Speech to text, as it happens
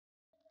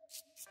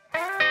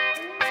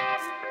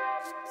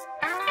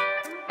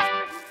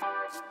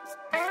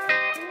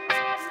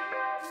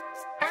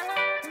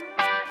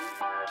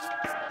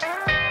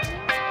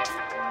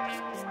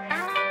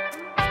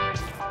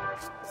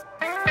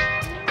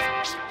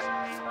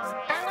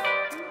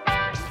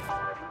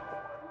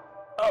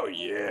Oh,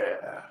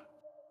 yeah.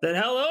 Then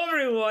hello,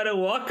 everyone,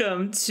 and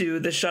welcome to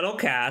the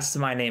Shuttlecast.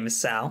 My name is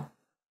Sal.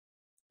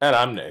 And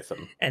I'm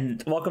Nathan.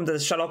 And welcome to the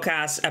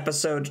Shuttlecast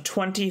episode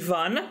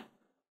 21.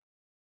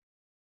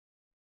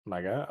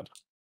 My God.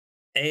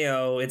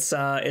 Ayo,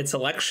 it's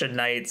election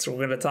night, so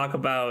we're going to talk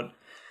about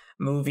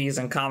movies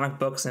and comic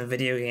books and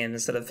video games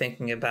instead of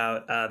thinking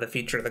about the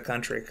future of the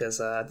country, because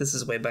this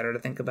is way better to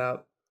think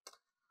about.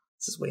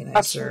 This is way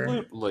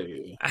nicer.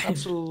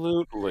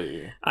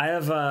 Absolutely. I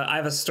have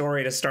a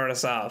story to start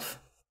us off.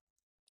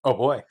 Oh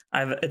boy.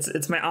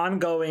 It's my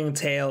ongoing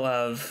tale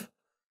of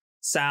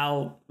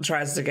Sal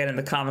tries to get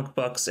into comic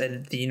books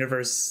and the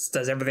universe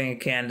does everything it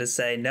can to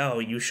say, no,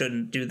 you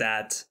shouldn't do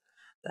that.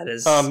 That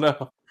is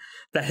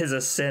that is a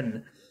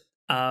sin.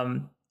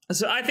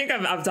 So I think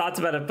I've talked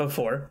about it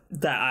before,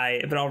 but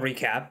I'll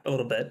recap a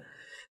little bit.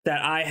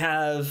 That I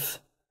have,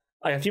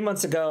 like, a few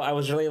months ago, I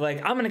was really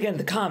like, I'm gonna get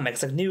into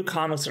comics, like new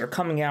comics that are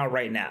coming out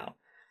right now.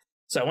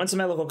 So I went to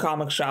my local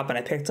comic shop and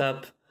I picked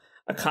up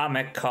a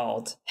comic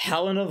called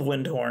Helen of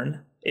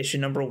Windhorn, issue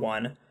number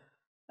 1,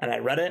 and I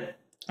read it,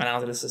 and I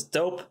was like, this is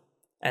dope.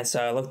 And so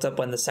I looked up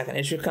when the second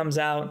issue comes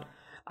out.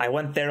 I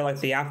went there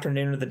like the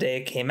afternoon of the day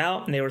it came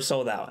out, and they were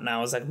sold out. And I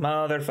was like,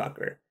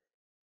 motherfucker.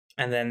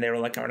 And then they were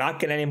like, we're not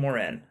getting any more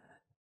in.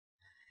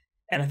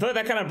 And I feel like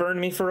that kind of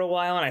burned me for a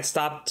while, and I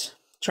stopped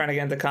trying to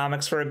get into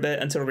comics for a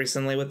bit until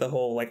recently with the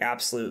whole like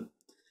absolute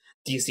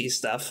DC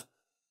stuff.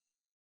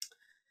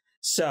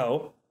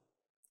 So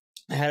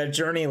I had a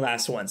journey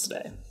last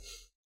Wednesday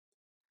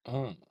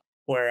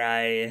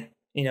where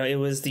it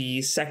was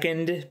the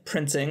second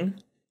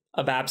printing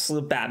of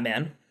Absolute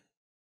Batman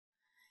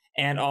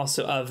and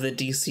also of the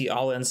DC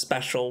All-In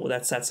special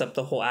that sets up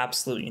the whole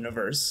Absolute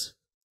universe.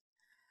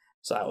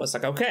 So I was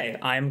like, okay,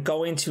 I'm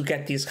going to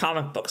get these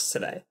comic books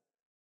today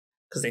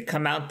because they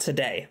come out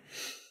today.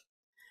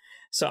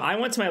 So I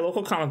went to my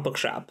local comic book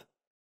shop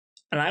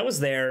and I was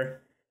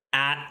there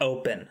at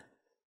open.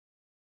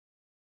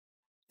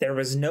 There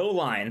was no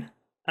line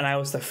and I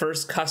was the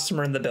first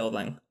customer in the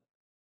building.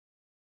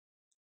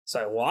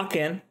 So I walk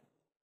in,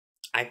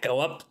 I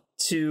go up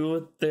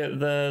to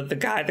the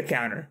guy at the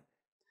counter,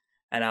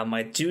 and I'm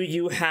like, do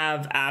you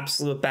have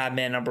Absolute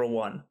Batman number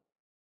 1?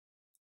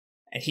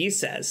 And he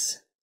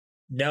says,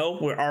 no,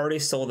 we're already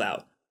sold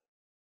out.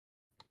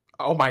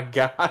 Oh my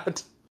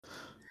God.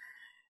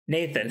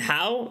 Nathan,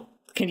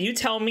 can you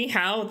tell me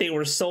how they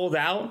were sold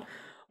out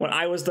when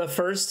I was the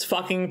first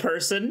fucking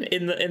person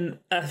in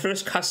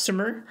first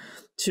customer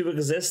to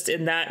exist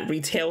in that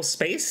retail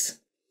space?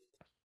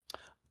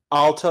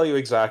 I'll tell you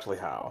exactly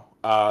how.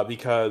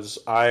 Because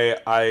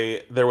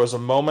there was a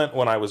moment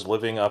when I was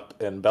living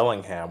up in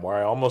Bellingham where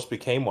I almost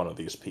became one of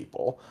these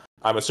people.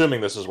 I'm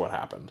assuming this is what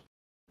happened.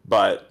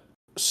 But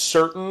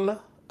certain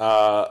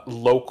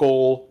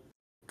local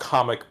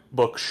comic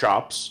book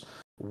shops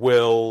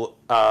will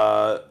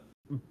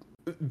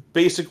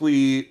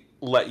basically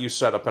let you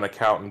set up an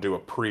account and do a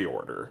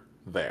pre-order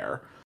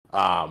there.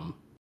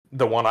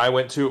 The one I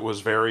went to, it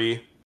was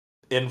very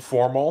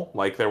informal.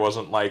 Like, there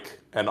wasn't like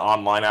an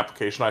online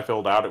application I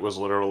filled out. It was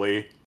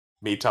literally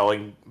me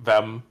telling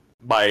them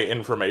my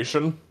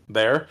information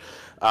there.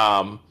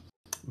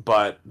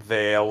 But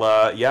they'll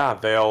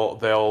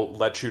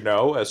let you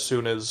know as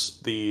soon as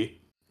the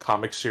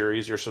comic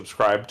series you're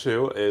subscribed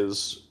to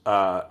is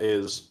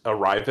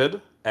arrived,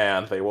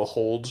 and they will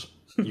hold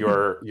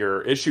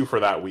your issue for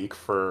that week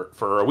for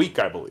a week,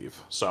 I believe.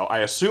 So I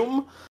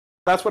assume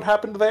that's what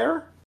happened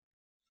there.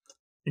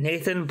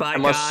 Nathan,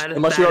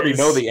 unless you already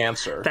know the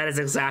answer. That is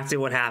exactly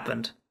what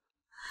happened.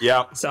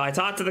 Yeah. So I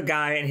talked to the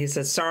guy, and he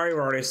said, sorry,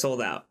 we're already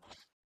sold out.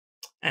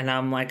 And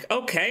I'm like,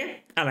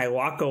 okay. And I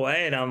walk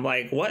away, and I'm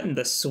like, what in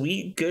the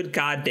sweet good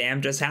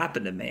goddamn just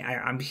happened to me?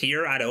 I'm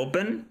here at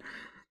open.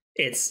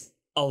 It's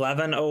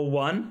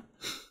 11:01.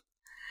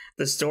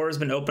 The store has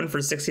been open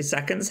for 60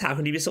 seconds. How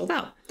can you be sold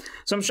out?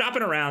 So I'm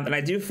shopping around, and I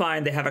do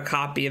find they have a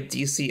copy of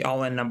DC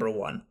All-In number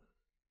 1.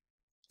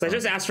 So I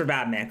just asked for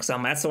Batman, because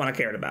that's the one I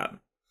cared about.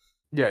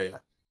 Yeah.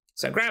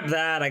 So I grabbed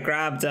that. I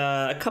grabbed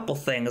a couple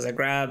things. I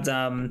grabbed,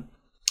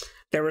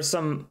 there was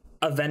some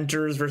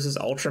Avengers versus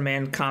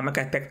Ultraman comic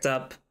I picked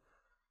up.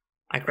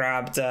 I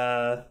grabbed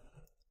a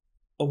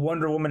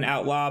Wonder Woman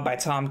Outlaw by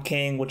Tom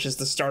King, which is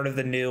the start of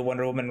the new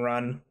Wonder Woman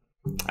run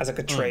as like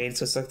a trade.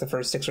 So it's like the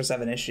first 6 or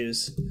 7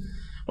 issues,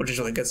 which is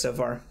really good so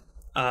far.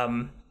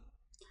 And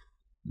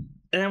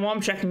then while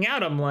I'm checking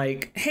out, I'm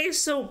like, hey,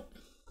 so,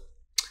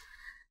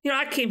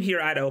 I came here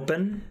at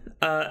open.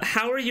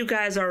 How are you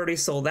guys already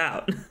sold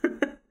out?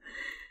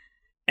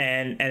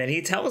 and then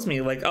he tells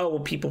me, like, oh, well,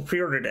 people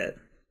pre-ordered it.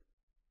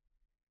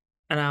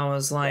 And I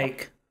was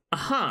like,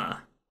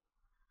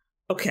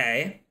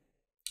 okay.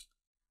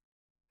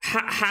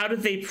 How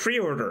did they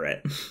pre-order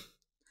it?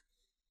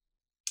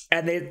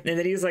 And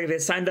then he's like, they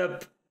signed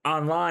up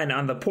online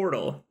on the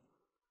portal.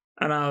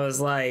 And I was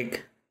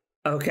like,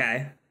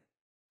 okay,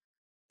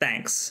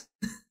 thanks.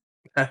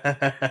 And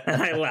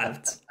I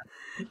left.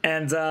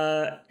 And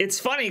it's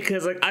funny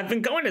because like I've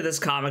been going to this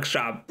comic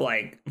shop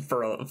like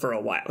for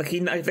a while. Like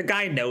the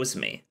guy knows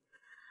me.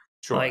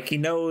 Sure. Like he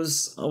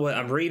knows what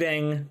I'm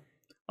reading.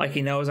 Like,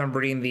 he knows I'm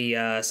reading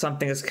the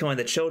Something is Killing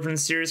the Children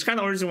series. Kind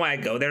of the reason why I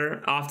go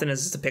there often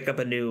is to pick up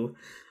a new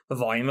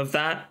volume of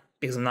that,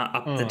 because I'm not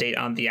up to date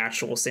on the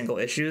actual single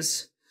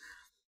issues.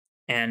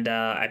 And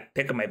I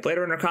pick up my Blade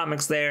Runner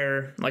comics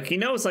there. Like, he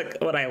knows, like,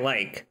 what I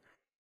like.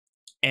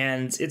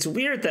 And it's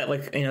weird that,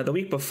 like, you know, the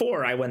week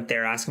before I went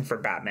there asking for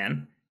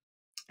Batman.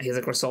 He's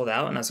like, we're sold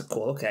out. And I was like,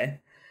 cool,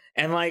 okay.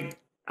 And, like,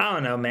 I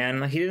don't know,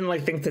 man. He didn't,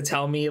 like, think to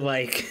tell me,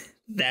 like,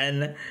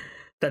 then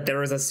that there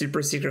was a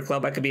super secret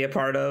club I could be a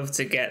part of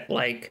to get,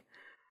 like,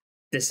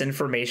 this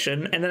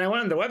information. And then I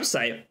went on the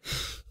website.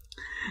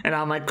 And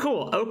I'm like,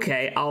 cool,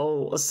 okay,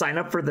 I'll sign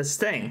up for this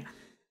thing.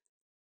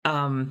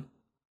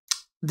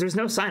 There's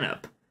no sign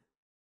up.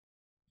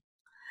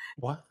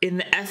 What? In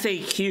the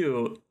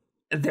FAQ,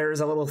 there's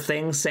a little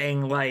thing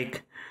saying,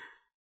 like,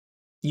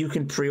 you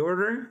can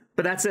pre-order,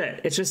 but that's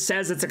it. It just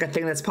says it's like a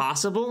thing that's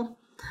possible,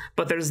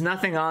 but there's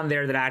nothing on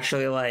there that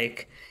actually,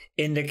 like,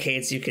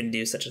 indicates you can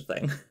do such a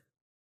thing.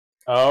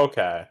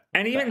 Okay.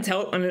 And even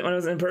when I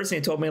was in person,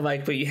 he told me,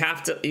 like, but you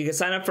can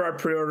sign up for our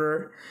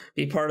pre-order,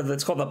 be part of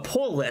it's called a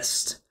pull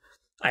list.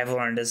 I've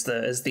learned is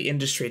the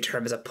industry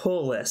term, is a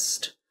pull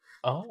list.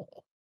 Oh.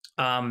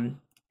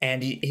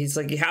 And he's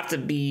like, you have to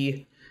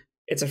be,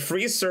 it's a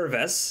free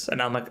service.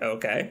 And I'm like,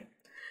 okay.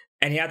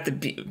 And you have to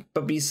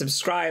be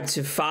subscribed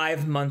to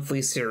 5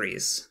 monthly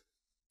series.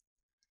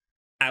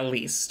 At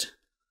least.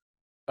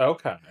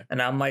 Okay.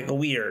 And I'm like,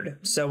 weird.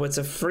 So it's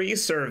a free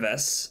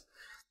service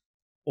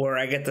where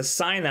I get to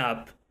sign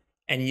up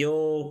and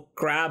you'll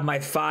grab my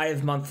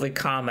 5 monthly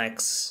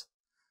comics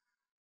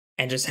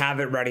and just have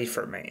it ready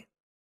for me.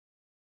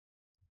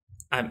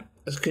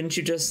 Couldn't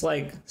you just,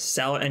 like,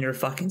 sell it in your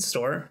fucking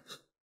store?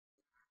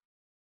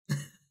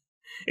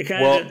 It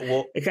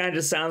kind of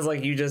just sounds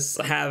like you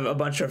just have a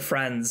bunch of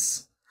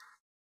friends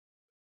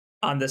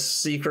on this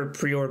secret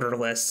pre-order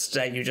list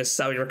that you just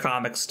sell your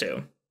comics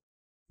to.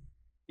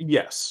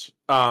 Yes.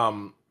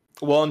 Well,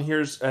 and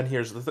here's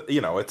the you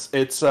know,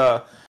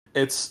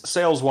 it's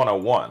sales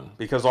 101,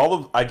 because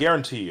I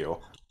guarantee you,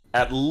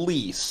 at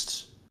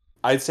least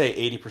I'd say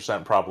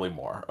 80%, probably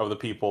more, of the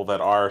people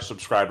that are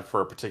subscribed for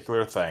a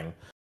particular thing,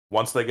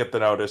 once they get the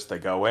notice, they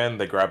go in,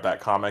 they grab that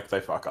comic, they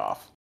fuck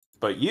off.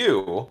 But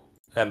you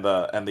and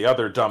the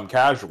other dumb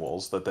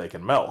casuals that they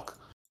can milk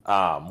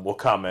will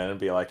come in and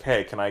be like,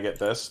 hey, can I get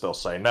this? They'll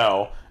say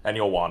no, and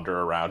you'll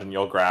wander around and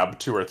you'll grab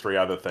 2 or 3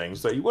 other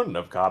things that you wouldn't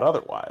have got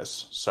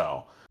otherwise.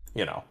 So,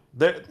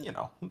 they're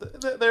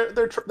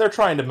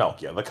trying to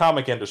milk you. The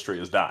comic industry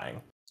is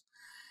dying.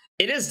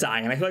 It is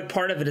dying, and I feel like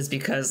part of it is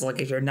because, like,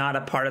 if you're not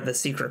a part of the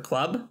secret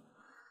club,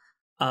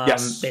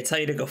 yes, they tell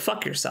you to go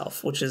fuck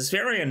yourself, which is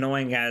very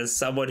annoying as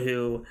someone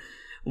who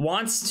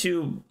wants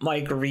to,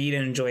 like, read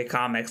and enjoy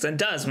comics, and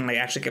does when I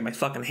actually get my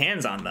fucking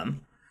hands on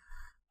them.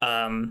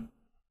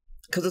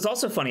 Because what's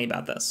also funny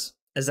about this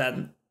is that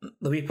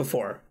the week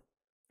before,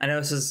 I know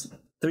this is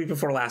the week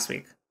before last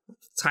week,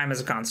 time is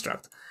a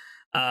construct.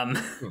 I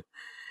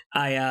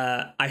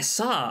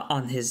saw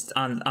on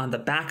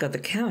the back of the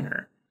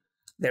counter,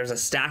 there's a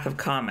stack of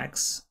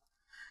comics.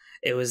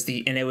 It was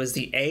the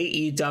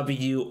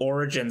AEW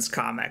Origins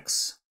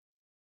comics.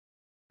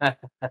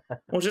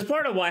 Which is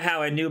part of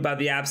how I knew about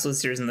the Absolute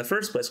series in the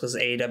first place, because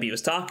AEW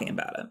was talking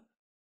about it.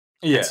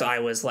 Yeah. And so I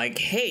was like,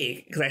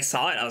 hey, because I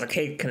saw it, I was like,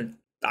 hey, can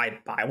I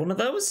buy one of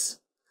those?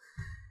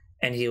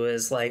 And he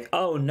was like,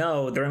 oh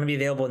no, they're going to be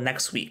available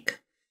next week.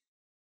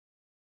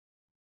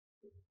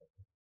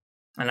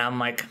 And I'm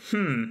like,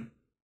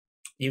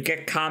 you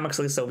get comics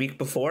at least a week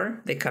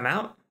before they come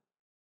out?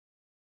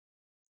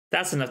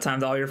 That's enough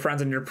time to all your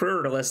friends on your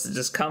pre-order list to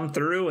just come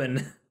through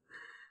and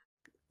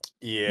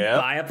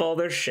buy up all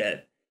their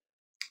shit.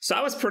 So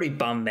I was pretty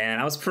bummed, man.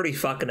 I was pretty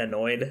fucking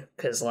annoyed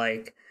because,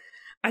 like,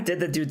 I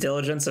did the due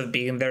diligence of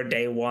being there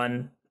day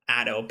one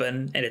at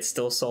open and it's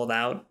still sold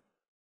out.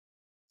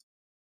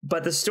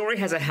 But the story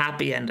has a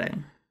happy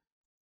ending.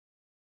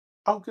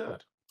 Oh,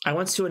 good. I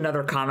went to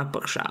another comic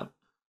book shop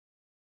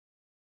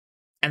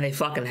and they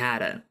fucking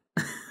had it.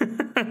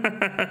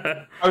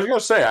 I was gonna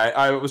say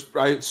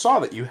I saw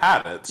that you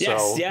had it. Yes,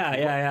 so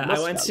yeah. I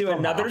went to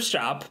another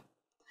shop,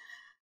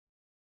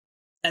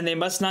 and they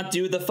must not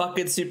do the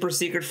fucking super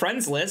secret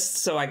friends list.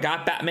 So I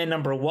got Batman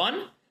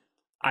 #1.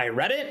 I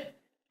read it,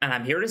 and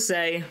I'm here to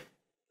say,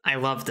 I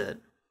loved it.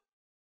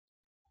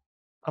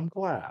 I'm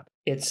glad.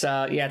 It's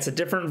it's a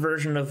different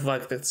version of,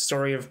 like, the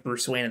story of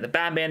Bruce Wayne and the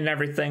Batman and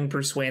everything.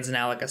 Bruce Wayne's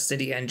now, like, a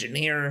city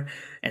engineer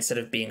instead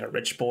of being a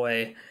rich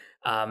boy.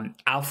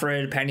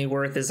 Alfred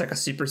Pennyworth is, like, a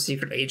super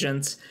secret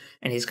agent,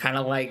 and he's kind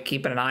of, like,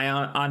 keeping an eye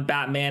on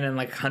Batman and,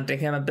 like, hunting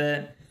him a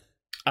bit.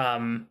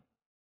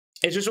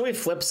 It just really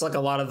flips, like, a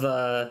lot of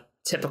the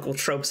typical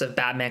tropes of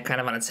Batman kind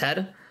of on its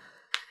head.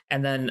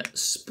 And then,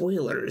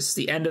 spoilers,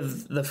 the end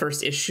of the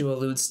first issue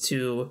alludes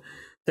to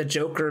the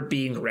Joker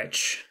being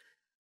rich.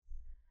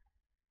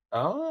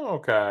 Oh,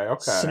 okay.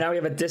 So now we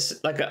have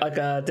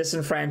a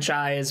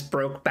disenfranchised,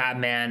 broke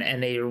Batman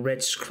and a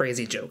rich,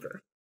 crazy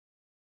Joker.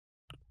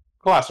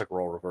 Classic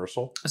role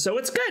reversal. So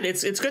it's good.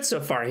 It's good so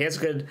far. He has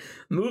a good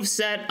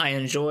moveset. I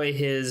enjoy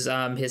his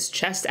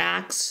chest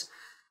axe.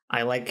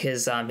 I like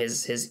his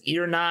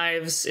ear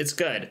knives. It's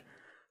good.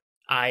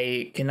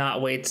 I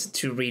cannot wait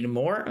to read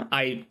more.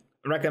 I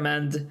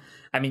recommend.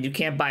 I mean, you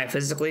can't buy it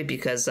physically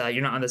because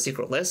you're not on the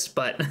secret list,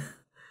 but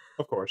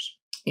of course,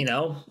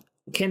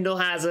 Kindle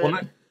has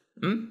it.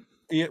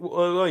 Yeah,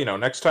 well,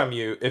 next time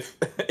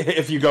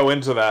if you go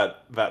into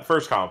that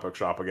first comic book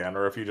shop again,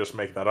 or if you just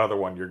make that other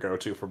one your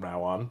go-to from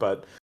now on,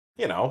 but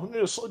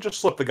just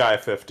slip the guy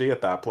 50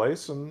 at that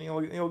place, and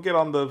you'll get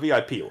on the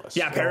VIP list.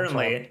 Yeah,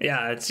 apparently,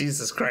 yeah.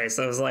 Jesus Christ,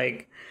 I was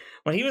like,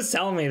 when he was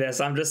telling me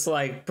this, I'm just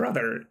like,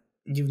 brother,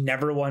 you've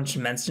never once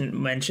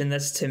mentioned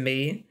this to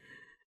me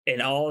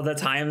in all of the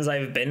times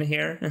I've been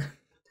here.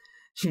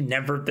 You've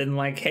never been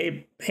like,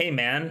 hey,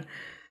 man,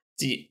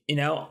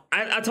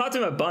 I talked to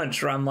him a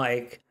bunch where I'm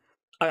like.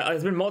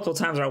 There's been multiple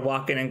times where I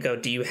walk in and go,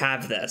 do you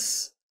have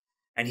this?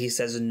 And he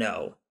says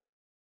no.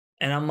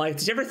 And I'm like,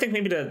 did you ever think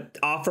maybe to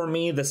offer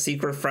me the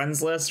secret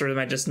friends list, or am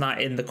I just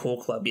not in the cool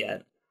club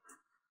yet?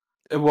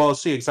 Well,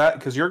 see, exactly,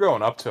 because you're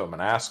going up to him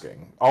and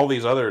asking. All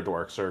these other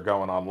dorks are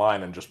going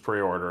online and just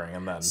pre-ordering,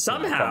 and then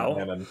somehow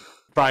coming in and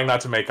trying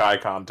not to make eye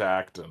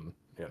contact and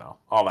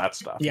all that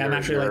stuff. Yeah, I'm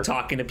actually like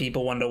talking to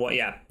people one to one.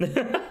 Yeah,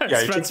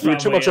 yeah, you're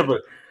too much of a.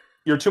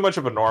 You're too much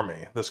of a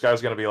normie. This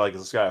guy's gonna be like,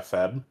 is this guy a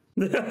Fed?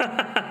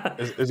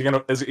 is he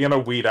gonna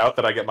weed out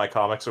that I get my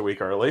comics a week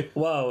early?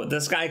 Whoa,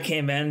 this guy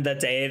came in the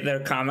day their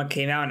comic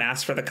came out and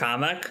asked for the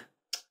comic.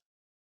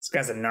 This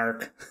guy's a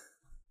narc.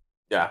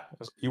 Yeah,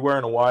 you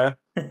wearing a wire?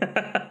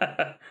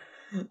 But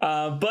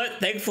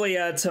thankfully,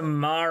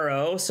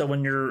 tomorrow. So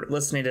when you're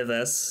listening to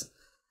this,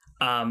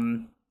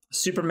 Absolute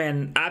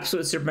Superman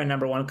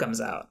 #1 comes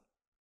out.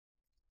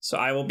 So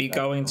I will be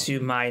going to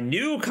my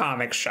new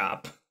comic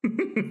shop.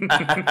 And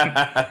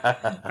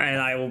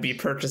I will be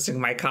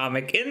purchasing my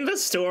comic in the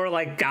store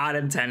like God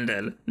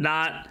intended,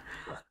 not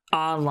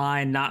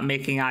online, not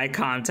making eye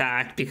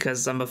contact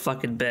because I'm a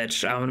fucking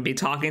bitch. I'm gonna be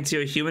talking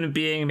to a human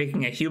being,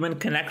 making a human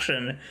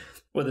connection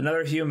with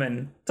another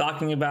human,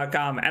 talking about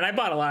comic. And I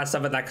bought a lot of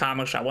stuff at that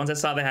comic shop. Once I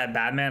saw they had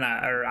Batman,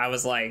 I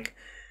was like,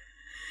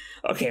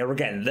 okay, we're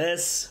getting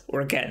this.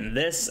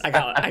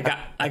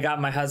 I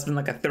got my husband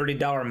like a $30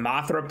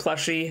 Mothra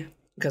plushie.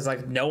 Because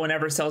like no one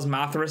ever sells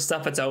Mothra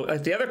stuff. It's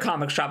like the other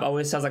comic shop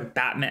always sells like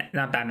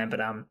not Batman, but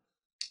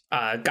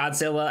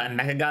Godzilla and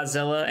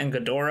Mechagodzilla and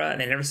Ghidorah,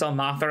 and they never sell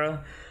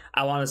Mothra.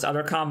 I wanted this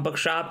other comic book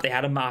shop. They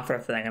had a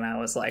Mothra thing, and I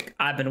was like,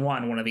 I've been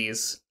wanting one of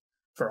these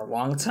for a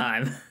long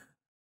time.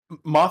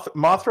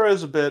 Mothra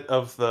is a bit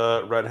of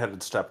the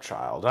redheaded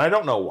stepchild, and I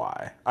don't know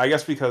why. I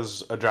guess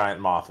because a giant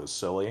moth is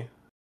silly,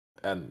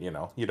 and you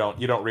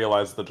don't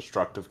realize the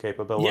destructive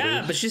capabilities.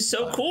 Yeah, but she's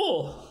so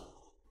cool.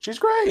 She's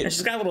great. And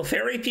she's got little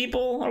fairy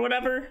people or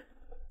whatever.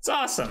 It's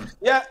awesome.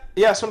 Yeah.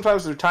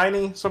 Sometimes they're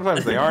tiny.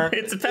 Sometimes they aren't.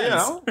 It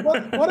depends.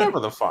 Whatever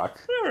the fuck.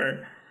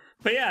 Whatever.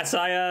 But yeah, so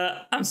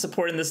I'm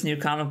supporting this new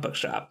comic book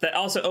shop that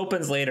also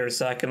opens later,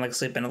 so I can like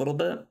sleep in a little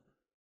bit.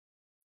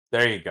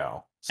 There you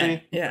go.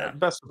 See, yeah,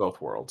 best of both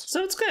worlds.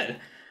 So it's good.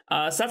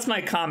 So that's my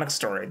comic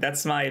story.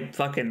 That's my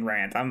fucking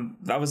rant.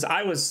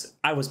 I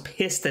was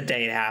pissed the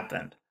day it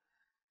happened.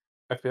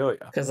 I feel you.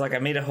 Because like I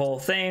made a whole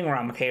thing where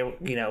I'm okay,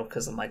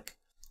 because I'm like,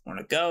 I want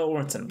to go.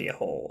 It's going to be a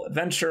whole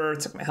adventure.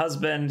 It's like my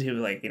husband who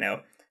like,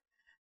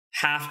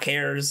 half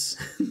cares.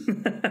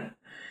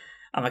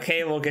 I'm like,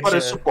 hey, we'll get but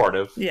is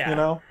supportive.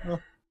 Yeah.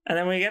 And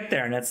then we get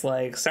there and it's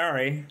like,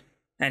 sorry.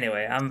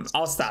 Anyway,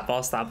 I'll stop.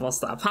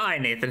 Hi,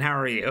 Nathan. How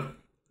are you?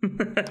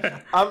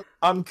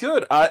 I'm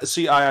good. I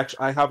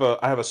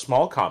have a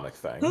small comic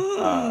thing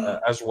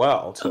as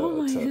well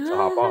to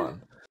hop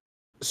on.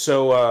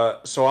 So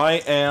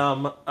I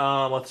am.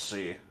 Let's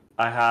see.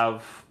 I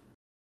have.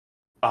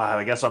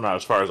 I guess I'm not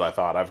as far as I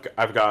thought.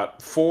 I've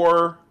got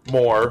 4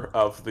 more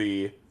of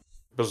the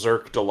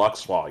Berserk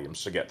Deluxe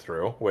volumes to get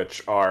through,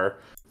 which are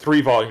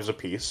 3 volumes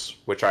apiece,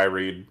 which I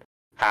read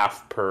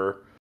half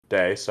per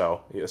day.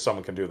 So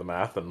someone can do the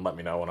math and let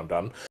me know when I'm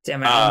done.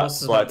 Damn it! I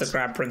almost was about to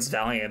grab Prince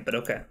Valiant, but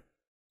okay.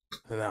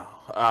 No.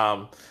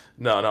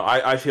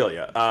 I feel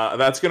you.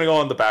 That's gonna go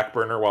on the back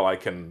burner while I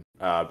can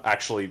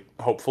actually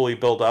hopefully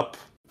build up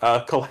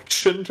a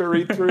collection to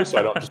read through, so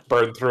I don't just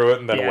burn through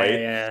it and then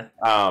wait.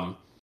 Yeah.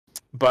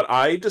 But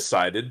I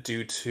decided,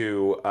 due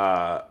to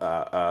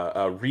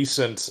a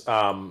recent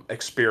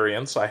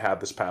experience I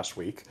had this past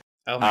week,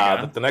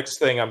 that the next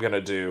thing I'm going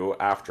to do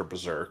after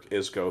Berserk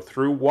is go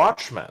through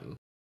Watchmen.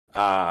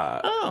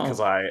 Because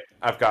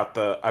I've got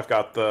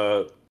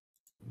the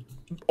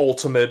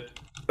ultimate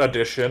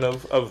edition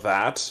of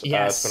that.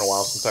 Yes. It's been a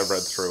while since I've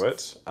read through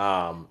it.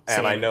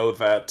 And I know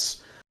that,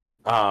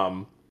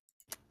 from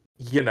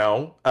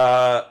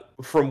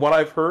what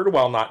I've heard,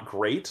 while not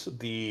great,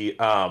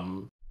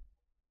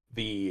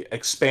 the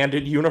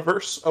expanded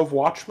universe of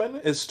Watchmen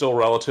is still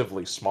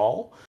relatively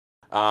small.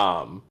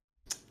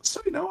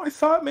 So I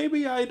thought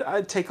maybe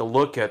I'd take a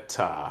look at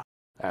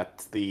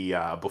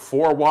the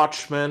before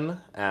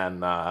Watchmen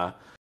and the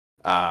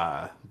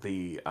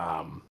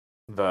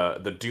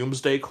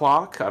Doomsday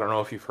Clock. I don't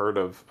know if you've heard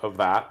of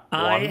that.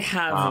 I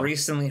have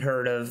recently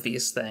heard of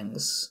these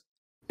things.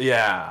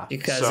 Yeah,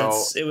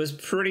 because it was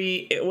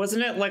pretty. It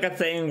wasn't it like a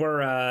thing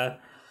where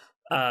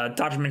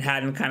Dr.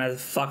 Manhattan kind of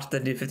fucked the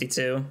New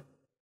 52.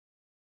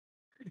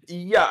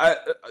 Yeah,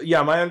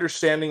 my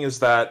understanding is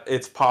that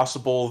it's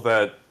possible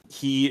that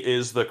he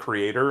is the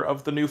creator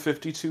of the New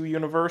 52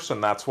 universe,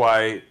 and that's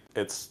why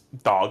it's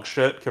dog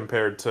shit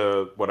compared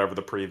to whatever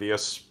the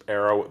previous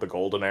era, the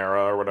Golden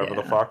Era, or whatever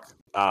the fuck.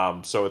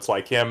 So it's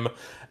like him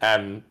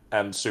and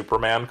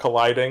Superman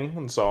colliding,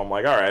 and so I'm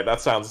like, all right,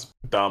 that sounds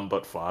dumb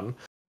but fun.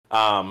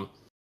 And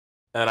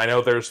I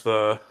know there's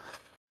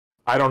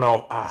I don't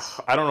know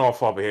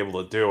if I'll be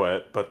able to do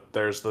it, but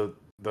there's the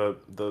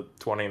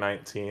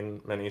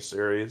 2019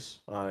 miniseries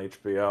on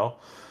HBO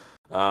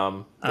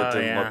that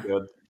didn't look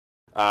good.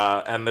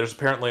 And there's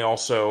apparently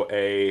also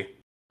a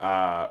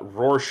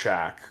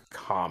Rorschach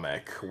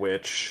comic,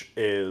 which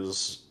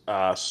is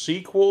a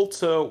sequel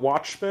to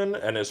Watchmen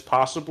and is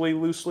possibly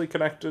loosely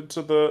connected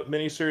to the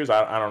miniseries.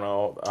 I don't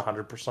know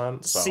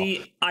 100%. So.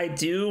 See, I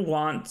do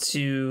want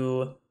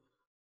to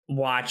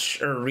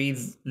watch or read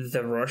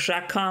the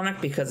Rorschach comic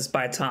because it's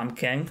by Tom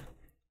King.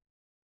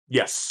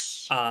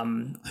 Yes.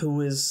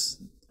 Who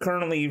is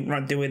currently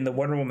doing the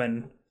Wonder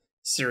Woman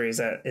series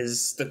that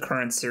is the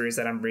current series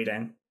that I'm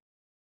reading.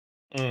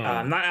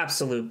 Not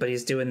Absolute, but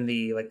he's doing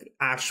the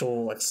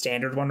actual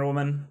standard Wonder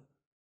Woman.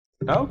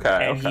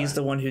 Okay. And he's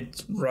the one who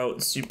wrote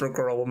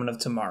Supergirl, Woman of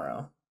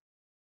Tomorrow.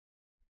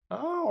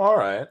 Oh, all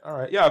right.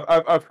 Yeah,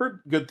 I've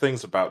heard good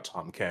things about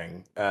Tom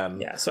King,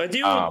 and yeah, so I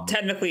do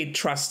technically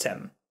trust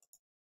him.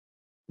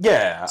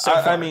 Yeah,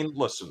 I mean,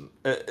 listen,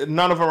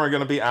 none of them are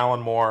going to be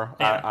Alan Moore.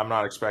 Yeah. I'm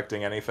not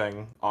expecting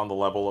anything on the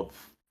level of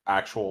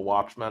actual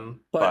Watchmen,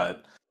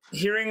 but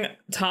hearing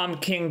Tom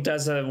King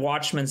does a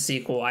Watchmen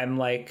sequel, I'm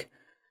like,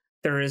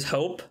 there is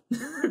hope.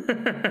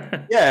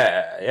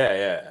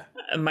 Yeah.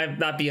 It might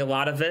not be a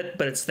lot of it,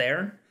 but it's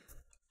there.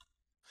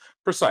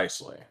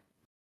 Precisely.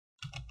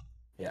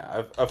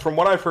 Yeah, from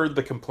what I've heard,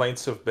 the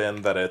complaints have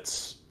been that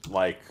it's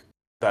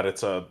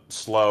a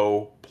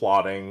slow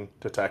plotting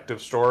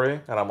detective story,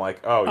 and I'm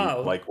like,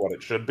 you like what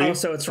it should be. Oh,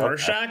 so it's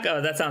Rorschach.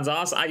 Oh, that sounds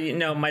awesome.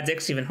 My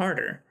dick's even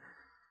harder.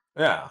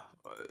 Yeah,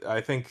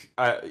 I think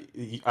I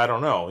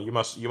don't know. You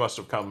must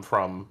have come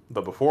from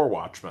the before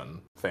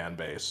Watchmen fan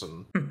base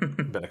and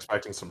been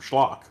expecting some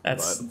schlock.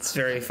 It's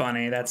very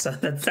funny. That's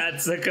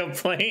a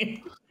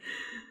complaint.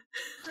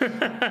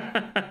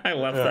 I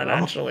love that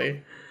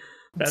actually.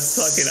 That's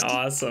fucking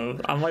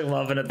awesome. I'm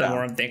loving it the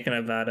more I'm thinking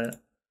about it.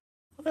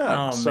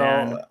 Yeah,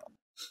 man.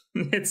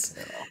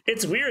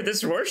 It's weird.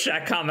 This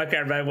Rorschach comic I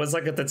read was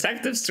like a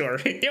detective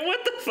story. Yeah,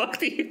 what the fuck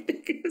do you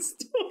think it's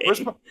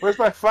doing? Where's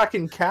my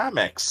fucking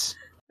comics?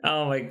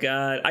 Oh my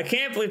god. I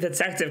can't believe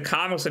Detective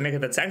Comics would make a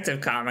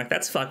detective comic.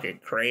 That's fucking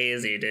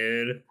crazy,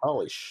 dude.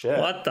 Holy shit.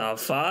 What the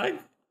fuck?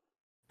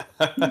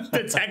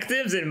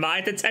 Detectives in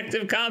my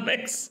Detective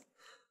Comics?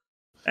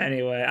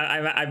 Anyway,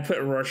 I put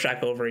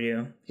Rorschach over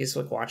you. He's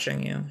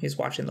watching you. He's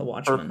watching the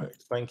Watchmen.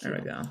 Perfect. Thank you. There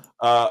we go.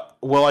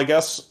 Well, I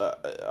guess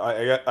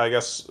I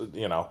guess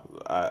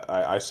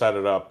I set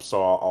it up,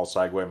 so I'll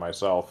segue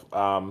myself.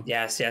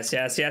 Yes.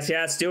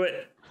 Do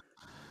it.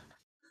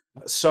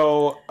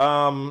 So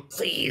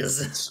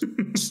please.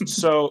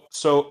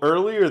 so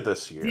earlier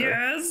this year,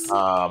 yes.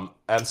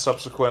 And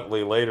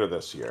subsequently later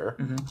this year,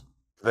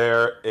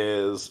 there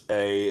is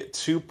a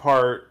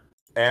 2-part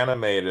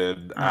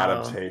animated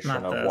adaptation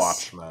of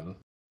Watchmen.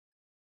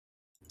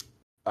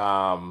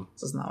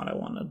 This is not what I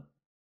wanted.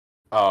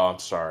 Oh, I'm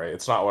sorry.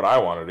 It's not what I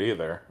wanted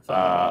either.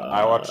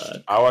 I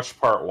watched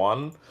part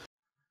 1,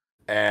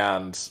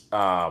 and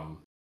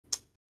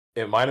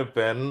it might have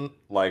been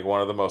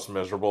one of the most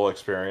miserable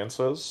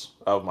experiences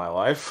of my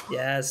life.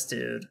 Yes,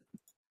 dude.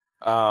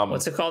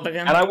 What's it called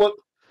again? And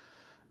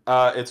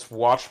it's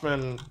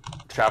Watchmen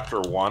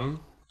Chapter 1.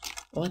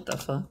 What the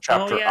fuck?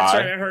 Chapter that's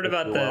right. I heard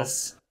about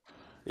this.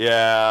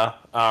 Yeah.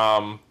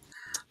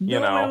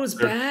 It was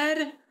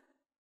bad.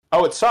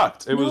 Oh, it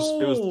sucked. It was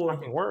the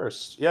fucking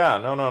worst. Yeah,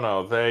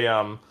 no. They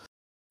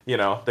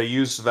they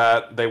used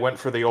that. They went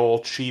for the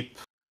old cheap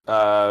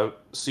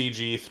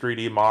CG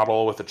 3D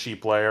model with a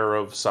cheap layer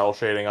of cell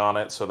shading on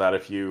it, so that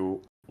if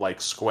you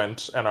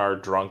squint and are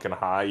drunk and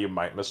high, you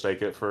might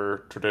mistake it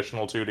for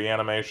traditional 2D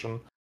animation.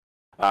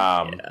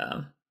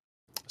 Yeah.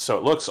 So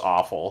it looks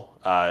awful.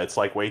 It's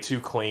way too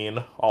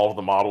clean. All of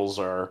the models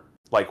are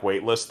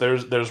weightless.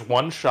 There's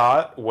one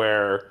shot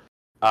where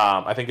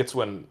I think it's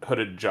when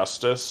Hooded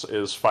Justice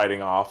is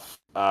fighting off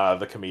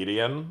the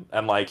comedian,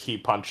 and he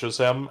punches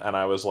him, and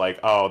I was like,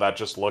 oh, that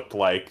just looked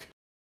like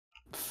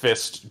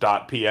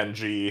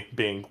fist.png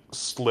being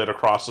slid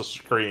across the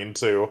screen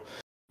to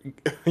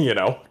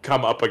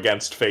come up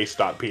against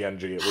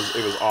face.png.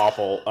 It was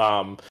awful.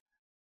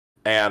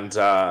 And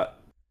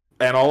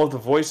all of the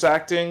voice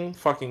acting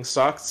fucking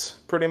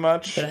sucked pretty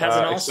much. It has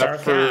an all-star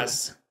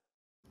cast.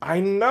 I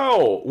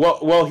know.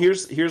 Well,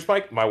 here's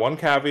my one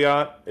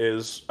caveat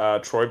is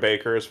Troy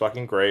Baker is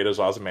fucking great as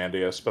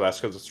Ozymandias, but that's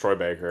because it's Troy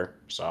Baker.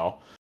 So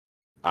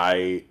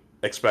I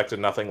expected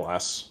nothing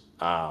less.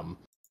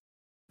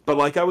 But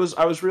I was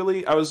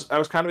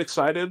kind of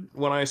excited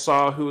when I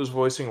saw who was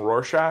voicing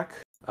Rorschach.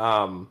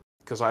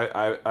 because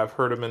I've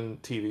heard him in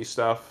TV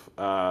stuff,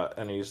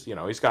 and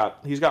he's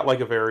got like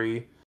a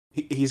very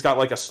he's got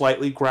like a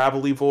slightly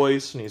gravelly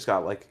voice, and he's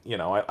got like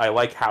I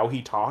like how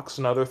he talks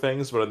and other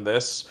things, but in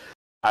this,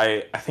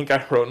 I think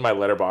I wrote in my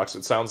letterbox,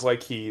 it sounds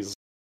like he's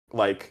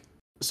like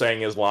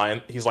saying his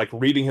line, he's like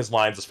reading his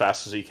lines as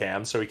fast as he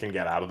can so he can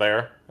get out of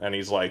there, and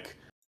he's like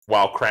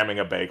while cramming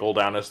a bagel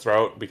down his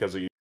throat because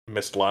he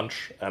missed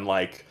lunch, and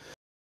like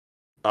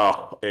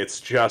oh,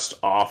 it's just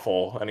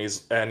awful. And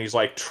he's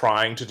like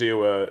trying to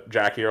do a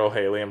Jackie Earle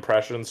Haley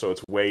impression, so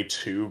it's way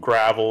too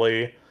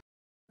gravelly.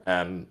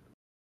 And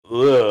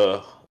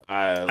ugh,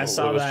 I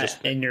saw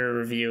that in your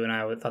review, and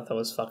I thought that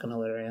was fucking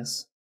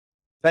hilarious.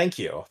 Thank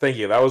you.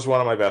 That was one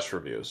of my best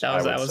reviews. That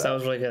was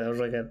really good. That was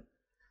really good.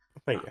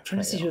 Thank you. I'm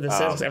trying to see who this is,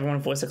 because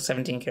everyone voiced like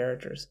 17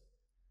 characters.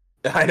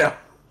 I know.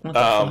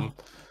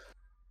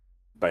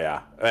 But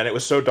yeah, and it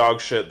was so dog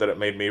shit that it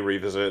made me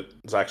revisit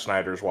Zack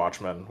Snyder's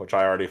Watchmen, which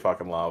I already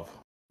fucking love.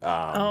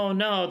 Oh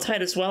no,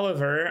 Titus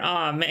Welliver.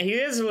 Oh man, he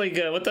is really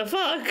good. What the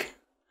fuck?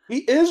 He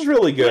is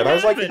really good. I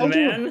was like,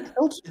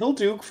 he'll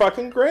do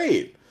fucking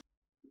great.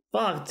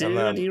 Fuck, dude,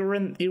 then, you were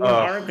in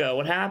Argo.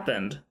 What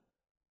happened?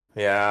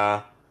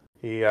 Yeah,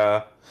 he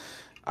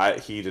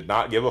did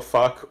not give a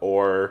fuck,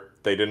 or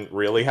they didn't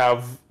really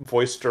have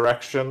voice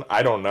direction.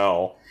 I don't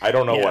know.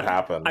 What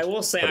happened. I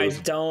will say I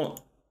don't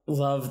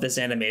love this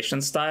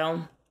animation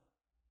style.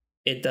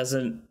 It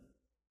doesn't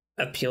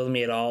appeal to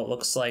me at all. It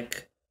looks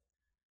like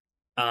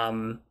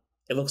it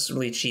looks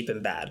really cheap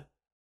and bad.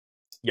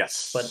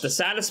 Yes. But the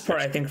saddest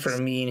part, I think, for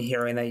me in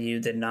hearing that you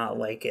did not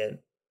like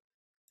it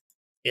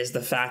is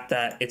the fact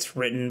that it's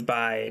written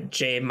by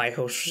J.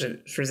 Michael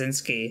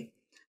Straczynski,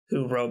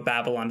 who wrote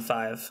Babylon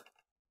 5.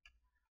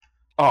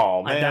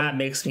 Oh man, that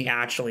makes me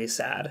actually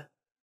sad.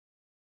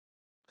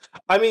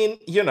 I mean,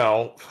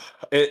 it's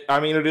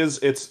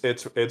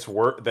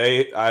work.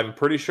 I'm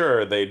pretty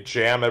sure they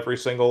jam every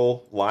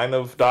single line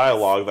of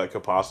dialogue that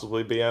could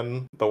possibly be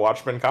in the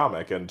Watchmen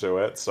comic into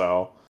it.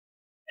 So,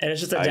 and it's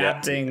just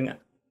adapting.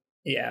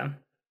 Yeah.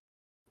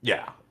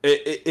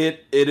 It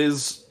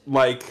is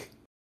like,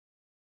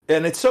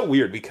 and it's so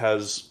weird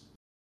because,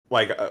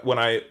 like, when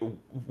I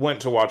went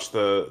to watch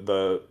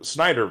the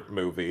Snyder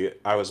movie,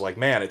 I was like,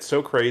 man, it's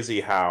so crazy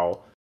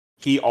how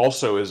he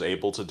also is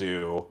able to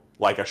do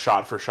like a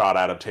shot-for-shot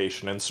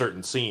adaptation in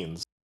certain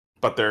scenes,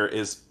 but there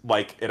is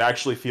like, it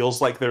actually feels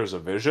like there's a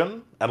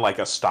vision and like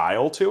a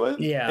style to it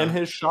in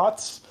his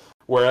shots,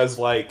 whereas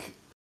like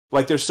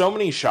there's so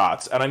many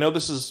shots, and I know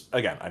this is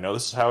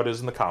how it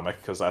is in the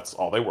comic because that's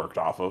all they worked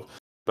off of,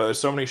 but there's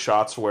so many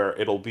shots where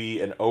it'll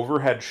be an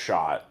overhead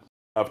shot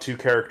of two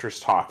characters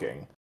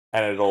talking,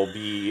 and it'll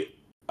be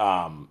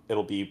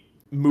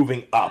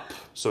moving up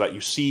so that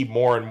you see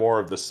more and more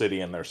of the city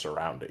and their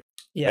surroundings.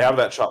 They have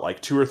that shot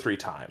like 2 or 3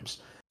 times.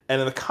 And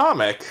in the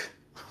comic,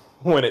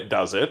 when it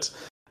does it,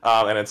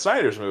 and in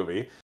Snyder's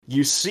movie,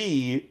 you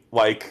see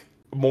like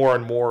more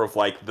and more of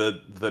like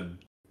the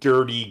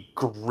dirty,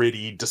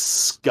 gritty,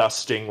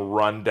 disgusting,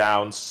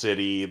 rundown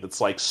city that's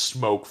like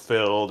smoke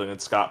filled and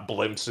it's got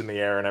blimps in the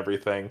air and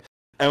everything.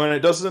 And when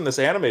it does it in this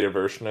animated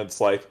version, it's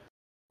like,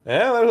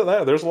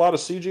 yeah, there's a lot of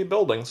CG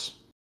buildings.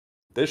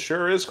 This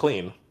sure is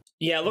clean.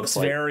 Yeah, it looks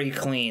very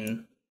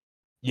clean.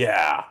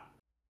 Yeah,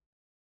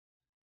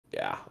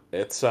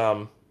 it's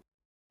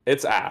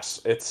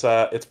ass.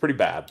 It's pretty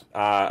bad.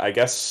 I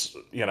guess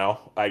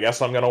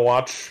I'm gonna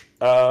watch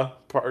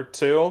part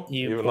 2,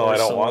 even though I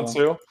don't want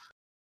to.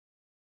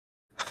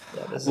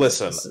 Yeah,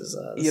 this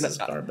is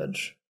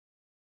garbage.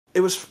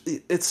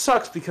 It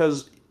sucks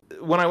because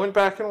when I went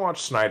back and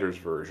watched Snyder's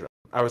version,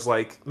 I was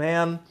like,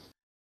 man,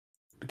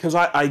 because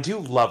I do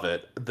love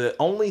it. The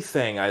only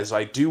thing is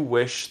I do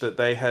wish that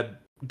they had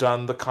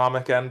done the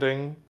comic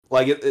ending.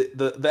 Like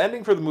the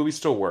ending for the movie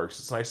still works.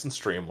 It's nice and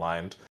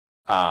streamlined.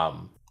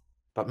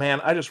 But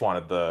man, I just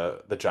wanted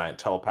the giant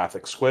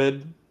telepathic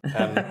squid,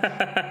 and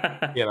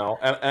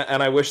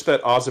and I wish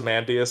that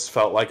Ozymandias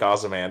felt like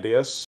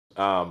Ozymandias.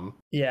 I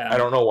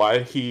don't know why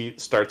he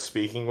starts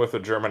speaking with a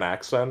German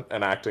accent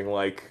and acting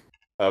like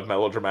a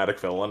melodramatic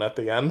villain at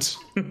the end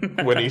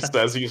when he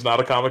says he's not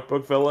a comic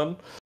book villain.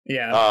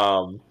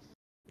 Yeah.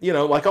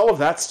 Like all of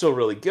that's still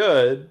really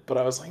good, but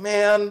I was like,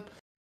 man,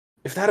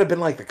 if that had been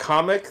like the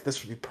comic,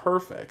 this would be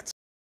perfect.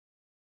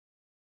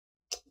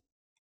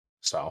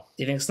 So,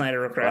 do you think Snyder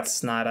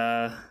regrets not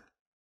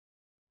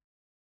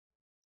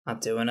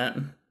doing it?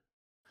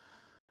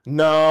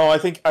 No, I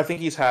think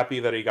he's happy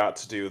that he got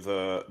to do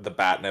the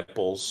bat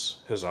nipples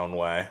his own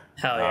way.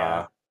 Hell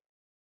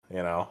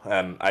yeah.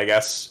 And I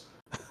guess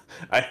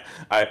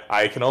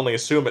I can only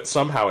assume it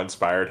somehow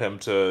inspired him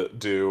to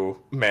do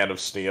Man of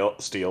Steel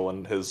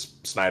in his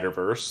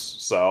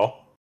Snyderverse. So,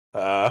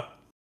 I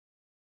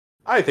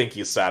think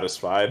he's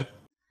satisfied.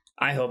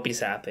 I hope he's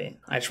happy.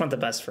 I just want the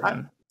best for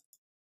him.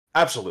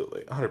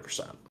 Absolutely,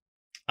 100%.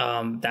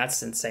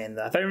 That's insane.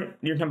 Though I thought you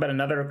were talking about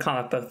another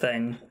comic book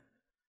thing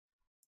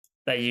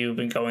that you've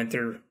been going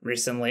through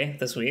recently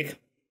this week.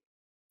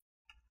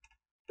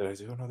 Did I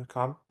do another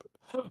comic?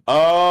 I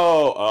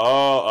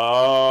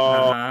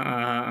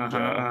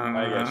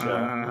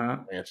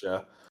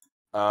getcha.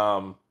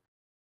 I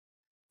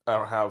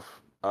don't have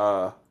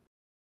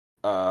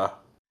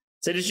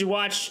So did you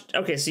watch?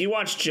 Okay, so you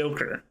watched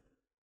Joker.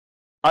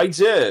 I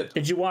did.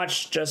 Did you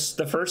watch just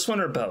the first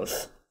one or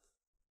both?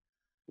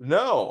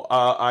 No,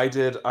 I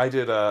did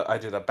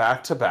a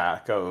back to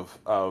back of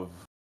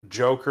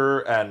Joker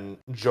and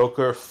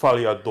Joker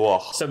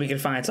Faliador. So we can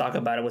finally talk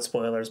about it with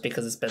spoilers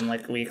because it's been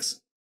like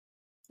weeks.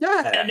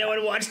 Yeah. And no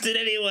one watched it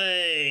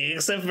anyway,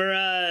 except for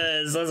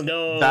us. Let's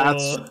go.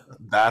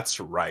 That's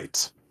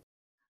right.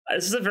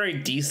 This is a very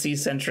DC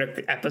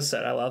centric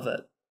episode. I love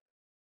it.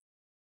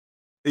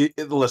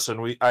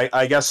 Listen,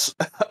 I guess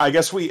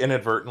we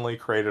inadvertently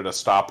created a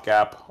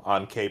stopgap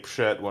on Cape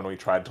shit when we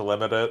tried to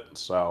limit it,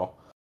 so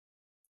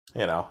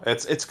you know,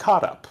 it's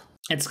caught up.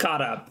 It's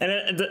caught up, and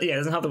it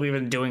doesn't help that we've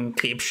been doing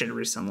Cape shit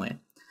recently.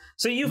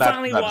 So you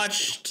finally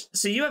watched.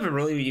 So you have a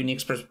really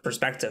unique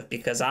perspective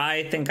because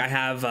I think I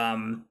have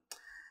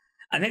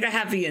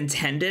the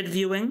intended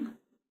viewing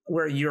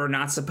where you're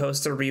not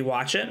supposed to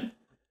rewatch it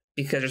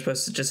because you're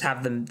supposed to just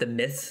have the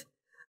myth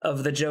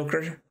of the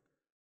Joker.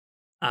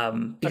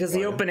 Because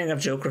the opening of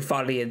Joker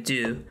Folie à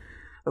Deux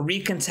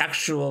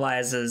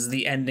recontextualizes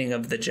the ending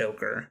of the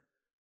Joker.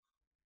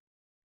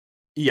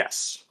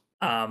 Yes.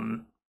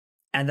 And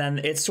then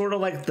it's sort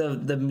of like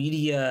the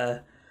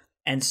media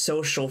and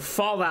social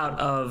fallout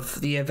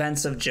of the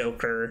events of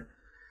Joker,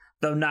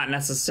 though not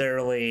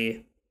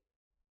necessarily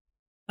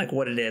like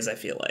what it is, I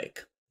feel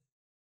like.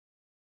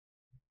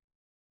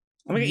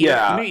 Let me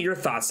get your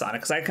thoughts on it,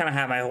 because I kind of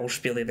had my whole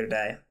spiel the other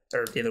day,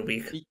 or the other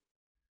week.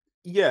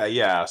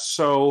 Yeah.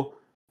 So,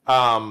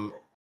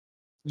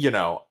 you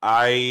know,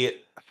 I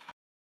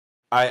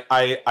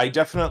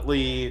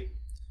definitely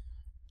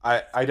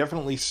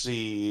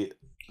see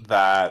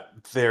that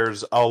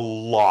there's a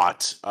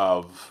lot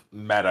of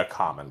meta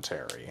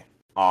commentary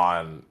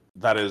on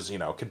that is, you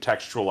know,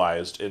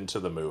 contextualized into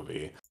the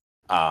movie,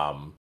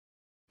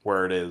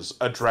 where it is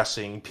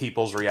addressing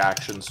people's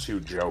reactions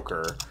to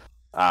Joker.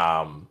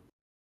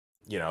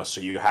 You know, so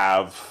you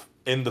have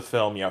in the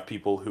film, you have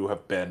people who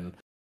have been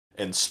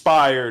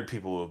inspired,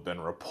 people who have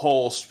been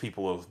repulsed,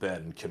 people who have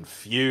been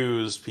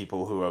confused,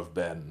 people who have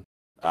been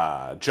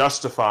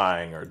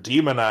justifying or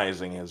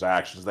demonizing his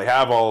actions. They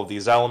have all of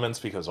these elements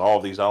because all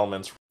of these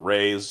elements were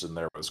raised and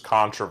there was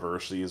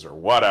controversies or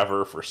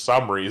whatever for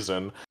some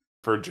reason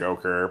for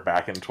Joker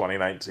back in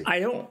 2019. I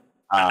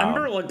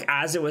remember, like,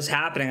 as it was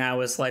happening, I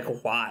was like,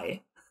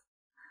 why?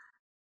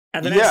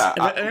 And then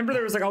I remember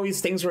there was like all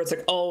these things where it's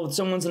like, oh,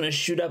 someone's gonna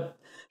shoot up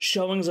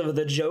showings of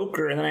the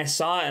Joker, and then I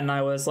saw it and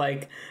I was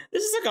like,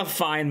 this is like a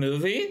fine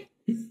movie.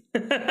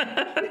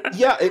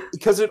 Yeah,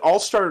 because it all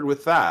started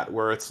with that,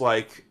 where it's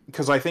like,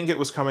 because I think it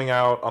was coming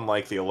out on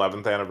like the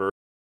 11th anniversary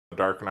of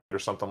Dark Knight or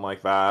something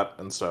like that,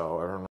 and so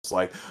everyone was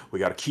like, we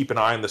got to keep an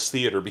eye on this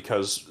theater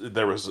because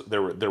there was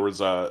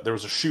a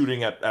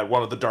shooting at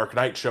one of the Dark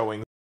Knight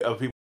showings of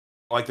people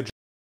like the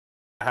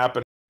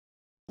happened.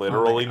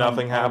 Literally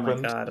nothing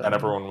happened, and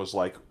everyone was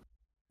like,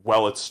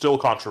 well, it's still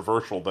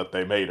controversial that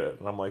they made it.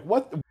 And I'm like,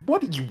 what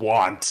do you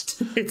want?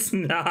 It's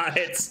not.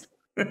 It's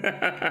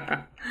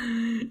not.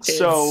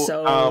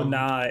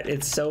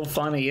 It's so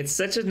funny. It's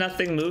such a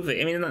nothing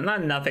movie. I mean,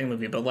 not nothing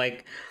movie, but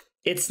like,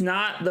 it's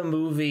not the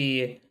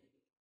movie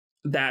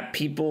that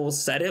people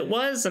said it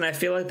was, and I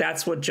feel like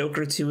that's what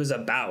Joker 2 is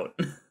about.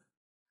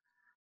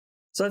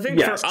 So I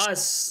think for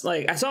us,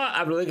 like, I saw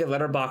a really good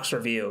Letterboxd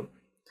review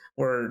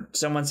where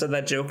someone said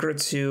that Joker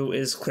 2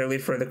 is clearly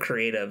for the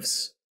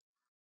creatives.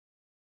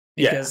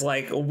 Because,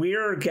 like,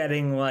 we're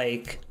getting,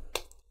 like,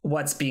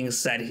 what's being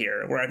said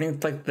here. Where I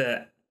think, like,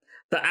 the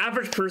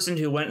average person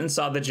who went and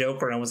saw the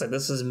Joker and was like,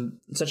 this is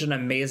such an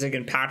amazing,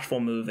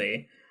 impactful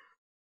movie,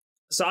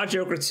 saw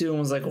Joker 2 and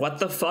was like, what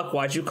the fuck?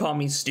 Why'd you call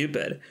me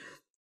stupid?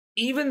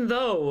 Even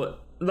though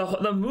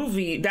the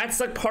movie, that's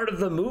like part of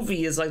the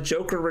movie is like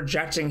Joker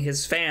rejecting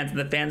his fans and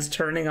the fans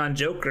turning on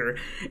Joker,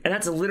 and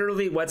that's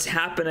literally what's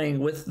happening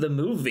with the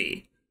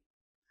movie.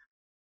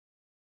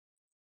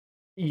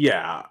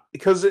 Yeah,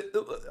 because it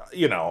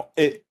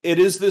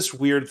is this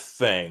weird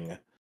thing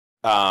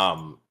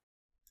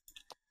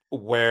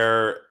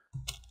where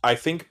I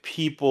think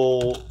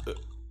people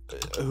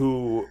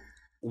who,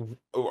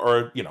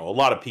 or, you know, a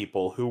lot of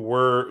people who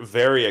were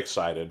very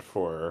excited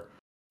for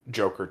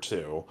Joker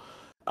 2,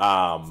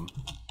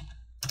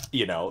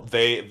 you know,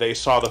 they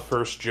saw the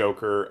first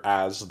Joker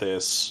as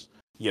this,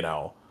 you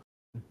know,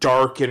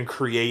 dark and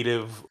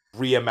creative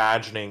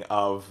reimagining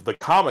of the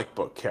comic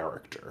book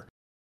character.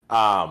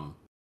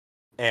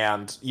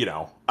 And, you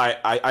know,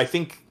 I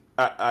think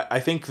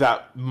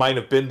that might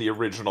have been the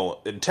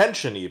original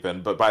intention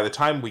even, but by the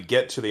time we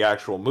get to the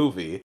actual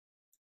movie,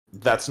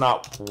 that's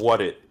not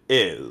what it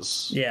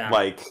is. Yeah.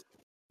 Like,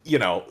 you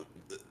know,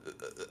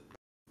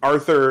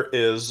 Arthur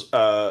is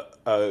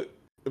a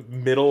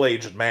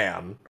middle-aged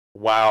man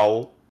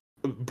while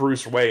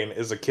Bruce Wayne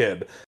is a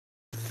kid.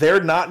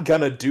 They're not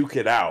gonna duke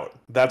it out.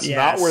 That's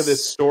not where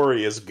this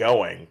story is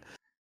going.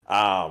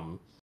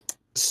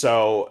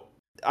 So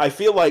I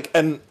feel like,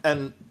 and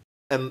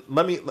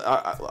let me,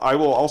 I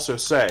will also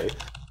say,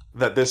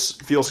 that this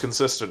feels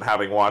consistent,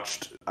 having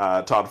watched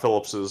Todd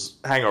Phillips's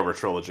Hangover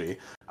trilogy.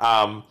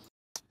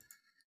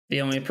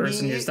 The only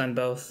person who's done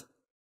both.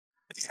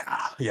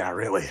 Yeah,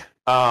 really.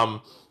 I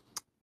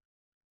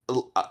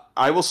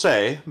will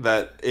say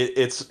that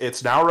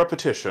it's now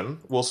repetition.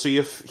 We'll see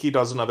if he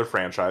does another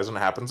franchise and it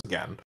happens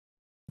again.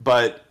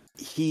 But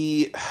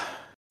he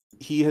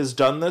has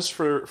done this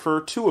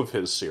for two of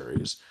his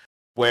series,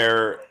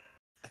 where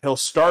he'll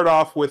start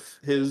off with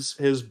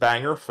his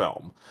banger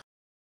film,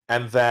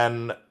 and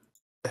then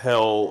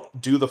he'll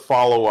do the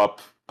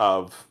follow-up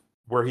of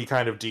where he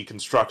kind of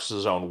deconstructs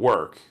his own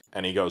work,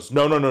 and he goes,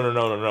 no,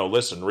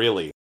 listen,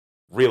 really,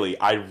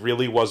 I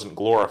really wasn't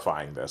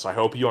glorifying this. I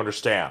hope you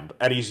understand.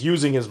 And he's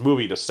using his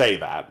movie to say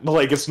that.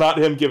 Like, it's not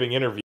him giving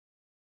interviews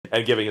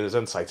and giving his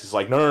insights. He's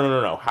like,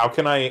 no. How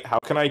can I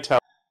tell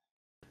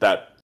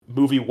that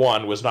movie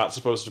 1 was not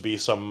supposed to be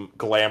some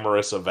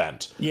glamorous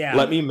event? Yeah.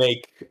 Let me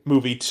make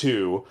movie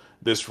 2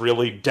 this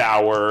really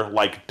dour,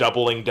 like,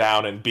 doubling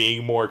down and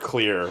being more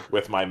clear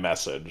with my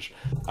message.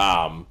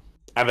 And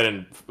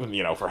then,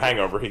 for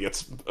Hangover, he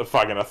gets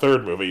fucking a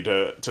third movie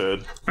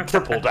to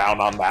triple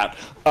down on that.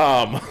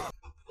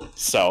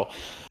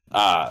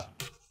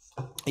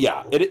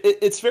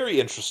 It's very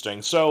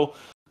interesting. So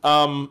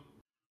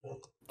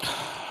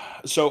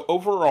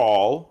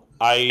overall,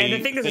 and the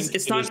thing is,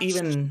 it's not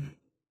even.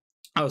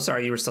 Oh,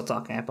 sorry, you were still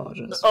talking. I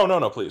apologize. Oh,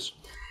 no, please.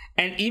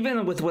 And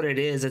even with what it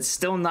is, it's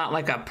still not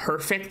like a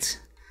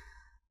perfect.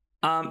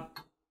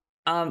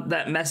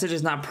 That message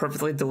is not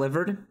perfectly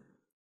delivered.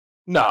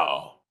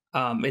 No.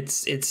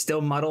 It's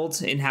still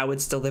muddled in how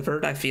it's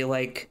delivered. I feel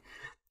like,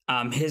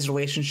 his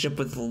relationship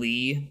with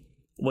Lee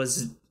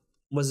was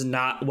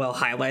not well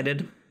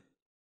highlighted.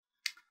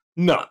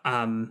 No.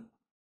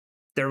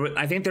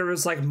 I think there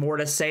was like more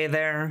to say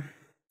there,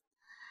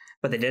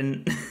 but they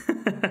didn't.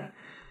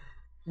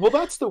 Well,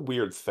 that's the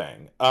weird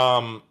thing.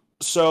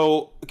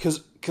 So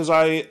because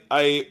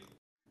I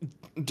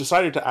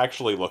decided to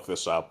actually look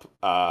this up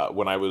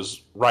when I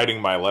was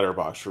writing my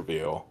Letterboxd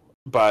review,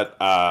 but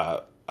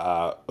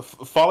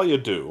folie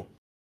à deux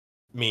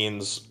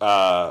means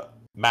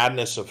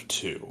madness of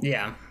two.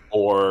 Yeah.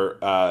 Or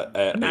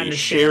a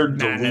shared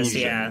madness,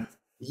 delusion.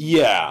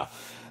 Yeah.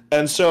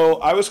 And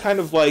so I was kind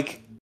of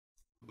like,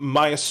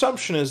 my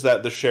assumption is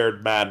that the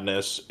shared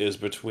madness is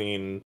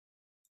between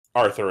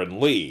Arthur and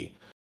Lee,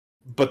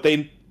 but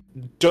it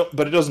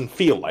doesn't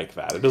feel like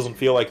that. It doesn't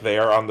feel like they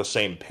are on the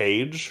same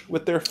page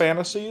with their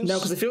fantasies. No,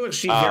 because I feel like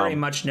she very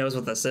much knows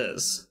what this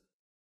is.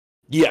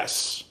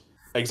 Yes,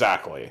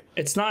 exactly.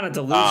 It's not a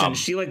delusion.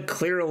 She like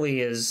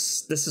clearly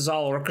is. This is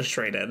all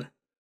orchestrated.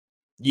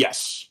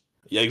 Yes.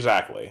 Yeah,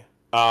 exactly.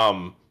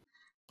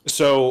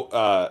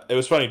 So it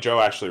was funny, Joe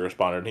actually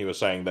responded, and he was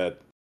saying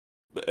that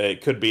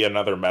it could be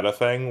another meta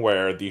thing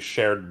where the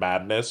shared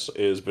madness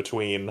is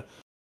between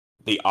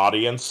the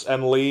audience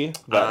and Lee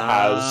that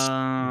has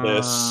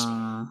this,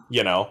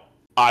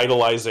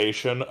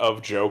 idolization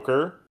of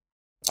Joker.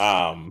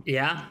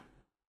 Yeah.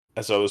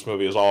 And so this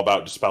movie is all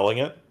about dispelling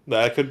it.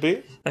 That could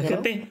be. That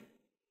could be.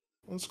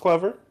 That's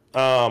clever.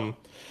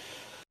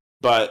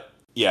 But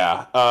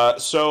yeah.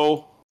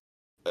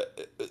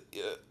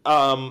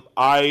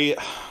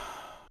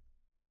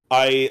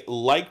 I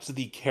liked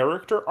the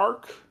character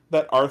arc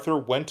that Arthur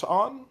went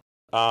on.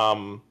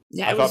 I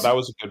thought that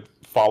was a good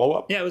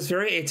follow-up. Yeah, it was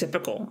very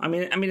atypical. I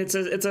mean,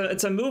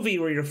 it's a movie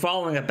where you're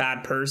following a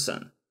bad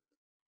person.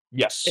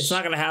 Yes, it's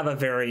not going to have a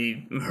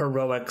very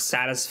heroic,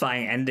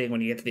 satisfying ending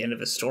when you get to the end of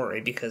the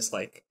story, because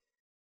like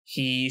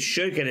he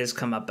should get his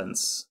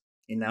comeuppance,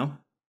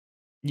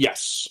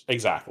 Yes,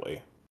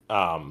 exactly.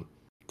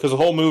 Because the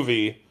whole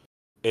movie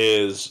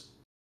is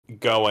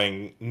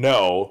going,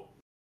 no,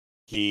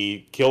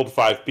 he killed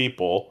 5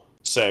 people,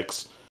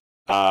 6.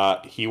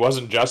 He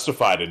wasn't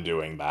justified in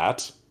doing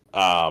that.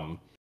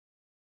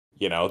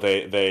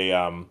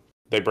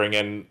 They bring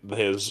in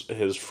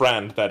his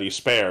friend that he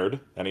spared,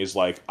 and he's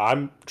like,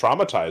 I'm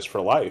traumatized for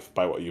life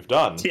by what you've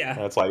done. Yeah.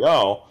 And it's like,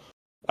 oh,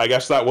 I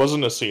guess that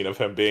wasn't a scene of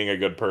him being a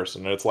good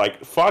person. And it's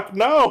like, fuck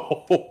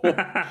no!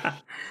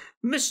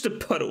 Mr.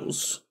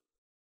 Puddles.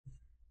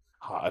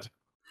 God.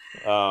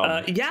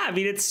 Yeah, I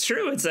mean, it's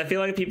true. I feel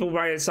like people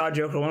when I saw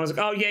Joker 1 was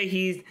like, oh yeah,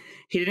 he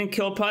didn't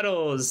kill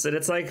Puddles. And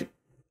it's like,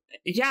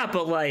 yeah,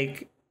 but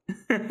like,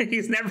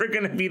 he's never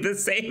gonna be the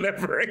same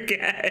ever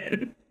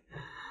again.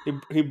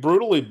 He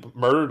brutally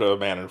murdered a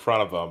man in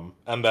front of him,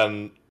 and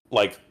then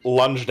like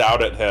lunged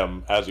out at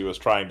him as he was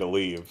trying to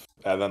leave,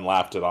 and then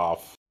laughed it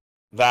off.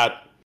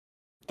 That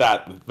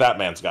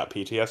man's got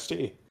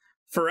PTSD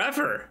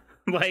forever.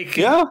 Like,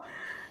 yeah.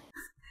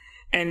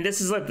 And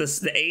this is like the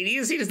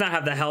 80s. He does not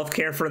have the health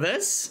care for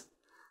this.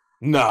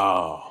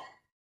 No.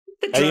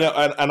 And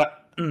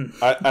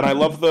I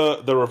love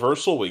the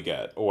reversal we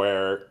get,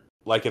 where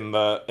like in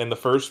the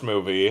first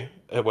movie,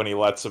 when he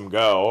lets him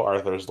go,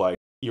 Arthur's like,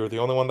 you were the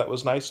only one that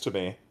was nice to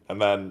me. And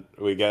then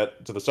we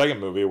get to the second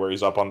movie where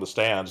he's up on the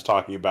stands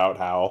talking about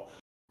how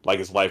like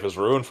his life is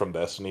ruined from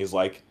this, and he's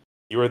like,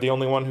 you were the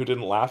only one who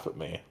didn't laugh at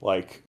me.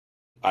 Like,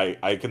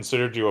 I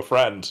considered you a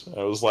friend.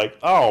 I was like,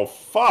 oh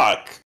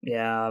fuck.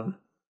 Yeah.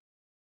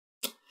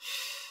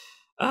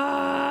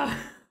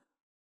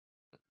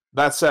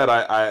 That said,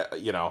 I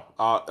you know,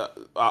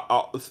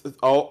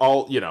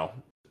 I'll you know,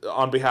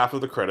 on behalf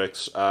of the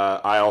critics,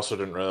 I also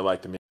didn't really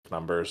like the music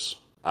numbers.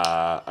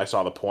 I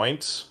saw the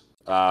point.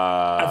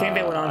 I think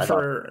they went on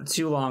for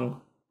too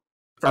long.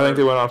 I think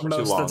they went on for too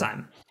long. Most of the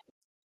time.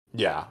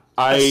 Yeah.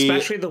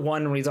 Especially the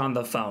one where he's on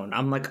the phone.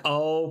 I'm like,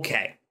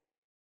 okay.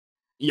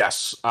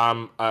 Yes.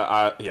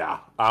 Yeah.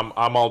 I'm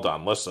all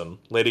done. Listen,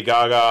 Lady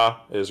Gaga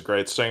is a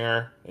great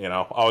singer. You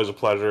know, always a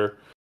pleasure.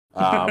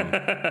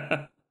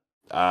 Joaquin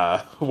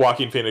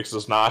Phoenix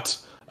is not.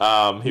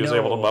 He was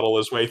able to muddle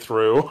his way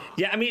through.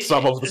 Yeah, I mean,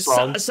 some of the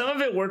songs. Some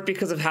of it worked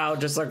because of how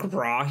just like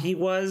raw he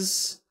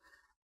was.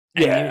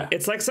 And yeah,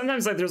 it's like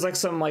sometimes like there's like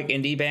some like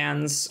indie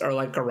bands or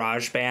like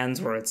garage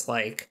bands where it's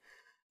like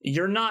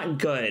you're not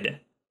good,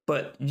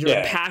 but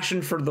your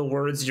passion for the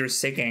words you're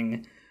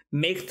singing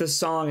make the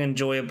song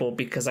enjoyable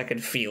because I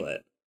could feel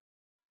it.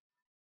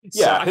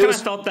 So I kind of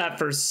felt that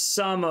for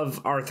some of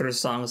Arthur's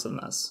songs in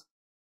this.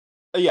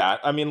 Yeah,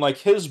 I mean, like,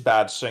 his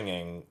bad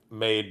singing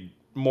made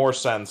more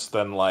sense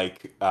than,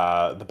 like,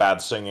 the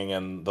bad singing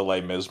in the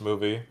Les Mis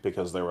movie,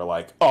 because they were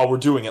like, oh, we're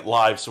doing it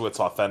live, so it's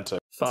authentic.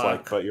 Fuck. It's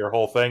like, but your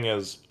whole thing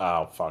is,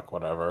 oh, fuck,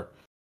 whatever.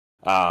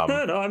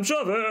 And I'm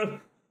shoving.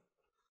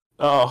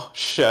 Oh,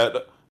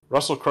 shit.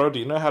 Russell Crowe, do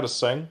you know how to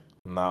sing?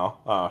 No.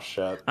 Oh,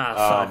 shit.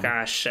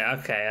 Fuck. Shit.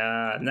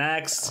 Okay,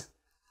 next.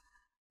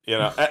 You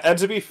know, and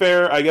to be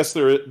fair, I guess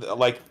there,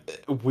 like,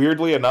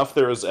 weirdly enough,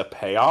 there is a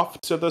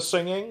payoff to the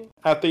singing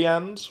at the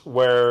end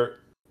where,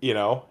 you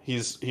know,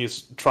 he's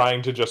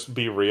trying to just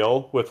be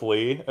real with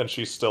Lee, and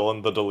she's still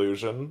in the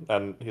delusion,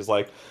 and he's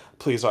like,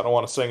 please, I don't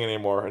want to sing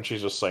anymore, and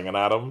she's just singing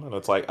at him, and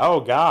it's like,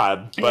 oh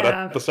god, but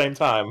at the same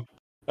time,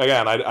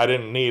 again, I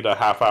didn't need a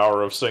half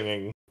hour of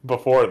singing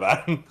before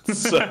that,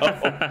 so...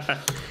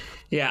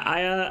 Yeah,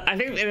 I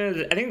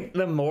think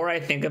the more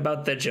I think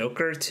about the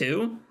Joker,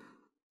 too,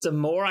 the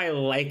more I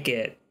like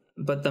it,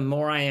 but the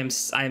more I am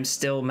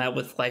still met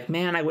with like,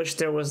 man, I wish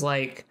there was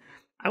like,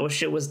 I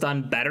wish it was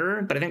done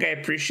better. But I think I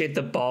appreciate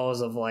the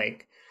balls of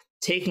like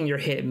taking your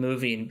hit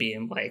movie and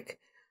being like,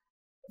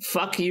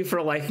 fuck you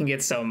for liking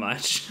it so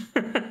much.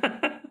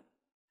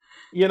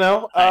 You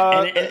know,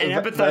 and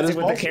empathizing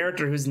with the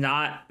character who's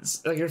not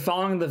like, you're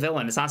following the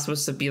villain. It's not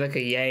supposed to be like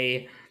a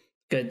yay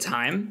good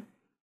time.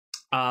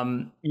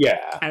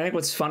 Yeah. I think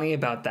what's funny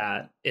about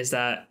that is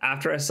that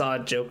after I saw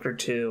Joker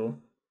 2,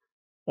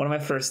 one of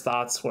my first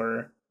thoughts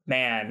were,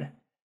 man,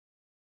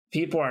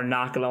 people are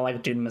not going to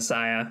like Dune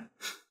Messiah.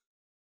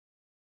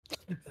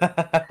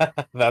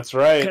 That's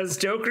right. Because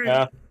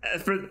Joker,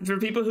 for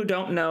people who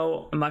don't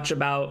know much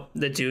about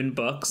the Dune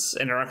books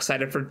and are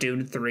excited for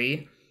Dune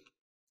 3,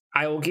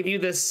 I will give you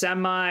this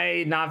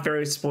semi, not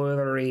very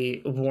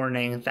spoilery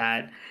warning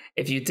that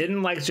if you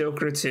didn't like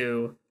Joker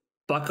 2,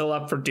 buckle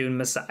up for Dune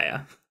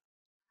Messiah.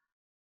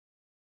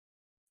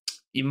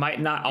 You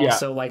might not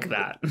also like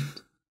that.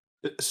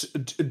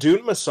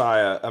 Dune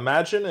Messiah.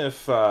 Imagine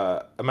if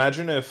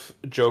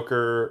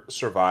Joker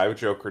survived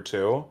Joker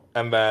 2,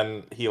 and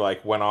then he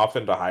like went off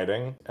into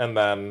hiding, and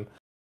then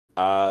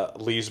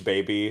Lee's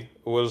baby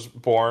was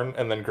born,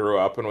 and then grew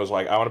up and was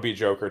like, I want to be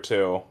Joker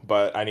 2,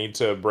 but I need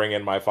to bring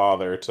in my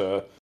father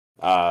to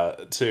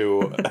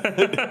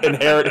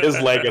inherit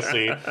his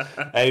legacy,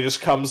 and he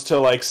just comes to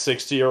like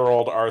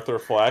 60-year-old Arthur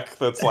Fleck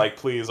that's like,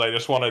 please, I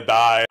just want to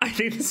die. I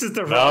think this is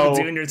the wrong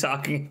Dune you're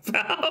talking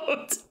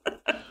about.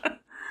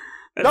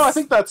 No, I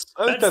think that's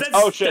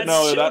oh shit,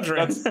 no,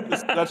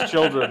 that's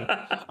children.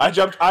 I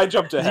jumped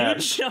ahead.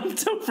 You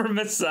jumped over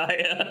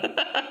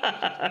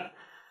Messiah.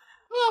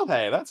 Well,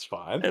 hey, that's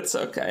fine. It's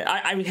okay.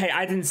 I mean, hey,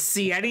 I didn't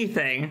see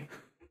anything.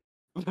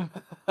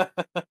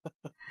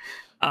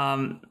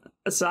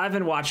 So I've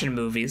been watching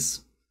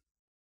movies.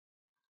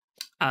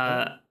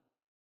 Let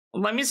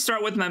me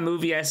start with my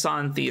movie I saw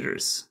in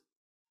theaters.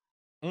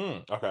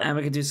 Okay. And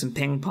we could do some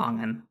ping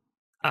ponging.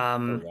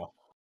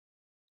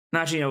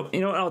 Actually,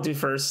 you know what I'll do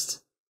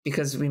first,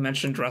 because we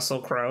mentioned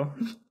Russell Crowe.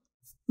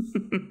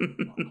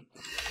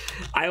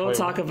 I will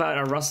talk about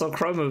a Russell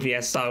Crowe movie I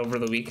saw over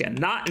the weekend,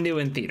 not new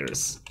in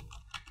theaters.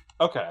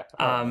 Okay.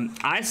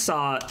 I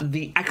saw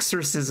The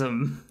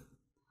Exorcism.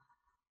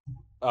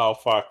 Oh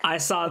fuck! I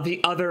saw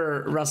the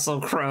other Russell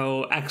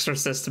Crowe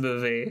Exorcist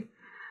movie.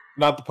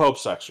 Not the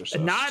Pope's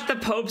Exorcist. Not the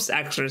Pope's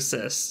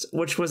Exorcist,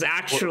 which was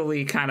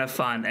actually kind of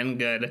fun and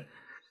good.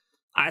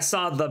 I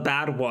saw the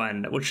bad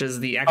one, which is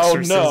The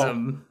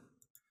Exorcism.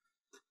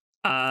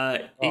 Oh,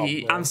 no.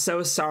 I'm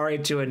so sorry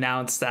to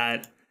announce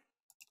that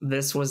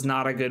this was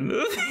not a good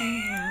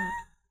movie.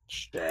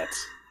 Shit.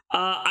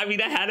 I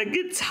mean, I had a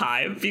good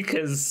time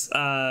because...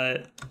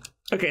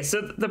 okay,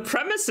 so the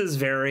premise is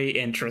very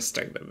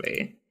interesting to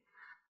me.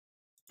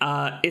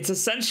 It's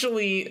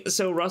essentially...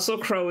 So Russell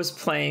Crowe is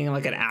playing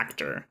like an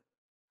actor.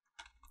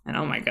 And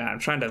oh my god, I'm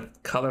trying to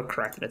color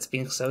correct it. It's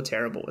being so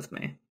terrible with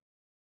me.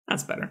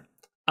 That's better.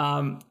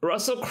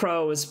 Russell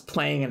Crowe is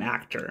playing an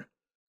actor.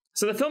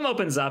 So the film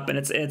opens up and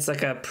it's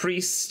like a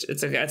priest.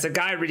 It's a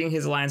guy reading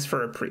his lines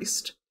for a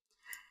priest.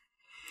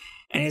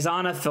 And he's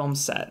on a film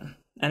set.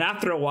 And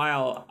after a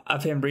while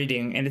of him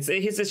reading, and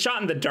it's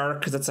shot in the dark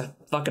because it's a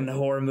fucking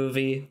horror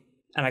movie,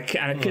 and I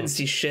couldn't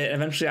see shit.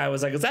 Eventually, I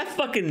was like, "Is that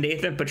fucking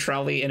Nathan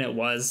Petrelli?" And it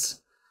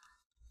was.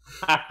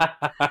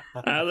 I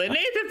was like,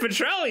 Nathan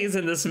Petrelli's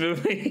in this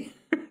movie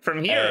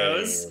from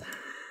Heroes.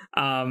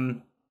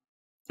 Hey.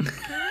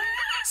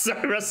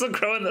 Sorry, Russell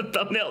Crowe in the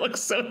thumbnail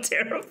looks so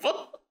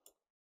terrible.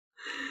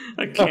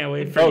 I can't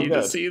wait for you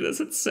to see this.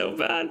 It's so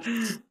bad.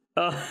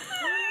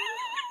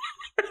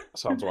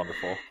 Sounds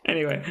wonderful.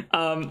 Anyway,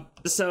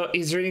 so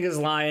he's reading his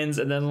lines,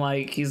 and then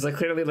like he's like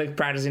clearly like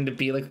practicing to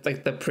be like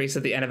the priest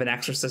at the end of an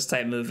Exorcist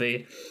type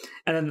movie,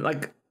 and then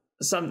like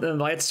the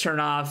lights turn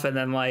off, and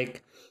then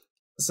like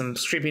some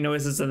creepy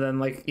noises, and then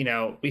like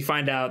we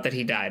find out that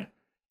he died,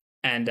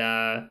 and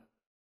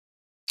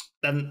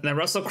then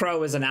Russell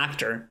Crowe is an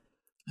actor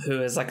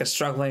who is like a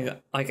struggling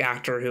like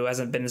actor who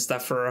hasn't been in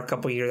stuff for a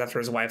couple years after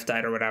his wife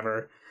died or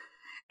whatever,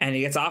 and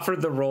he gets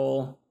offered the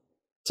role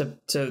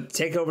to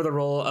take over the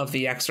role of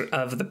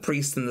the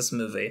priest in this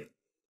movie.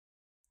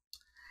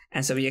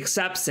 And so he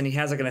accepts, and he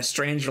has like an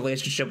estranged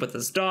relationship with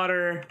his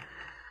daughter,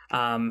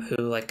 who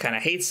like kind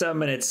of hates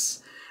him, and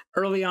it's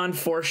early on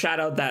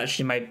foreshadowed that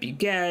she might be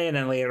gay, and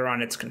then later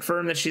on it's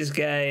confirmed that she's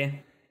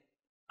gay.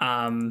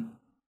 And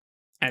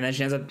then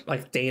she ends up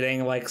like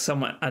dating like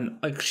someone, and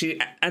like she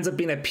ends up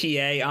being a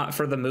PA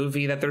for the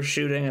movie that they're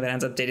shooting, and then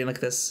ends up dating like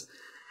this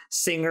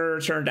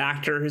singer turned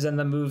actor who's in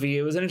the movie.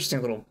 It was an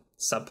interesting little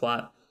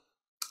subplot.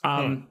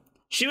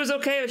 She was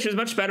okay. She was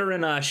much better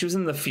in she was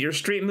in the Fear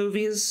Street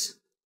movies.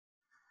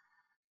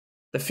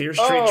 The Fear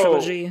Street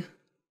trilogy.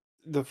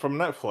 From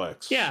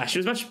Netflix. Yeah, she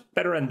was much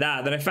better in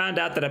that. Then I found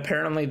out that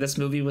apparently this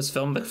movie was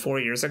filmed like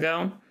 4 years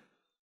ago.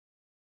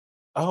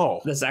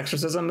 Oh. This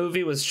Exorcism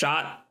movie was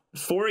shot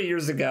 4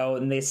 years ago,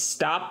 and they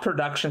stopped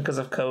production because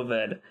of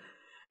COVID.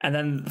 And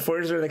then 4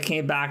 years later they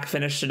came back,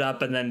 finished it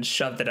up, and then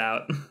shoved it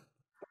out.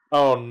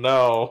 Oh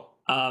no.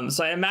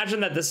 So I imagine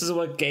that this is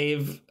what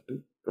gave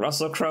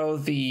Russell Crowe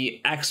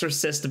the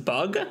Exorcist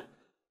bug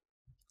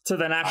to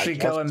then actually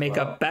go and make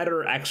a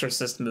better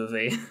Exorcist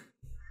movie.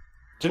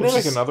 Didn't they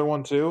make another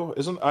one too?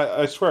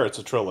 I swear it's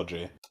a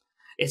trilogy.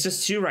 It's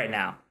just 2 right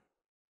now.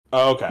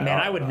 Oh, okay. Man,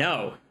 I would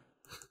know.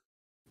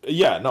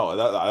 Yeah, no,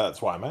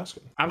 that's why I'm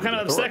asking. I'm kind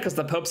of upset because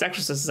the Pope's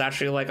Exorcist is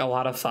actually like a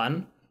lot of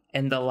fun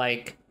in the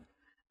like,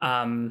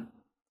 in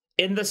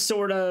the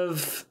sort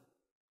of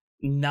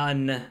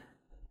nun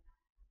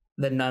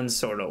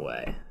sort of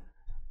way.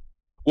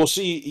 Well,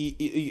 see,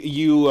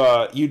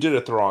 you did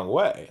it the wrong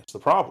way. It's the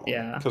problem.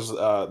 Yeah. Because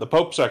the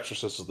Pope's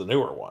Exorcist is the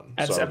newer one.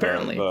 That's so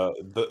apparently.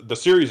 The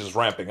series is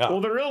ramping up.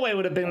 Well, the real way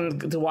would have been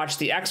to watch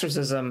The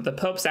Exorcism, the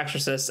Pope's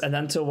Exorcist, and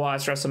then to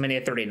watch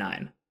WrestleMania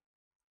 39.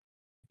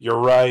 You're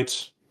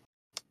right.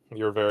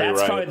 You're very right.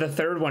 That's probably the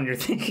third one you're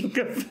thinking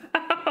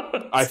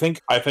about. I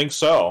think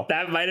so.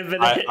 That might have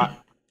been it.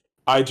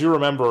 I do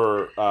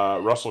remember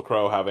Russell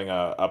Crowe having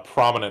a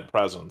prominent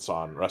presence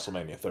on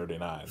WrestleMania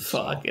 39.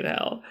 Fucking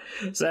hell.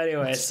 So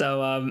anyway,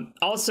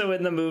 also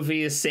in the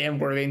movie is Sam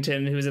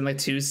Worthington, who's in like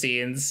 2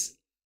 scenes.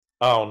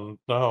 Oh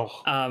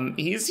no.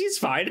 He's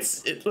fine.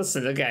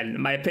 Listen,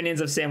 again, my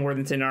opinions of Sam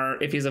Worthington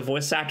are: if he's a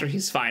voice actor,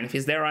 he's fine. If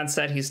he's there on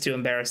set, he's too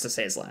embarrassed to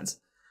say his lines.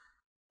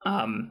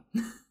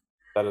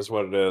 That is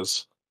what it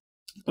is.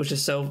 Which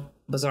is so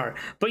bizarre.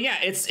 But yeah,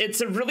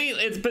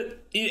 but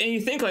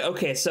you think like,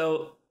 okay,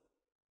 so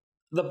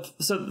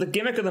the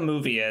gimmick of the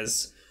movie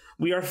is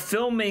we are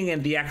filming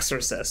in The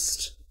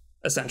Exorcist,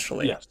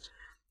 essentially. Yes.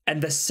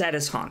 And the set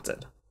is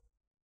haunted.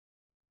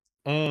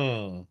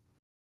 Mm.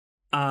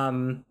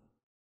 And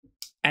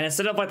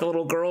instead of like the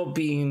little girl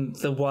being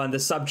the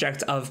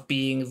subject of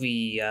being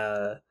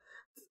the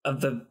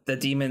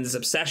demon's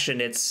obsession,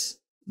 it's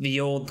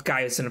the old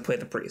guy who's gonna play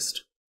the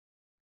priest.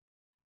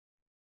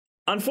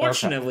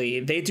 Unfortunately,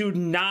 they do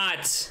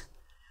not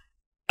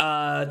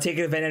take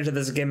advantage of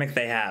this gimmick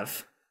they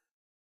have.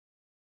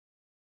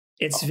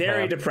 It's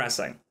very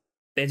depressing.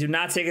 They do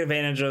not take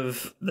advantage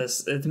of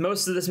this.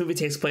 Most of this movie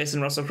takes place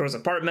in Russell Crowe's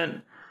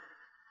apartment.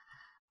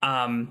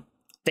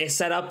 They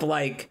set up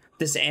like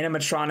this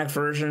animatronic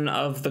version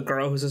of the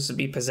girl who's supposed to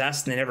be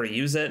possessed, and they never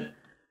use it.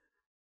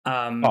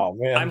 Oh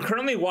man! I'm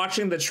currently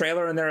watching the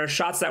trailer, and there are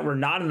shots that were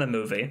not in the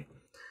movie.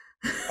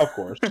 Of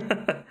course.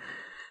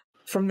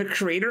 From the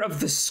creator of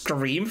the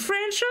Scream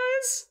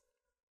franchise?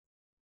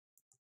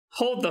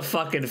 Hold the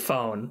fucking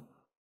phone.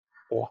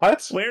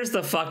 What? Where's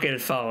the fucking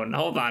phone?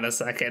 Hold on a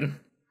second.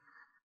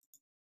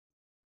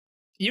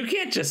 You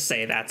can't just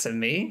say that to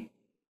me.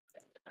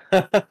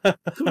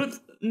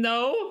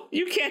 No,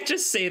 you can't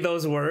just say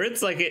those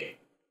words like it.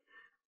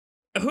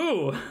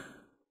 Who?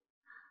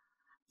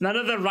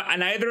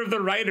 Neither of the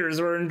writers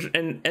were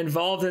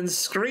involved in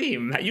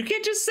Scream. You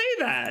can't just say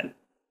that.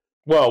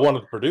 Well, one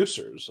of the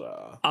producers.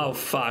 Oh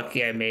fuck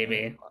yeah,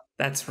 maybe.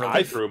 That's really.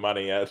 I threw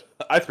money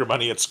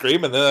at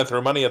Scream, and then I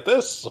threw money at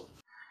this.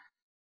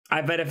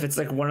 I bet if it's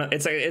like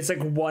it's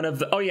like one of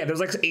the. Oh yeah, there's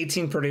like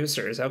 18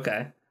 producers.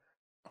 Okay.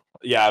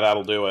 Yeah,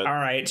 that'll do it. All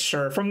right,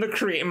 sure. From the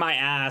create my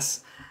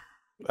ass.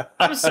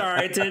 I'm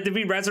sorry. Did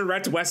we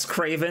resurrect Wes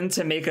Craven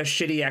to make a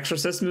shitty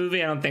Exorcist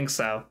movie? I don't think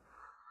so.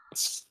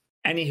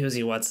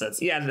 Anywho's what's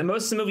this? Yeah, the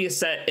most of the movie is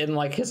set in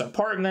like his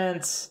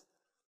apartment.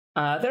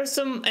 There's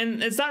some,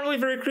 and it's not really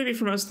very creepy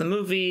for most of the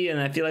movie. And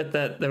I feel like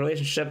that the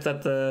relationship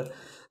that the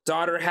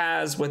daughter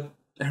has with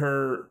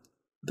her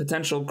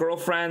potential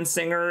girlfriend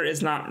singer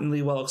is not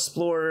really well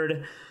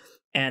explored,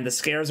 and the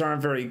scares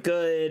aren't very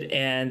good.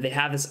 And they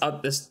have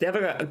they have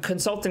a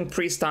consulting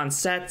priest on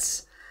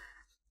set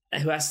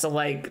who has to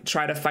like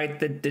try to fight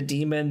the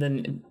demon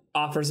and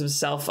offers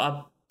himself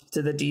up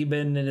to the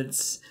demon,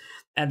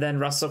 and then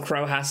Russell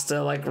Crowe has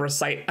to like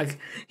recite, like,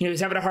 you know, he's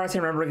having a hard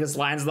time remembering his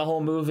lines the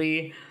whole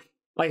movie,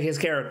 like his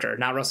character,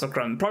 not Russell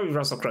Crowe. Probably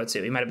Russell Crowe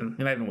too. He might have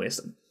been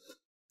wasted.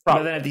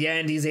 Probably. But then at the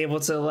end, he's able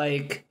to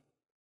like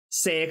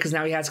say it because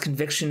now he has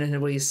conviction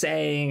in what he's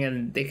saying,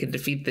 and they can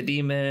defeat the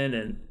demon.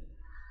 And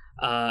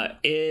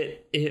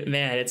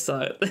it's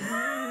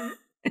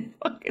it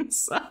fucking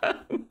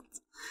sucked.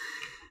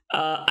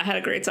 I had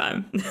a great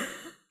time.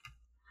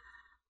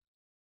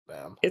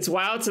 Damn. It's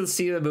wild to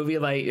see the movie,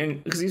 like,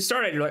 because you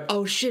started, you're like,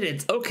 oh shit,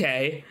 it's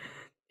okay.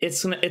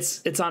 It's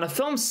on a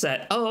film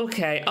set. Oh,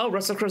 okay. Oh,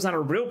 Russell Crowe's not a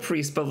real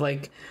priest, but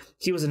like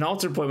he was an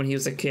altar boy when he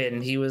was a kid,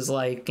 and he was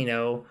like, you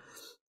know,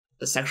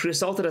 sexually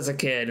assaulted as a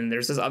kid. And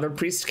there's this other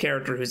priest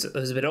character who's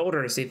a bit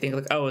older, so you think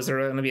like, oh, is there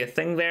going to be a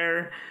thing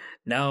there?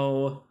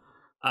 No.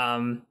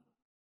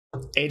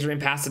 Adrian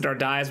Passadar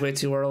dies way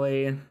too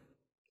early.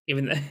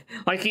 Even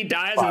like he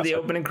dies and the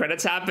opening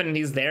credits happen and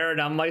he's there,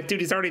 and I'm like, dude,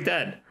 he's already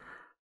dead.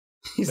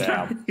 He's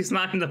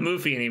not in the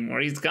movie anymore.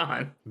 He's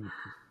gone.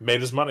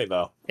 Made his money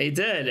though. He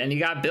did, and he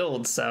got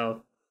billed,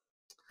 so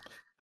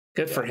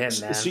good for him,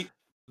 man. See,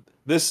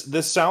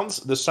 this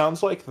sounds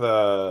like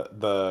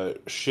the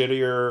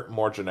shittier,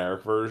 more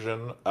generic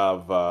version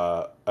of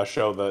a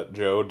show that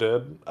Joe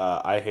did.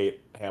 I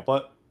Hate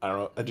Hamlet. I don't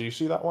know. Did you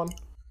see that one?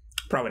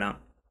 Probably not.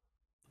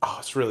 Oh,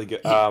 it's really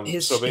good.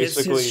 His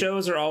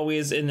shows are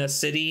always in a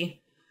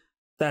city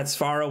that's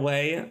far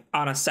away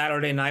on a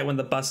Saturday night when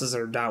the buses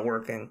are not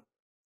working.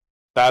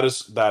 That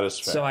is fair.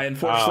 So I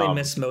unfortunately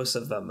miss most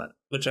of them,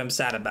 which I'm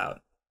sad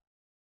about.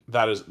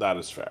 That is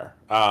fair.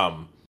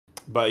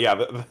 But yeah,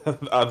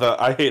 the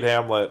I Hate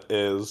Hamlet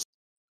is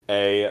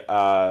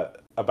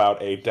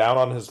about a down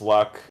on his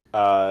luck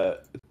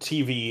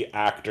TV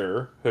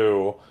actor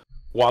who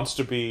wants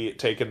to be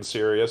taken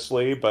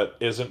seriously but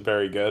isn't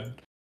very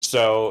good.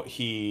 So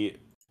he's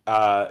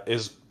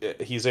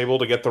able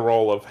to get the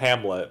role of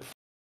Hamlet,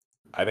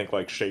 I think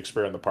like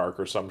Shakespeare in the Park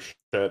or some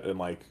shit in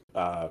like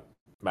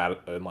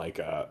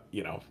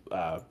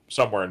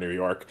somewhere in New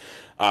York,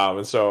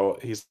 and so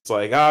he's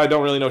like, I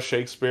don't really know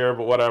Shakespeare,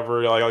 but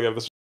whatever, like I'll give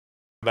this.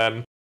 And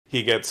then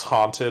he gets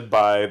haunted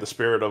by the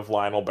spirit of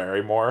Lionel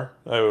Barrymore,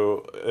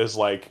 who is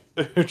like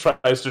who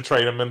tries to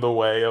train him in the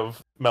way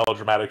of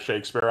melodramatic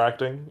Shakespeare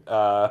acting.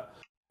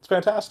 It's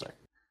fantastic.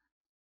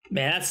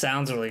 Man, that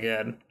sounds really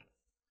good.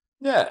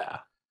 Yeah.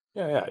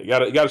 You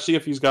gotta see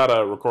if he's got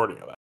a recording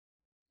of that.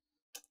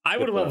 I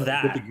would love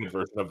that. The good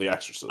version of the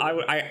Exorcism.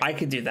 I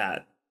could do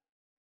that.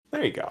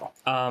 There you go.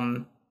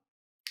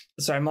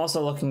 So I'm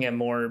also looking at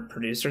more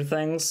producer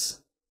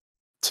things.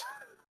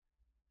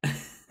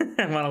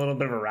 I'm on a little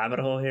bit of a rabbit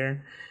hole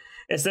here.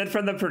 It said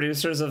from the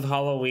producers of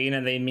Halloween,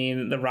 and they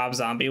mean the Rob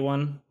Zombie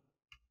one.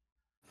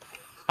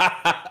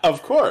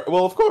 Of course.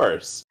 Well, of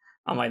course.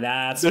 I'm like,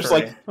 that's there's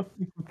great.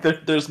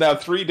 There's now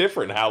 3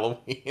 different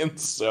Halloweens,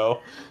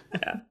 so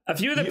yeah. A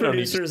few of the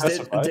producers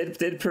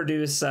did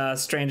produce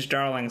Strange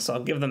Darling, so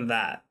I'll give them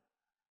that.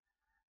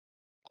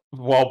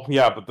 Well,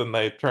 yeah, but then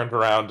they turned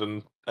around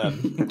and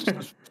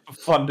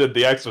funded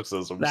the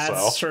Exorcism.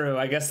 That's true.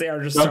 I guess they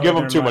are just don't give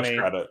them too much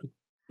credit.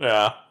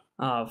 Yeah.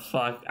 Oh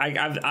fuck!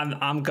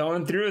 I'm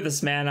going through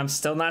this, man. I'm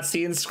still not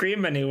seeing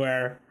Scream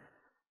anywhere.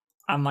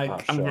 I'm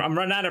like, I'm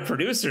running out of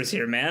producers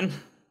here, man.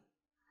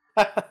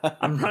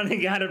 I'm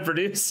running out of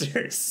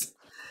producers.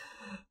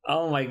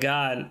 Oh my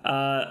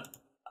god.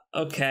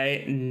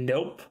 Okay.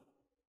 Nope.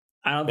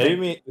 I don't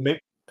think.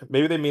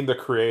 Maybe they mean the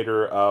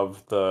creator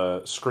of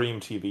the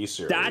Scream TV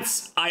series.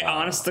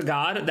 Honest to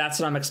God, that's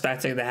what I'm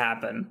expecting to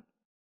happen.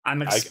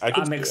 I'm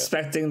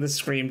expecting the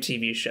Scream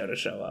TV show to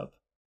show up,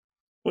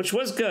 which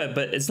was good,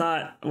 but it's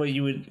not what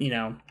you would, you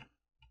know.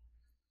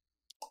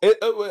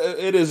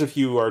 It is if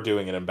you are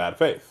doing it in bad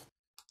faith.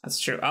 That's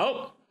true.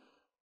 Oh,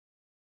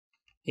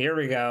 here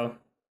we go.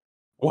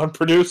 One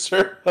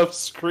producer of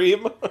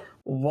Scream.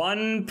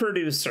 One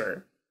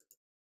producer.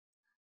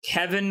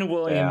 Kevin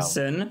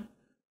Williamson.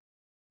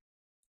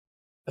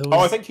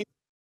 I think he's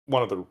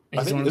one of the.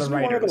 He's one of the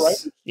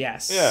writers.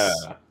 Yes. Yeah.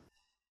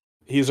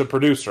 He's a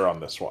producer on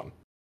this one.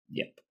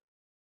 Yep.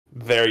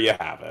 There you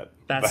have it.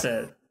 That's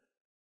it.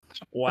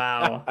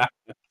 Wow.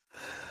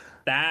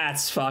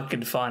 That's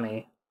fucking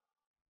funny.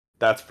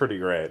 That's pretty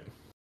great.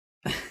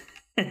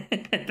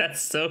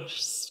 That's so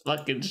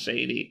fucking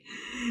shady.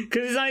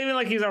 Because it's not even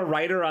like he's a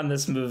writer on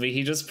this movie.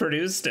 He just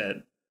produced it.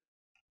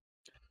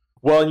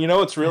 Well, you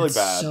know it's really That's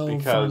bad so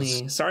because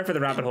funny. Sorry for the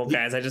rabbit hole,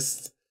 guys.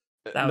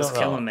 That was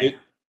killing me.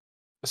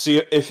 See,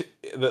 if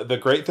the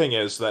great thing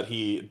is that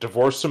he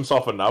divorced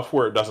himself enough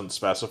where it doesn't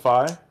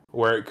specify,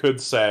 where it could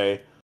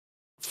say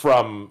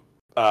from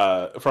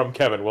from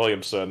Kevin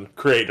Williamson,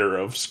 creator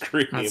of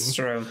Scream. That's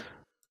true.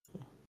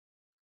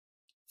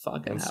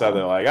 Fucking Instead, hell.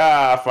 they're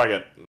like, fuck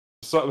it.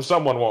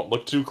 Someone won't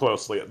look too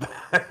closely at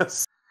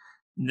this.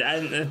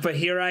 But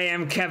here I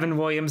am, Kevin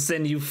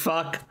Williamson, you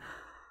fuck.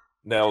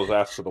 Nail his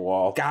ass to the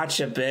wall.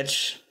 Gotcha,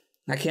 bitch.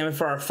 I can't wait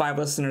for our 5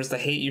 listeners to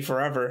hate you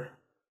forever.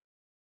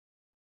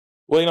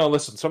 Well,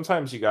 listen,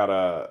 sometimes you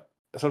gotta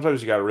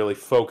really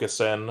focus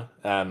in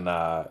and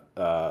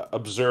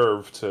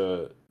observe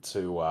to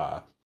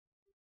come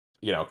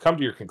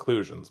to your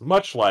conclusions,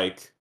 much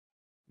like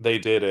they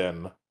did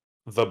in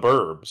The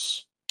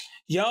Burbs.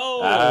 Yo!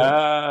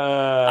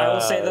 I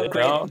will say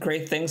that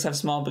great things have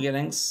small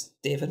beginnings,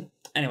 David.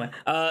 Anyway,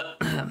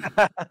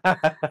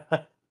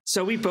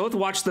 so we both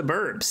watched The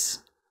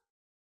Burbs.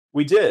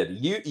 We did.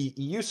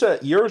 You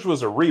said yours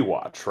was a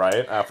rewatch,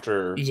 right?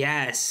 After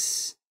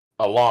yes,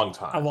 a long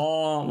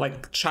time,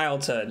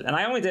 childhood, and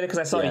I only did it because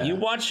I saw you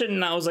watch it,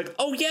 and I was like,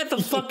 oh yeah,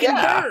 the fucking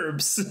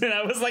Burbs, and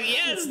I was like,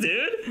 yes,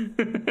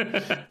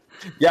 dude.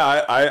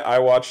 Yeah, I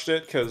watched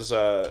it because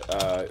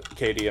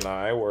Katie and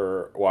I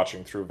were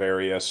watching through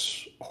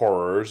various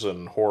horrors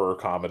and horror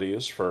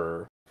comedies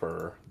for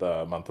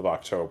the month of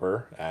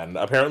October, and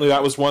apparently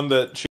that was one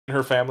that she and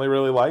her family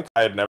really liked.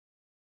 I had never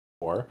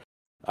before.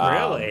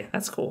 Really?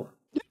 That's cool.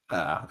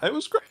 Yeah, it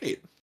was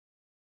great.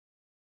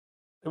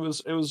 It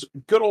was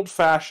good old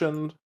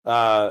fashioned,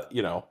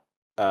 80s,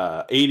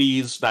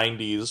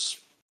 90s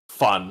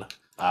fun.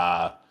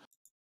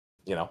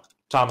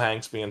 Tom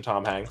Hanks being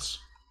Tom Hanks.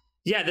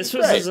 Yeah, this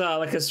was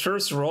his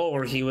first role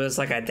where he was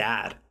like a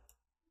dad.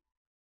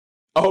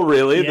 Oh,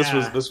 really?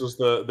 Yeah. This was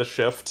the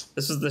shift.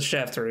 This was the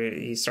shift where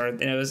he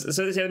started, and it was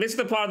basically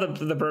the plot of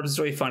the Burbs is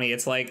really funny.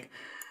 It's like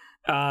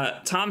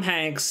Tom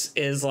Hanks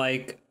is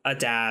like a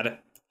dad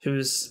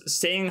who's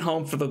staying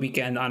home for the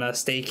weekend on a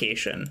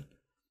staycation,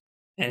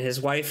 and his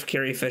wife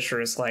Carrie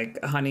Fisher is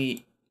like,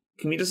 honey,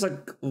 can we just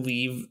like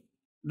leave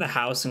the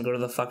house and go to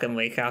the fucking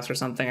lake house or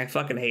something? I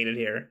fucking hate it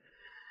here.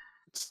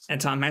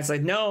 And Tom Hanks is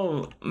like,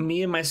 no,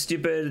 me and my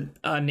stupid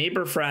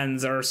neighbor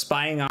friends are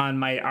spying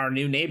on our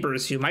new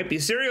neighbors who might be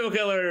serial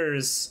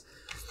killers.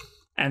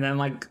 And then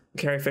like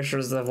Carrie Fisher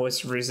is the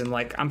voice of reason,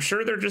 like, I'm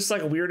sure they're just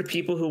like weird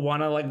people who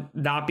want to like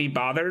not be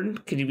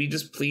bothered. Could we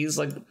just please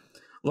like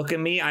look at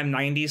me? I'm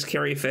 90s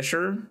Carrie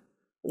Fisher.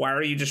 Why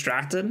are you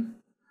distracted?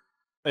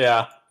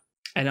 Yeah.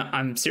 And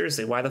I'm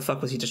seriously, why the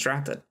fuck was he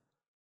distracted?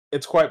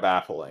 It's quite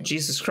baffling.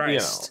 Jesus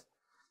Christ.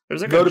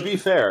 There's like to be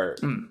fair,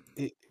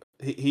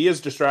 he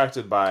is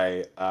distracted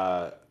by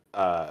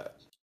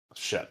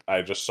shit.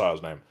 I just saw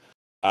his name.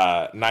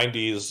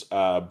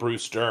 90s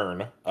Bruce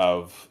Dern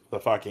of the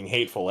fucking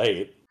Hateful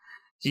Eight.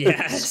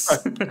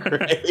 Yes.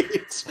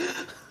 Great.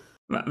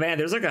 Man,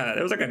 there was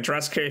like a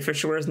dress Carrie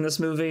Fisher wears in this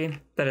movie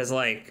that is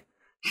like,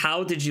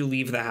 how did you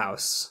leave the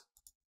house,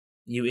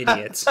 you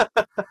idiot?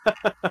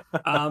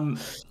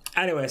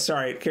 Anyway,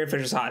 sorry, Carrie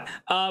Fisher's hot.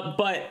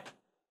 But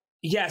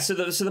yeah, so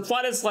the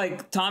plot is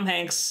like Tom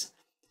Hanks,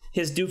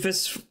 his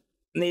doofus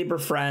neighbor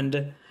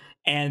friend,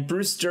 and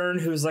Bruce Dern,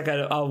 who's like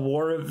a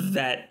war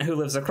vet who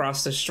lives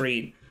across the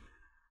street,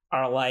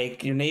 are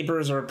like, your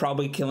neighbors are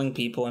probably killing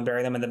people and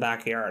bury them in the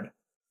backyard.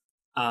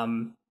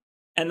 And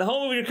the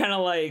whole movie, you're kind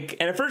of like,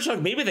 and at first you're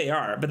like, maybe they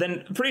are, but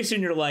then pretty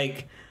soon you're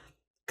like,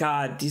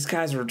 God, these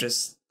guys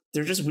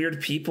they're just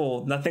weird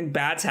people. Nothing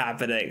bad's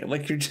happening.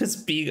 Like, you're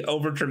just being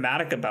over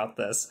dramatic about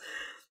this.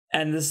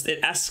 And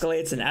it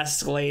escalates and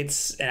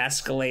escalates and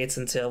escalates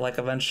until like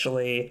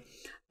eventually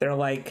they're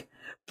like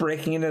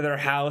breaking into their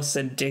house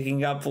and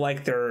digging up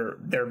like their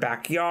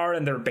backyard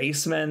and their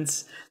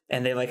basement,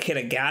 and they like hit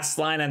a gas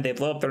line and they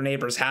blow up their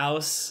neighbor's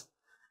house.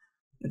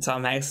 And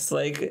Tom Hanks is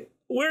like,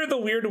 we're the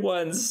weird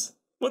ones.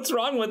 What's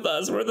wrong with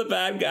us? We're the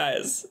bad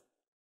guys.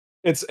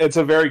 It's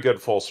a very good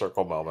full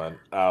circle moment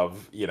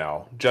of,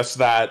 just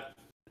that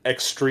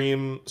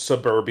extreme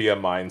suburbia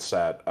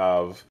mindset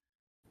of,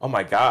 oh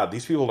my God,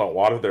 these people don't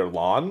water their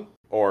lawn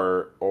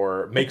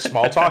or make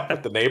small talk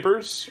with the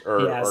neighbors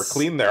or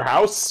clean their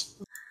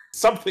house.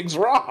 Something's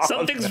wrong.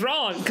 Something's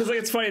wrong. Because like,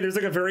 it's funny. There's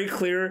like a very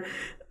clear,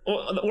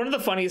 one of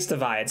the funniest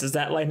divides is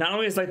that like not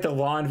only is like the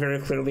lawn very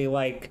clearly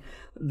like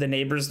the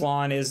neighbor's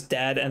lawn is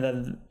dead and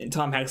then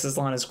Tom Hanks's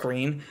lawn is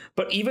green,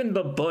 but even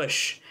the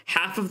bush,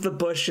 half of the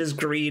bush is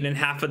green and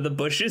half of the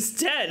bush is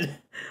dead,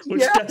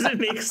 which doesn't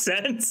make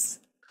sense.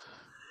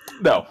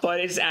 No, but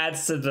it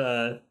adds to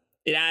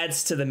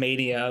the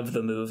mania of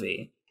the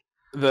movie.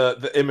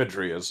 The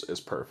imagery is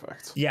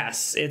perfect.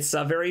 Yes, it's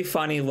a very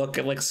funny look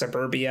at like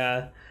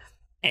suburbia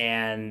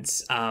and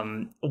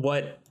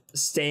what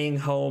staying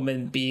home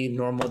and being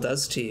normal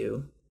does to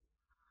you.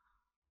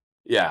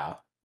 Yeah.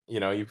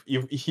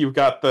 You've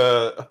got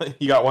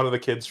one of the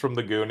kids from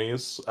the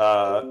Goonies.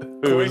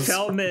 Corey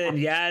Feldman,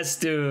 yes,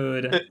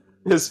 dude.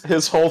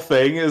 His whole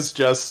thing is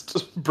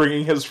just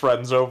bringing his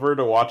friends over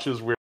to watch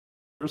his weird.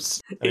 And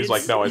he's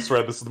like, no, I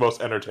swear this is the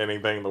most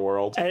entertaining thing in the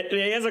world. And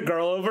he has a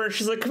girl over.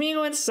 She's like, can you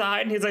go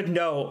inside? And he's like,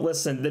 no,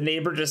 listen, the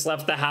neighbor just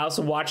left the house.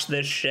 Watch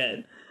this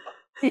shit.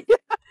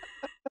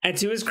 And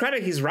to his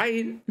credit, he's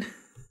right.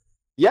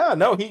 Yeah,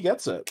 no, he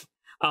gets it.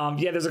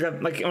 Yeah, there's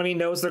like when he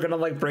knows they're gonna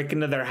like break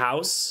into their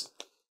house,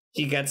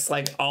 he gets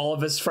like all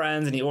of his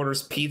friends and he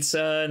orders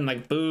pizza and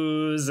like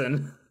booze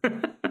and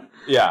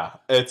Yeah,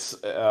 it's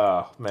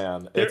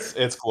man,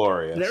 it's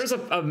glorious. There's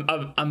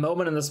a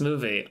moment in this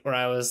movie where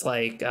I was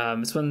like,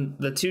 it's when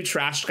the two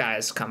trash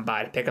guys come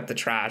by to pick up the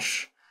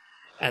trash,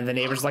 and the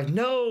neighbor's like,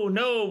 no,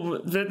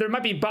 there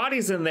might be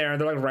bodies in there.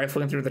 And they're like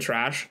rifling through the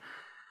trash.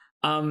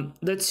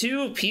 The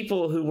two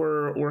people who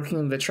were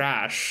working the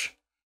trash,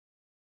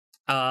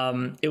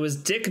 it was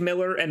Dick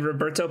Miller and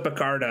Roberto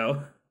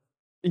Picardo.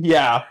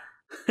 Yeah.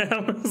 And I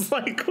was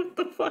like, what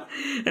the fuck?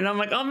 And I'm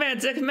like, oh man,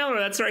 Dick Miller,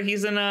 that's right,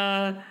 he's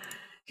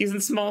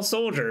in Small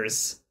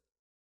Soldiers.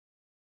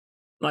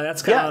 Like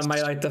that's kind of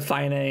my like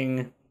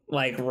defining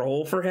like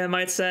role for him,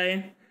 I'd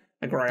say.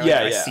 Like where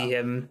I see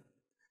him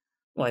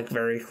like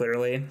very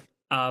clearly.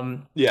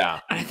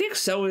 I think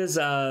so is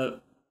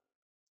Robert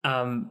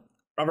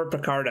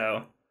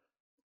Picardo.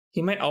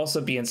 He might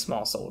also be in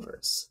Small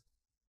Soldiers.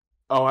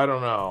 Oh, I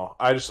don't know.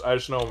 I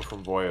just know him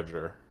from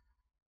Voyager.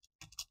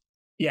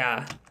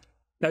 Yeah.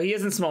 No, he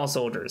is in Small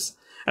Soldiers.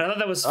 And I thought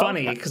that was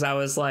funny because I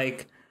was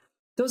like,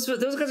 those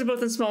guys are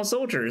both in Small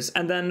Soldiers.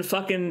 And then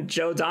fucking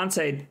Joe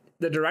Dante,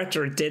 the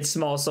director, did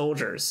Small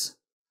Soldiers.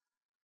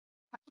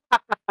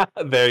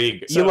 There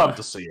you go. You love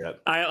to see it.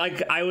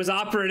 I was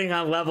operating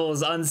on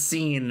levels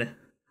unseen.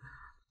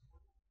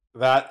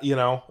 That,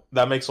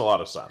 that makes a lot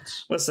of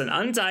sense. Listen,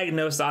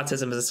 undiagnosed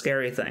autism is a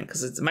scary thing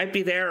because it might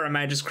be there or am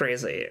I just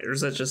crazy? Or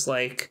is it just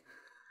like,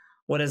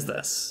 what is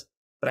this?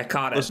 But I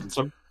caught it.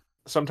 Listen,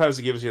 sometimes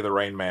it gives you the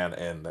Rain Man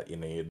in that you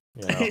need.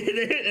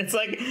 It's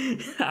like,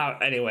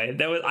 anyway,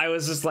 I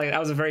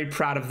was very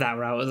proud of that.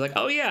 Where I was like,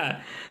 oh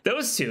yeah,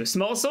 those two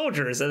Small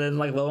Soldiers, and then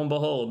like lo and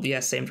behold,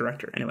 yes, same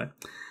director. Anyway,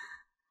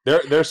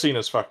 their scene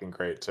is fucking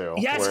great too.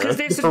 Yes, because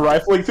they're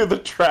rifling through the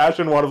trash,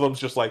 and one of them's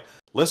just like,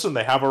 listen,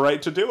 they have a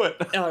right to do it.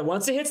 And like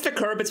once it hits the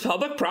curb, it's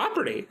public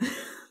property.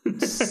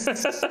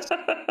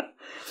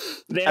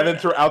 And then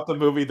throughout the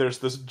movie, there's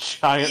this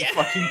giant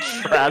fucking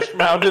trash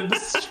mound in the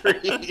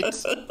street.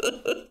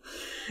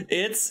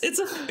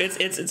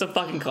 It's a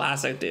fucking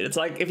classic, dude. It's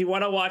like if you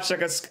want to watch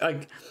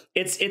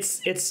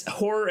it's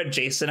horror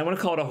adjacent. I want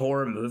to call it a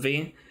horror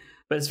movie,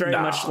 but it's very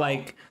much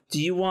like,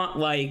 do you want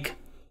like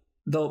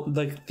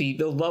the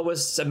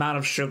lowest amount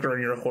of sugar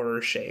in your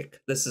horror shake?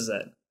 This is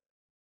it.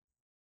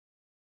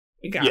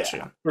 We got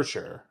you for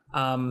sure.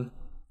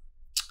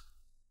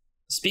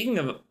 Speaking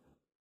of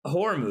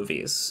horror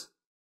movies,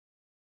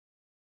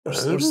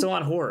 we're still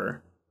on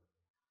horror.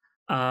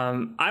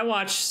 I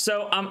watched,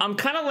 so I'm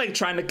kind of like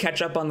trying to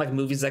catch up on like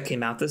movies that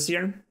came out this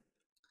year.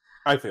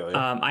 I feel you.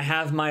 I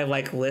have my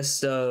like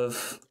list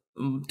of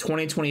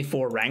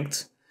 2024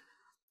 ranked,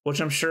 which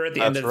I'm sure at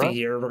the end of the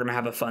year we're gonna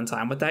have a fun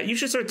time with that. You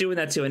should start doing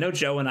that too. I know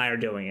Joe and I are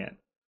doing it,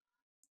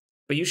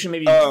 but you should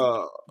maybe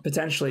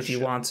potentially, if you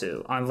want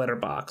to, on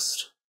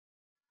Letterboxd.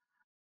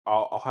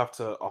 I'll have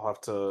to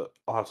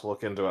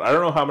look into it. I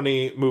don't know how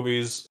many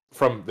movies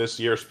from this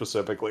year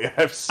specifically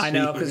I've seen. I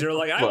know, because you're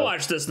like, I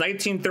watched this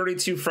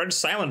 1932 French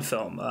silent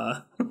film.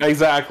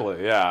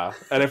 Exactly, yeah.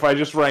 And if I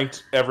just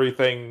ranked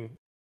everything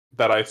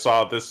that I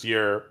saw this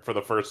year for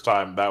the first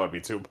time, that would be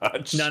too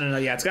much. No.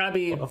 Yeah, it's got to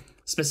be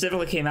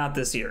specifically came out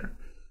this year.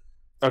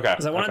 Okay.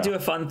 Because I want to do a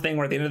fun thing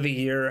where at the end of the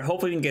year,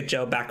 hopefully we can get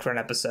Joe back for an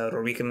episode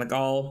where we can like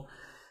all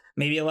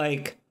maybe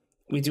like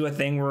we do a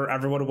thing where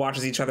everyone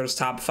watches each other's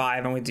top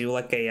 5 and we do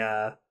like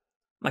an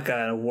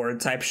award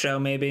type show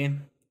maybe.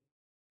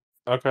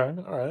 Okay,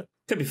 all right.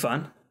 Could be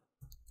fun.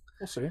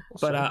 We'll see.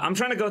 I'm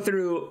trying to go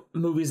through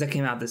movies that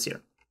came out this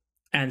year.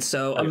 And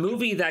so a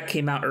movie that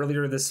came out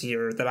earlier this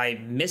year that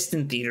I missed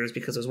in theaters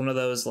because it was one of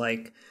those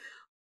like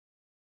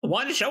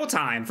one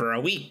Showtime for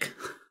a week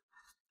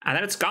and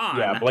then it's gone.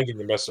 Yeah, blink and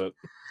you miss it.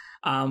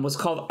 Was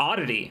called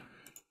Oddity.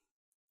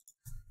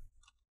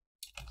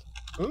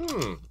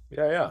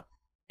 Yeah.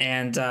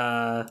 And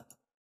remember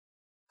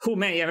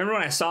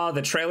when I saw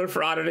the trailer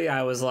for Oddity,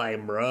 I was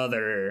like,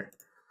 brother,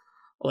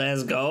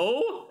 let's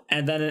go.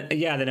 And then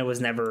it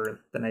was never,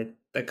 then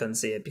I couldn't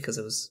see it because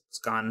it's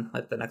gone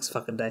like the next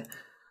fucking day,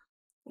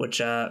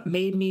 which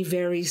made me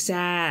very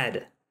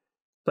sad.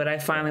 But I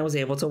finally was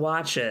able to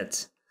watch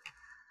it.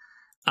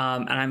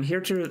 And I'm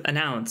here to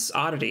announce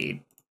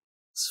Oddity.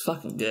 It's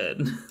fucking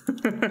good.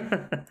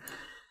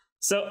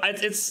 So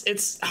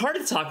it's hard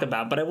to talk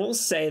about, but I will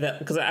say that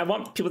because I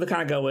want people to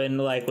kind of go in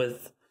like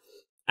with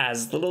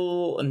as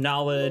little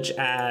knowledge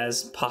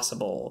as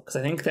possible, because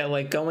I think that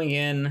like going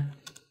in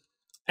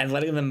and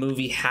letting the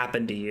movie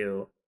happen to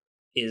you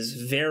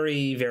is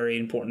very, very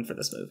important for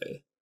this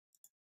movie.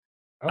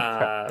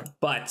 Okay.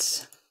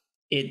 But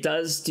it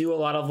does do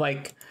a lot of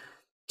like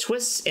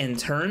twists and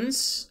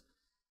turns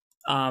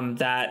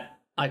that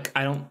like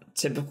I don't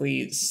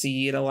typically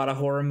see in a lot of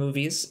horror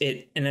movies.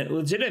 It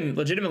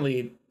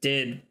legitimately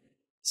did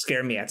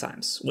scare me at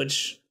times,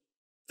 which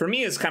for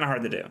me is kind of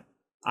hard to do.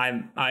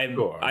 I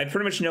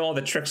pretty much know all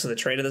the tricks of the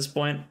trade at this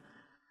point.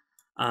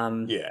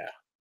 And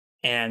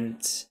I'm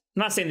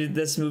not saying that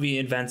this movie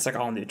invents like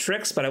all new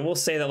tricks, but I will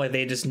say that like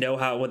they just know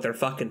what they're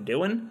fucking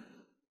doing.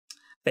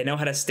 They know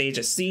how to stage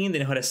a scene. They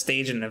know how to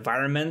stage an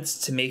environment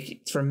to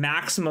make for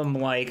maximum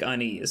like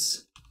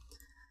unease.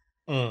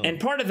 And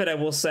part of it, I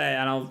will say,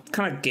 and I'll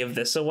kind of give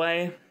this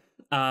away.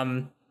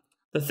 The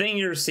thing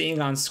you're seeing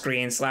on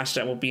screen /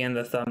 that will be in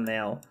the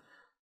thumbnail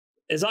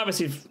is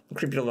obviously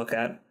creepy to look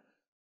at.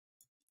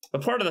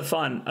 But part of the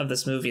fun of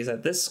this movie is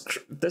that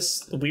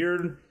this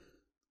weird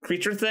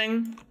creature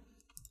thing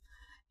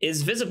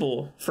is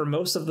visible for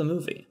most of the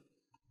movie.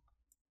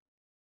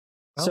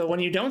 So when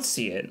you don't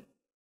see it,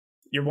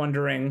 you're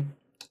wondering,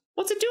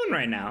 what's it doing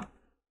right now?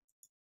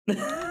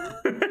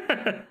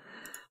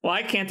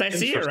 Why can't I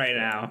see it right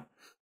now?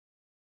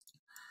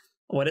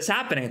 What is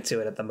happening to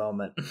it at the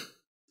moment?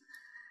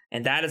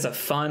 And that is a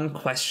fun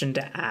question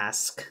to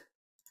ask.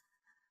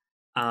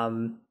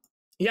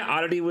 Yeah,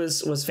 Oddity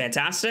was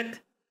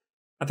fantastic.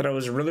 I thought it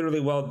was really, really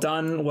well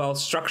done, well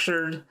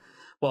structured,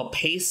 well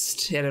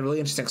paced. It had a really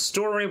interesting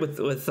story with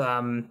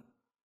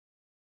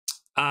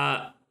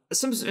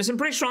some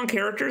pretty strong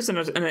characters and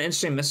an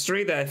interesting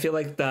mystery that I feel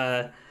like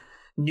the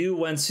knew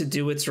when to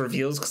do its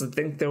reveals, because I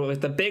think there was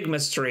the big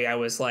mystery. I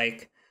was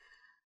like,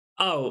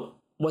 oh,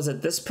 was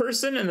it this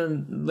person? And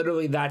then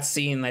literally that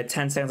scene, like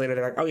 10 seconds later,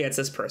 they're like, oh yeah, it's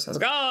this person. I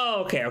was like,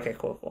 oh, okay,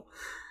 cool.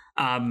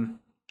 But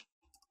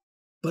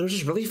it was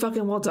just really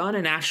fucking well done.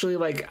 And actually,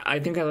 like,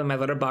 I think in my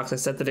letterbox, I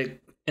said that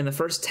it, in the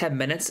first 10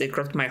 minutes, it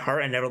gripped my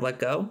heart and never let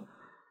go.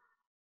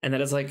 And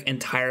that is like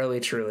entirely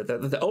true.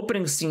 The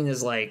opening scene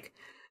is like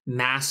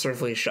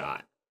masterfully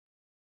shot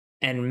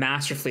and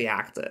masterfully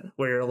acted,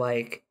 where you're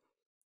like,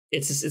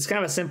 it's kind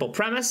of a simple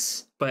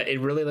premise, but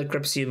it really like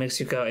grips you, makes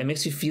you go, it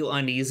makes you feel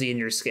uneasy in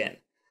your skin.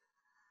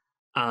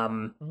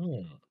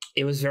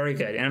 It was very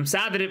good, and I'm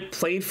sad that it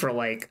played for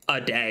like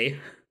a day.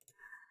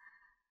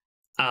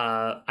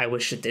 I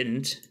wish it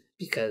didn't,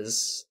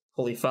 because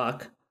holy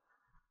fuck.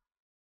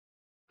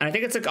 And I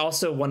think it's like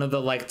also one of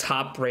the like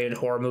top rated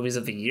horror movies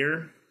of the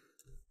year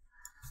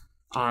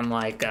on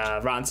like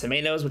Rotten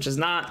Tomatoes, which is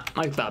not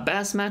like the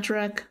best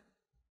metric.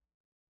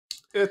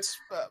 It's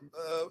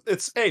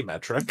a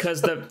metric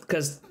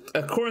because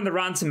according to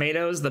Rotten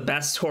Tomatoes, the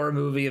best horror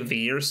movie of the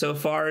year so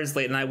far is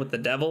Late Night with the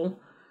Devil,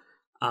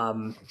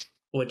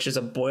 which is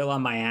a boil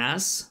on my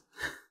ass.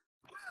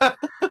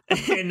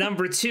 And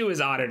number 2 is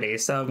Oddity,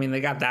 so I mean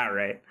they got that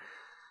right.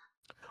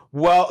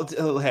 Well,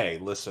 hey,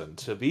 listen,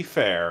 to be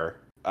fair,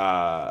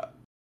 I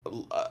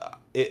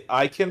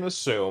can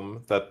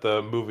assume that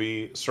the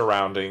movie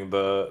surrounding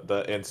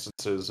the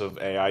instances of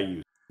AI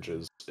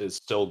usage is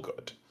still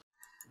good.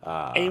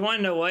 And you want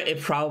to know what?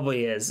 It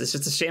probably is. It's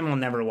just a shame I'll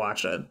never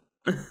watch it.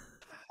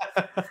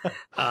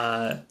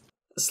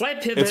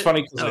 Slight pivot. It's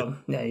funny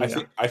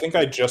because I think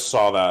I just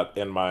saw that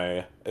in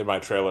my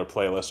trailer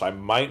playlist. I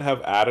might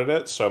have added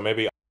it, so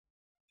maybe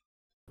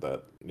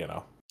that, you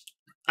know.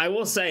 I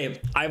will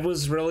say I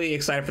was really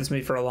excited for this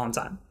movie for a long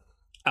time.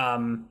 I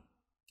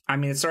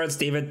mean, it stars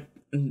David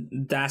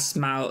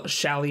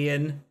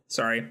Dasmalchian,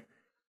 sorry,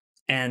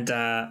 and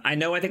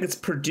I think it's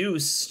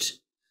produced.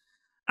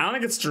 I don't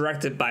think it's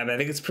directed by, but I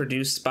think it's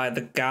produced by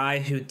the guy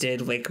who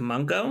did Lake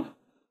Mungo,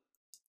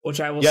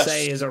 which I will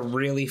say is a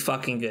really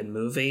fucking good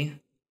movie.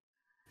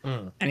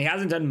 And he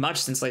hasn't done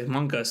much since Lake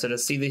Mungo, so to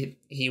see that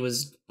he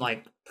was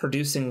like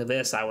producing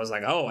this, I was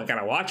like, oh, I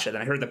gotta watch it.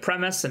 And I heard the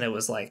premise, and it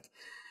was like,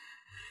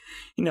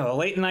 you know, a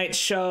late night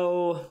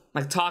show,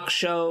 like talk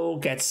show,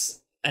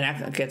 gets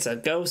a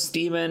ghost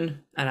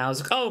demon, and I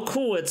was like, oh,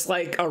 cool, it's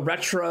like a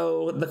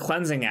retro The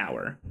Cleansing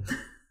Hour.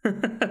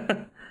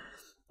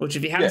 Which,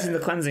 if you haven't seen The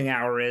Cleansing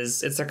Hour,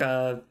 it's like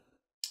a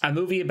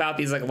movie about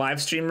these like live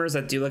streamers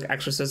that do like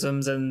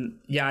exorcisms and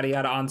yada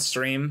yada on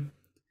stream,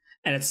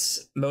 and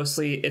it's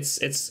mostly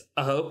it's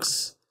a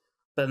hoax,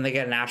 but then they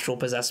get an actual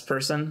possessed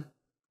person,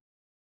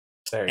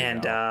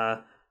 and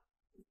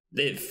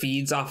it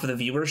feeds off of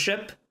the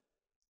viewership,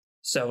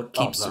 so it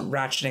keeps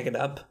ratcheting it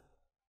up.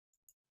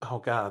 Oh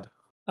god.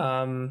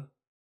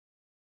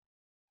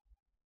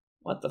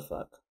 What the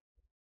fuck?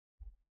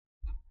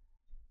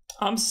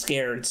 I'm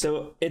scared.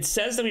 So it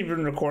says that we've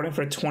been recording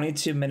for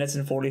 22 minutes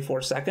and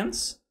 44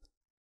 seconds.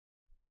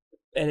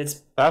 And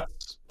that's not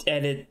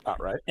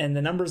right. And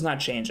the number's not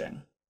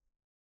changing.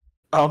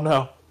 Oh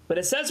no. But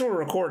it says we're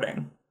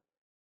recording.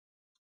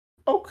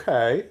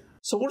 Okay.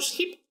 So we'll just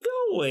keep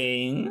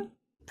going.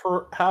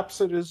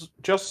 Perhaps it is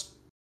just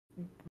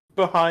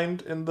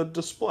behind in the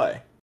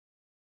display.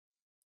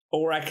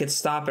 Or I could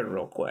stop it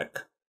real quick.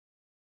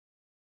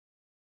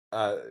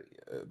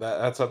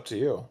 That's up to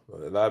you.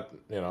 That,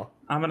 you know.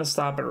 I'm gonna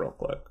stop it real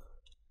quick.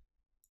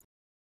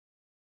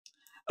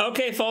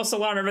 Okay, false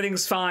alarm.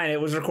 Everything's fine. It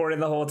was recording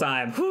the whole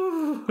time.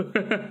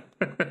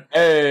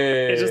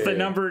 Hey. It's just the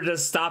number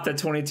just stopped at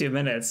 22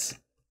 minutes.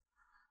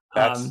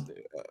 And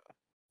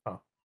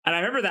I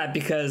remember that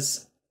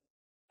because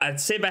I'd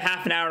say about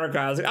half an hour ago,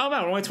 I was like, oh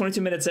man, we're only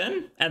 22 minutes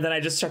in? And then I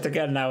just checked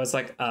again and I was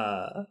like,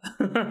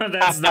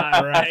 that's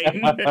not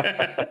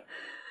right.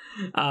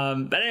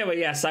 But anyway,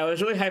 yes, I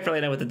was really hyped for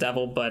Late Night with the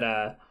Devil,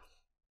 but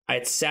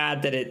it's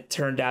sad that it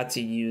turned out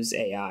to use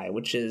AI,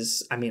 which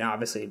is,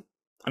 obviously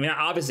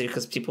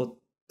because people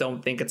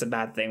don't think it's a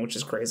bad thing, which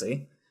is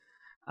crazy.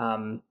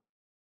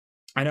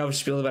 I know I've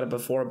spoken about it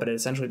before, but it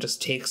essentially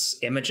just takes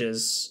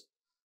images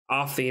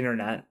off the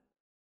internet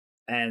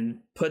and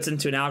puts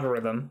into an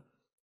algorithm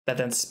that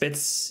then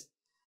spits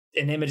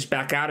an image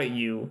back out at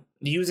you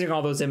using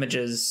all those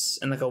images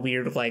in like a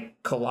weird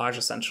like collage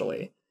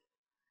essentially.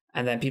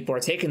 And then people are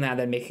taking that and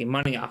then making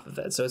money off of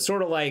it. So it's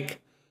sort of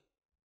like,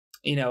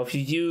 you know, if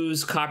you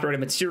use copyrighted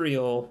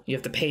material, you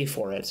have to pay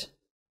for it.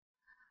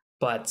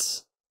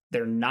 But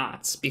they're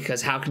not,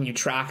 because how can you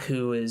track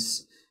who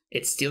is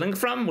it's stealing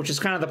from? Which is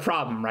kind of the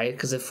problem, right?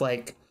 Because if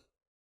like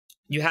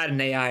you had an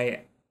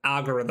AI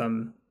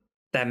algorithm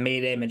that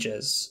made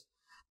images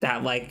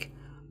that like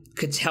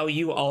could tell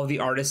you all of the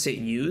artists it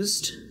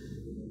used,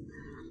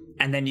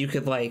 and then you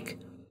could like,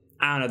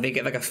 I don't know, they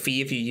get like a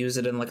fee if you use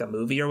it in like a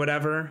movie or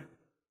whatever,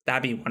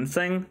 that'd be one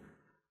thing.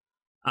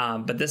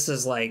 But this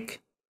is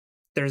like,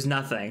 there's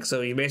nothing.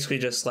 So you basically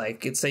just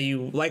like, let's say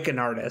you like an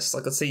artist,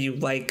 like let's say you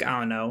like, I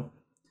don't know,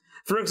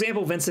 for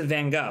example, Vincent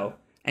van Gogh,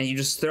 and you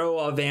just throw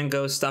all Van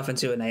Gogh stuff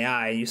into an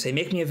AI, and you say,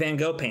 make me a Van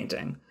Gogh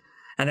painting.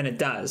 And then it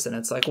does. And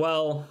it's like,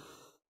 well,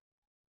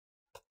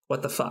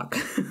 what the fuck?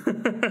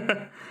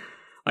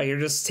 Like you're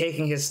just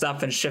taking his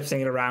stuff and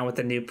shifting it around with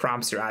the new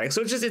prompts you're adding.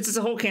 So it's just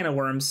a whole can of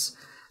worms.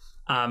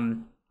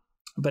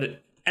 But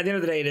at the end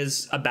of the day, it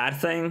is a bad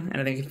thing.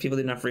 And I think if people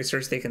do enough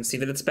research, they can see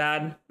that it's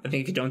bad. I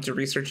think if you don't do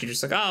research, you're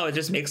just like, oh, it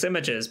just makes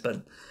images.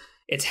 But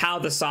it's how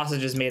the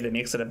sausage is made that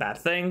makes it a bad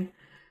thing.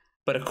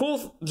 But a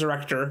cool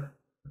director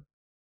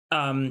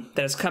that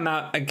has come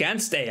out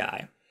against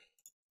AI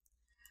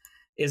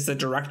is the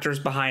directors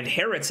behind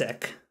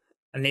Heretic,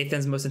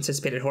 Nathan's most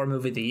anticipated horror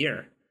movie of the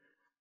year.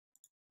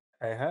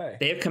 Hey.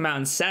 They have come out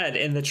and said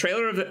in the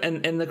trailer of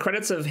in the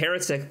credits of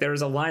Heretic,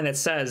 there's a line that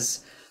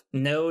says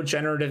no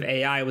generative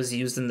AI was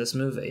used in this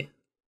movie.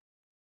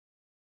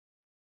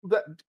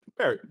 That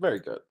very, very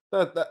good.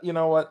 That you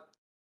know what?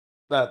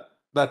 That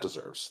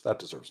deserves a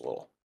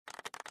little.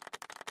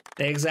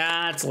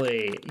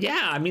 Exactly.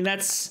 Yeah, I mean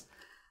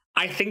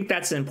I think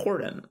that's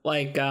important.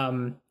 Like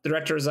the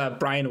director is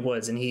Brian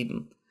Woods, and he,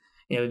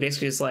 you know,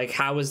 basically is like,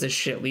 how is this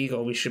shit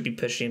legal? We should be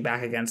pushing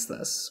back against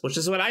this, which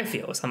is what I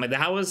feel. So I'm like,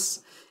 how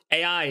is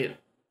AI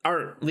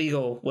art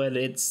legal when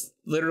it's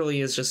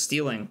literally is just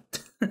stealing?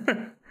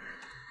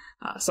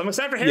 So I'm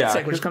excited for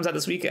Heretic, which comes out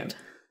this weekend.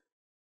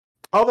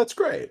 Oh, that's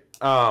great.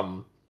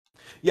 Yeah,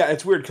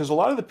 it's weird because a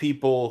lot of the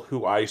people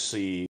who I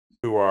see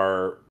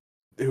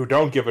who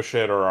don't give a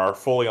shit or are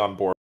fully on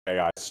board with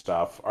AI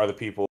stuff are the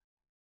people.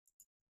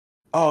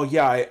 Oh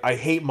yeah, I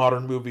hate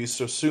modern movies,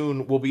 so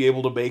soon we'll be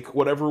able to make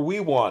whatever we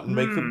want and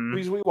make the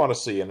movies we want to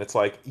see. And it's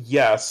like,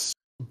 yes,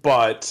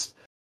 but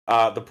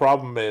the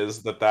problem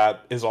is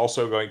that is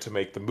also going to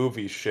make the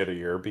movies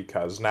shittier,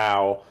 because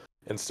now,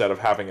 instead of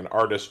having an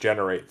artist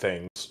generate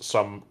things,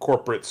 some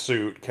corporate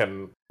suit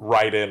can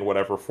write in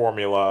whatever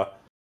formula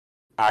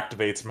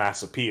activates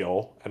mass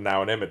appeal, and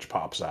now an image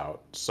pops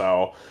out.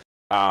 So,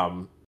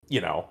 you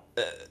know,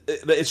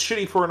 it's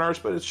shitty for an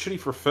artist, but it's shitty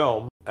for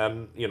film.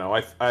 And you know,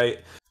 I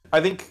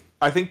think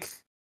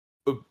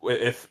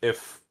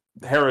if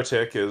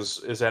Heretic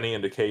is any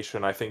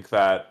indication, I think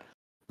that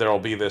there'll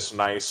be this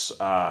nice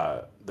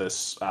I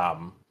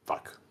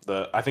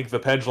think the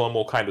pendulum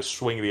will kind of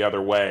swing the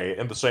other way,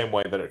 in the same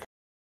way that it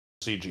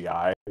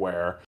CGI,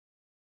 where,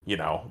 you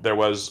know, there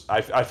was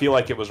I feel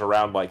like it was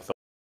around like the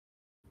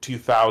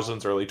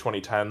 2000s, early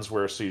 2010s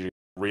where CGI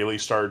really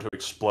started to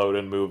explode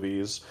in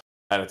movies.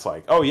 And it's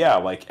like, oh yeah,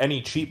 like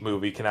any cheap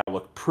movie can now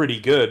look pretty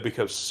good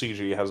because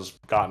CG has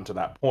gotten to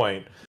that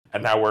point.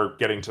 And now we're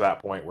getting to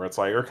that point where it's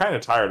like, we're kind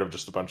of tired of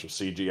just a bunch of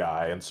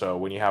CGI. And so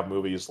when you have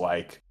movies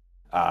like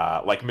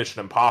Mission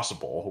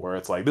Impossible, where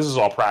it's like, this is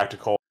all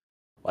practical,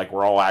 like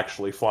we're all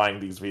actually flying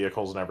these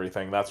vehicles and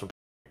everything, that's when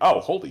oh,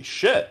 holy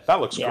shit, that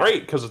looks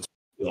great because it's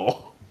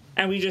real.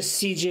 And we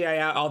just CGI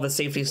out all the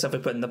safety stuff we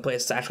put into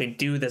place to actually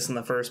do this in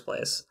the first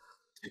place.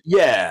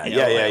 Yeah, you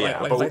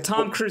know, like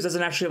Tom Cruise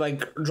doesn't actually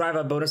like drive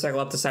a motorcycle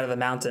up the side of the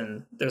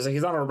mountain. There's like,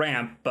 he's on a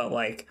ramp, but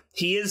like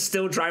he is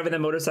still driving the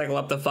motorcycle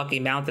up the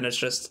fucking mountain. It's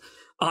just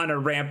on a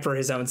ramp for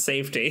his own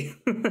safety.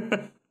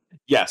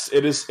 Yes,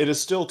 it is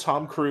still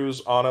Tom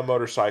Cruise on a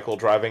motorcycle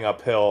driving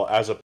uphill,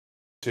 as opposed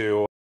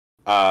to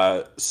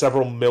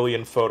several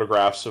million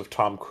photographs of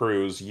Tom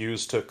Cruise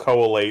used to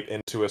collate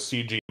into a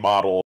CG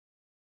model,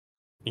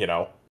 you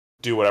know,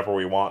 do whatever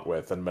we want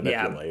with and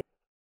manipulate. Yeah.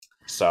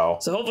 So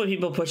hopefully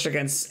people push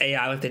against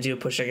AI like they do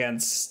push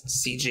against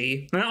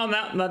CG.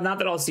 Not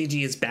that all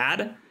CG is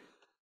bad,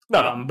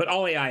 no. But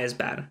all AI is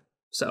bad.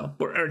 So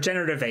or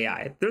generative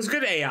AI. There's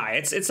good AI.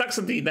 It sucks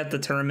that the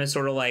term is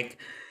sort of like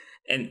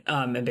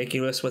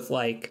ambiguous with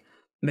like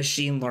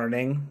machine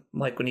learning.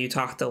 Like when you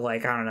talk to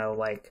like, I don't know,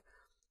 like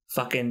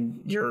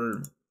fucking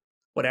your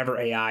whatever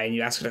AI and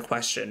you ask it a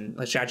question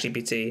like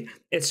ChatGPT,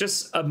 it's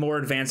just a more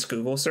advanced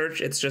Google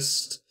search. It's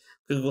just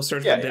Google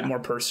search a bit more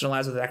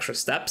personalized with extra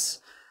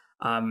steps.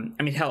 I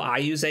mean, hell, I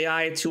use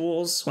AI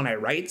tools when I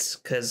write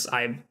because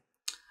I'm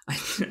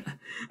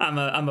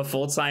a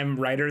full-time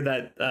writer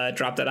that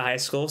dropped out of high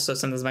school, so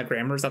sometimes my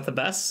grammar is not the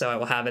best, so I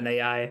will have an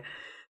AI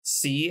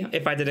see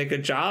if I did a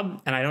good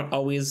job, and I don't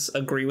always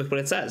agree with what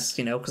it says,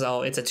 because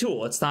it's a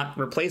tool. It's not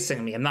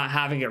replacing me. I'm not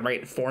having it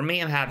write for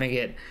me. I'm having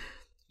it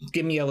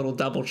give me a little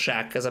double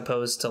check, as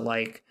opposed to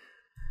like,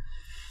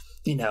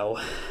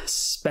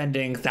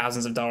 spending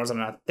thousands of dollars on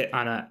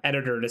an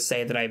editor to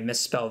say that I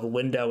misspelled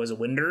window as a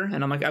winder,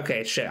 and I'm like,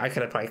 okay, shit, I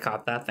could have probably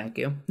caught that. Thank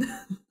you.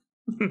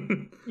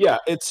 Yeah,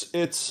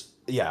 it's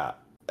yeah.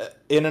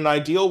 In an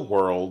ideal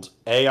world,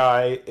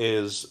 AI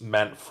is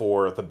meant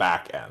for the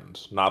back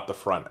end, not the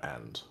front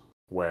end.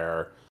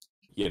 Where,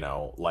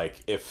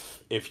 like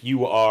if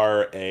you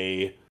are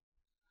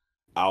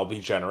I'll be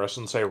generous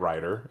and say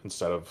writer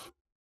instead of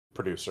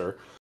producer.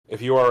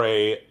 If you are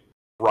a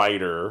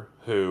writer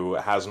who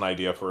has an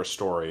idea for a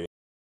story,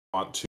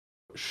 want to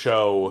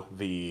show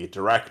the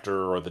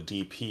director or the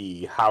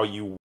DP how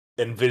you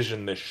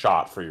envision this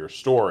shot for your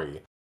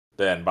story,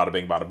 then bada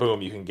bing, bada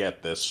boom, you can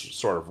get this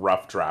sort of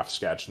rough draft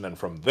sketch, and then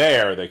from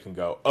there they can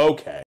go,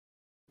 okay,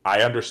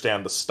 I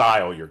understand the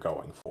style you're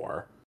going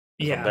for.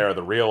 Yeah. From there,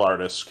 the real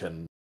artist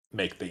can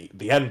make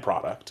the end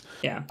product.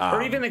 Yeah,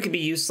 or even it could be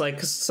used like,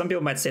 cause some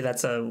people might say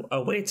that's a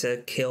way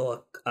to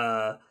kill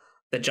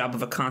the job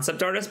of a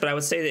concept artist, but I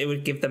would say that it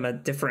would give them a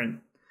different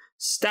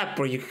step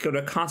where you could go to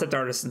a concept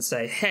artist and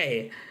say,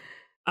 hey,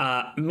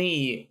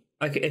 me,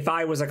 like if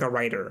I was like a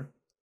writer.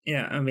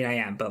 Yeah, I mean, I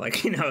am, but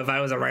like, if I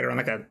was a writer on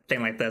like a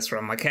thing like this,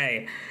 where I'm like,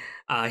 hey,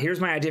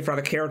 here's my idea for how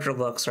the character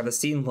looks or the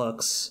scene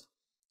looks.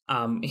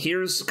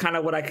 Here's kind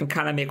of what I can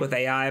kind of make with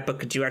AI, but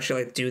could you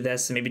actually like do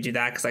this and maybe do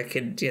that because I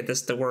could get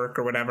this to work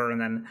or whatever, and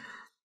then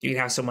you can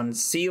have someone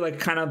see like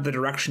kind of the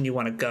direction you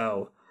want to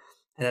go,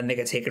 and then they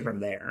can take it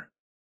from there.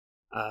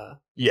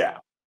 Yeah,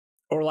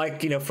 or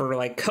like for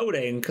like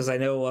coding, because I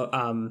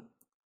know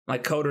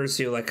like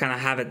coders who like kind of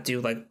have it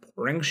do like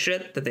boring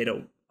shit that they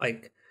don't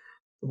like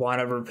want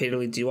to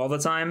repeatedly do all the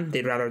time.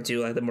 They'd rather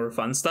do like the more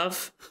fun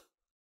stuff.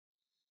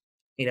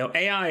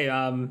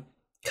 AI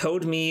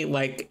code me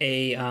like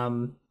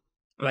an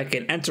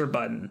enter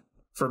button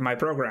for my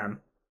program.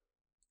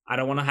 I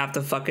don't want to have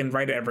to fucking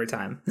write it every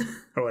time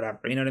or whatever.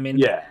 You know what I mean?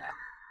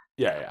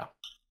 Yeah.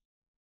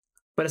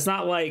 But it's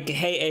not like,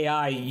 hey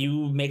AI,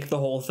 you make the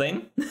whole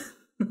thing.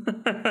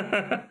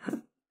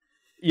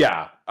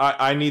 Yeah,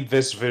 I need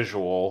this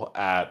visual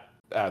at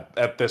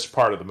this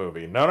part of the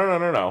movie.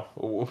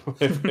 No.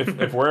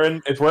 If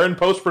we're in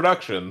post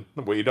production,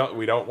 we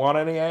don't want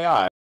any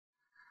AI.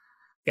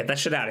 Get that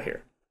shit out of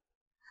here.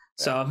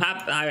 Yeah. So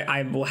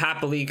I will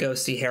happily go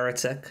see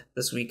Heretic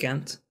this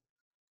weekend.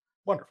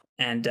 Wonderful.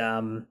 And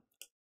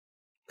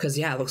because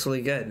it looks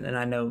really good, and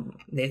I know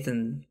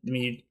Nathan. I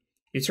mean,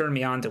 you turned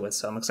me on to it,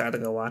 so I'm excited to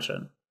go watch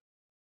it.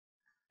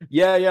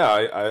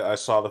 Yeah. I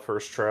saw the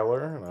first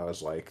trailer, and I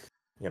was like,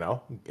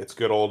 it's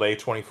good old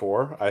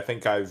A24. I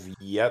think I've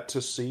yet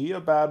to see a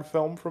bad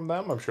film from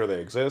them. I'm sure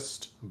they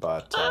exist,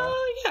 but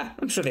yeah,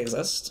 I'm sure they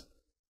exist.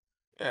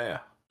 Yeah.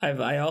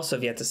 I also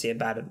have yet to see a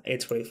bad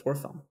A24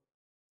 film.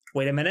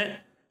 Wait a minute,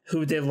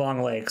 who did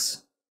Long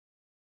Legs?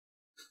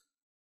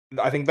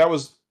 I think that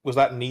was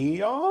that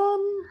Neon?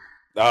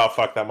 Oh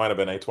fuck, that might have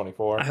been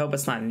A24. I hope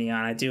it's not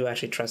Neon. I do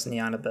actually trust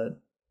Neon a bit.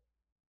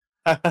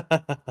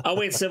 Oh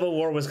wait, Civil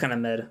War was kind of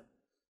mid.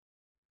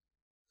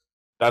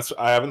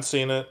 I haven't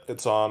seen it.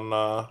 It's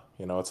on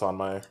it's on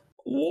my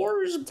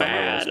War's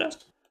bad.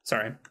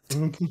 Sorry.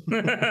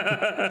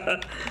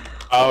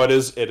 Oh, it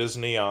is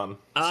Neon.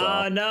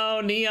 Oh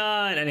no,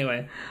 Neon.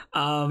 Anyway,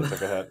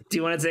 do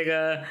you want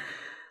to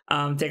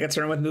take a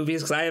turn with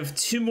movies? Because I have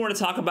two more to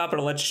talk about, but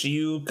I'll let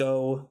you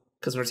go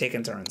because we're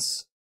taking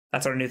turns.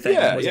 That's our new thing.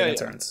 We're taking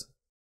turns.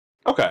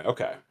 Okay.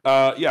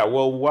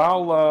 Well,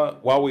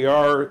 while we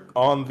are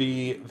on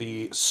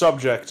the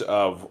subject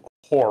of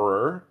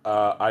horror,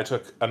 I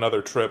took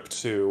another trip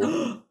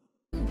to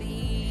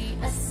the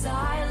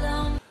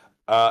asylum,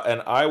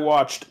 and I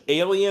watched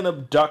Alien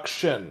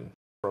Abduction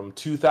from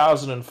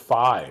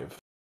 2005.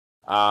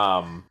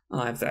 I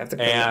have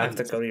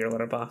to go to your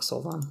letterbox.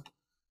 Hold on.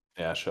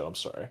 Yeah, shit. I'm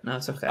sorry. No,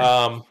 it's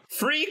okay.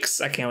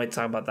 Freaks! I can't wait to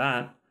talk about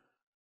that.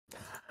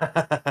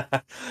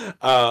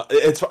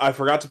 I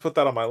forgot to put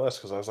that on my list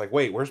because I was like,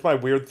 wait, where's my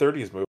weird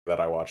 30s movie that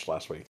I watched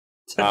last week?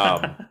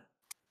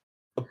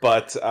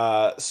 But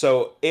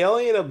so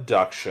Alien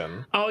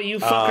Abduction. Oh, you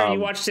fucker! You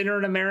watched Dinner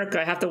in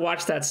America. I have to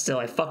watch that still.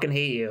 I fucking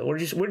hate you.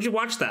 Where'd you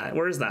watch that?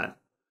 Where is that?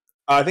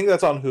 I think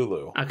that's on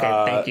Hulu.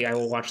 Okay, thank you. I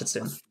will watch it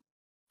soon.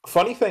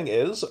 Funny thing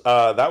is,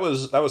 that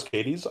was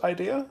Katie's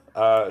idea.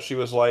 She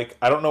was like,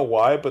 I don't know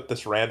why, but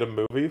this random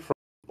movie from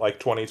like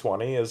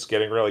 2020 is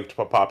getting really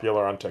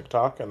popular on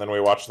TikTok, and then we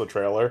watched the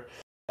trailer,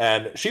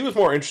 and she was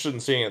more interested in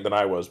seeing it than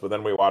I was, but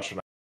then we watched it,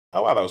 and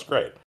oh wow, that was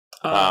great.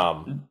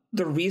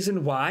 The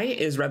reason why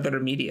is Red Letter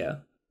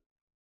Media.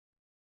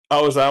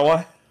 Oh, is that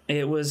why?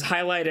 It was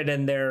highlighted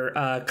in their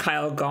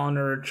Kyle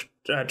Gallner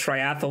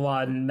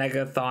triathlon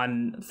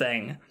megathon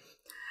thing.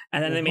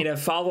 And then they made a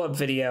follow-up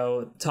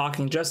video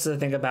talking just to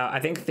think about,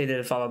 I think they did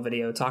a follow-up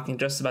video talking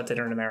just about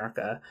Dinner in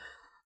America.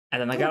 And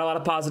then they got a lot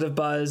of positive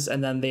buzz.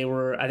 And then they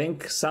were, I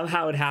think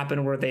somehow it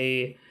happened where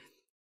they,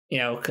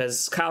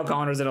 because Kyle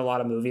Gallner's in a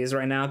lot of movies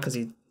right now because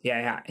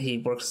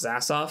he works his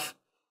ass off.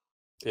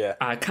 Yeah.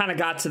 Kind of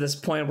got to this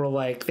point where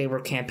like they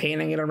were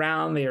campaigning it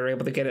around. They were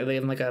able to get it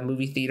in like a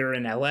movie theater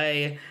in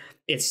LA.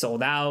 It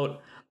sold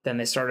out. Then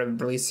they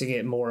started releasing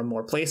it more and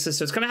more places.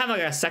 So it's gonna have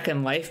like a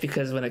second life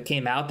because when it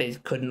came out, they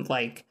couldn't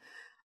like.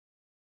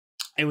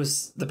 It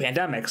was the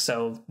pandemic,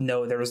 so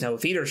there was no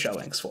theater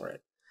showings for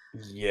it.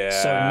 Yeah.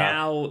 So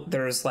now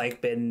there's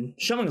like been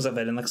showings of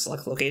it in like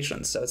select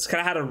locations. So it's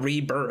kind of had a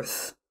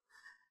rebirth.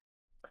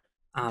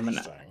 And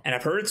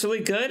I've heard it's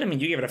really good. I mean,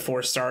 you gave it a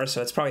 4 stars,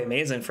 so it's probably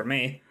amazing for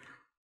me.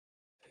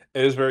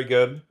 It is very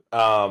good.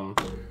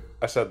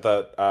 I said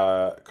that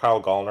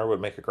Kyle Gallner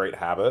would make a great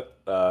Habit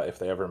if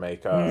they ever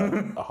make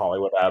a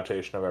Hollywood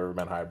adaptation of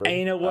Everyman Hybrid. And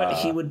you know what?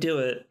 He would do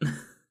it.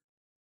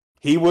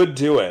 He would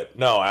do it.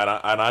 No,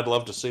 and I'd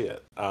love to see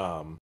it.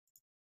 Love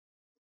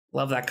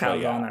that Kyle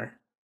Gallner.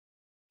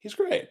 He's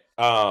great.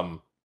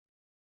 But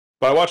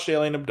I watched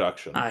Alien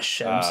Abduction. Ah,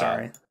 shit. I'm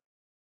sorry.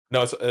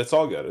 No, it's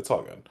all good. It's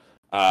all good.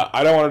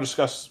 I don't want to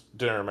discuss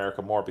Dinner in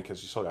America more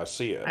because you still got to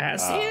see it. I gotta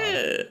see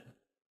it.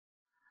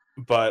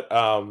 But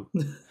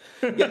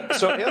yeah,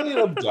 so Alien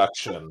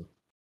Abduction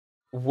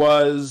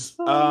was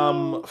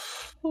oh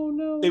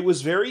no. It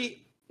was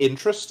very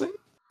interesting.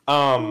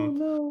 Oh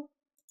no.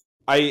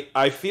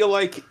 I feel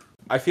like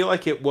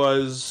it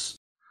was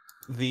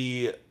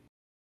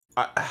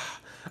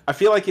I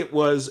feel like it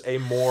was a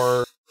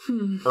more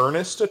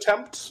earnest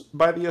attempt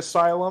by the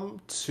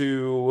Asylum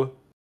to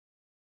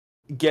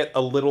get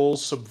a little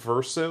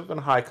subversive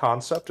and high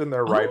concept in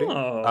their writing.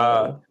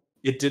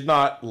 It did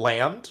not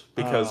land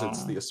because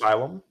it's the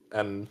Asylum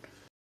and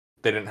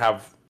they didn't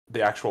have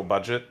the actual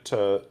budget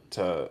to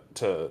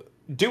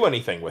do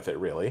anything with it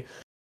really.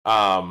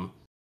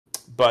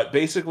 But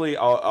basically,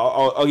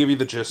 I'll give you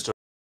the gist of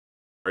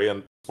it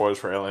and spoilers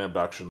for Alien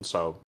Abduction.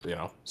 So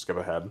skip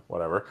ahead,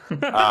 whatever.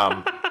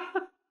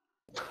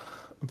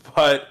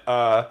 But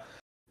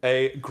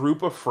a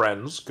group of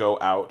friends go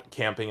out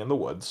camping in the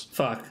woods.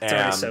 Fuck, it's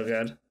already so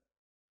good.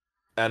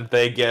 And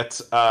they get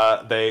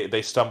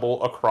they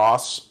stumble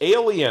across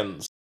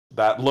aliens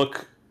that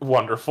look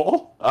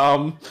wonderful.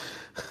 I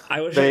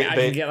wish I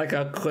could get like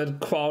a good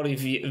quality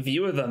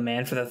view of them,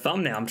 man, for the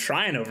thumbnail. I'm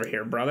trying over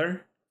here,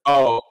 brother.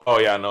 Oh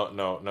yeah,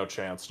 no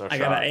chance, no shot. I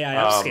gotta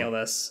upscale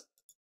this.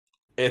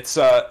 It's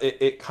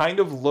it kind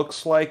of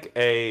looks like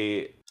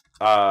a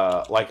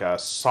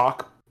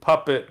sock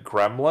puppet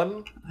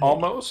gremlin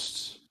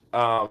almost.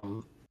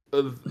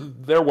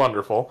 They're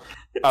wonderful.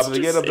 They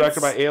get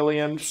abducted by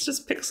aliens. It's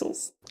just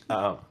pixels.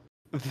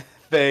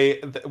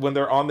 When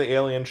they're on the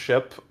alien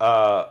ship,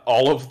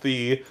 all of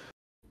the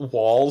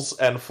walls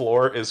and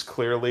floor is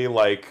clearly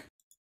like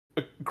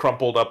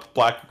crumpled up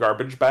black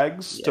garbage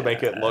bags to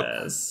make it look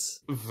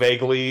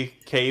vaguely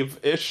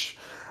cave-ish.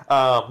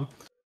 But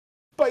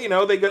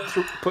they get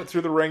put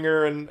through the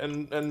ringer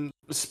and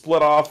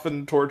split off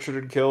and tortured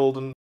and killed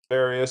and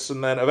various,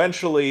 and then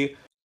eventually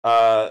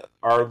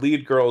our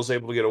lead girl is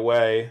able to get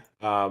away,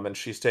 and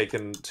she's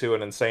taken to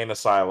an insane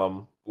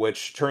asylum,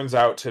 which turns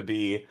out to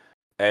be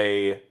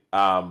a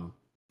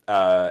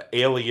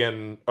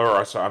alien,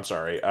 or I'm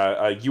sorry,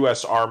 a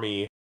U.S.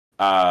 Army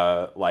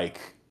like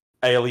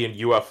alien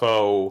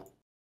UFO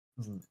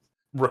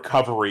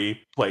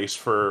recovery place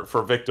for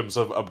victims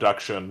of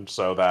abduction,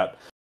 so that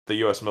the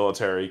U.S.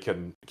 military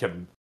can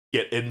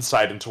get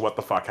insight into what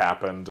the fuck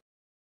happened.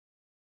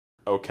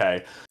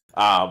 Okay.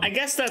 I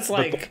guess that's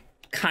like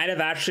kind of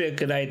actually a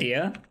good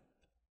idea.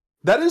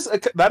 That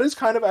is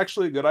kind of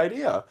actually a good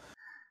idea.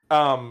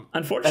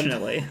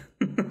 Unfortunately.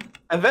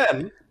 And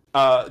then,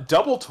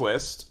 double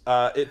twist,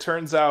 it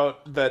turns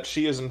out that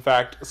she is in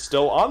fact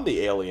still on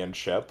the alien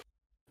ship.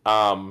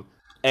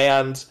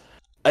 And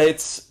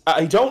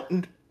I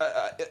don't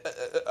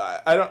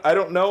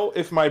know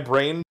if my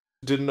brain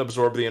didn't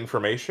absorb the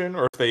information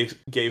or if they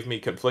gave me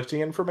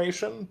conflicting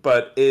information,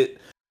 but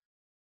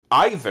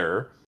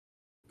either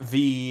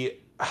the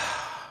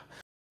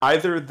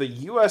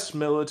U.S.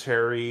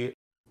 military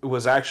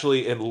was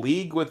actually in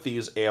league with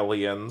these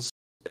aliens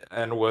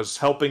and was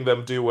helping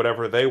them do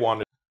whatever they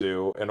wanted to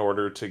do in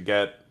order to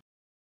get,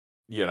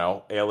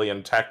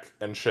 alien tech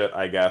and shit,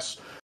 I guess.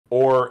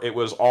 Or it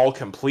was all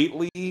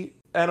completely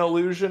an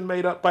illusion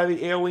made up by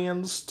the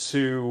aliens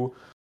to,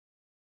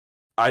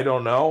 I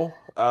don't know,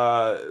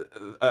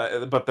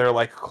 but they're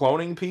like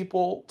cloning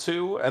people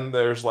too, and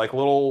there's like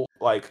little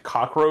like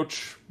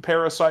cockroach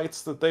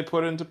parasites that they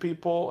put into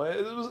people.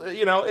 It was,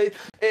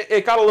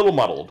 it got a little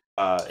muddled.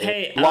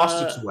 It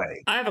lost its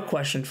way. I have a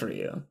question for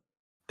you.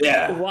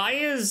 Yeah. Why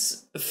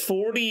is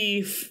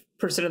 40%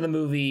 of the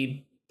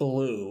movie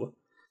blue,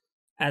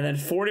 and then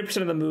 40%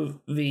 of the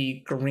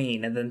movie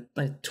green, and then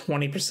like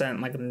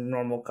 20% like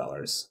normal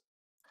colors?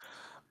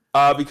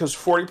 Because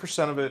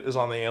 40% of it is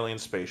on the alien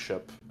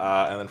spaceship,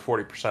 and then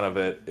 40% of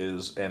it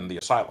is in the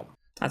asylum.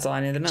 That's all I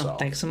need to know. So,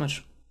 thanks so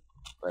much.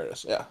 There it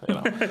is. Yeah,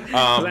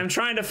 Because I'm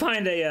trying to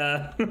find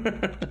I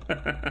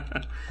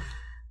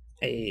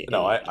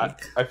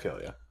feel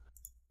you.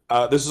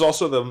 This is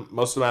also the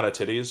most amount of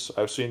titties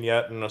I've seen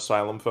yet in an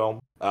asylum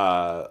film.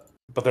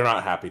 But they're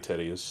not happy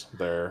titties.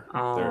 They're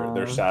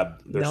sad.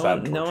 They're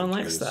sad. No one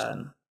likes titties.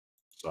 that.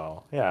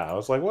 So yeah, I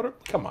was like,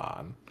 what? Come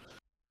on.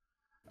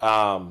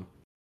 And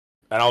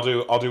I'll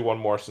do one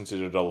more since you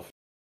did double.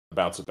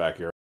 Bounce it back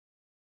here.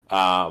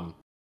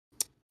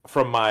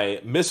 From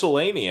my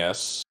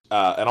miscellaneous,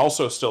 and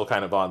also still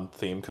kind of on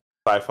theme,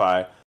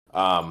 sci-fi.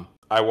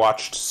 I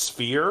watched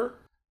Sphere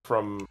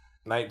from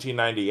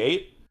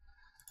 1998,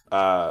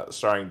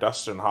 starring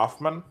Dustin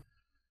Hoffman.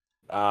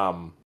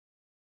 That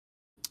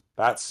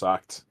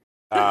sucked.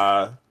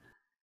 I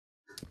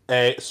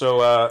can't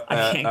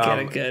get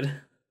a good.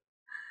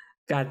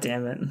 God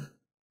damn it.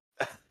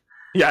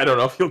 Yeah, I don't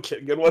know if you'll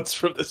get good ones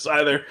from this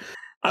either.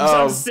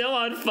 I'm still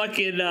on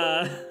fucking.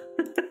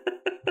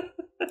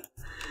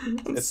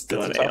 It's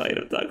still an alien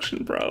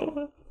abduction,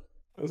 bro.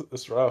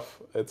 It's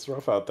rough. It's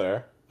rough out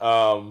there.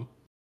 So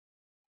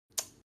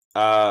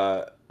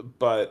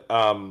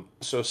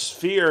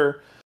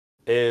Sphere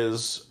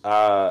is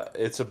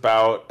it's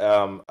about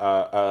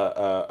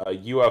a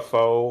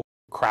UFO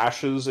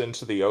crashes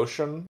into the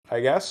ocean, I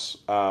guess,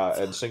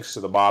 and sinks to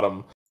the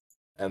bottom,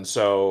 and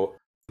so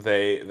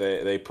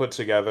they put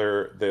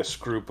together this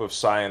group of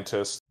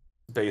scientists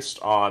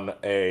based on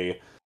a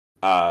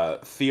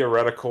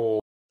theoretical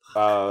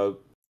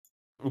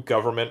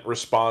government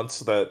response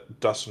that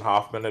Dustin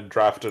Hoffman had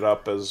drafted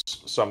up as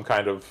some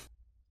kind of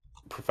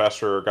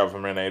professor or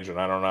government agent,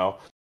 I don't know.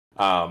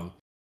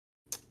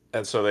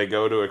 And so they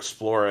go to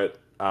explore it,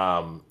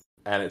 and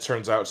it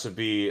turns out to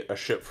be a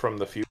ship from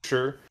the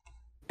future,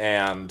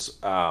 and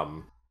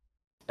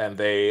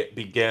they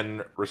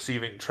begin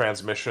receiving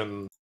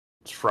transmissions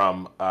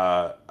from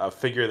a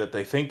figure that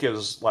they think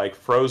is like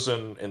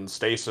frozen in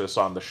stasis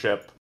on the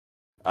ship,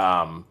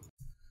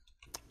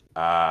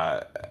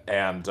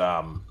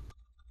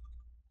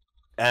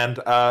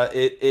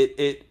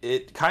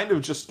 it kind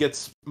of just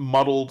gets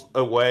muddled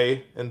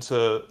away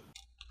into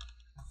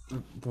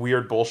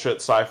weird bullshit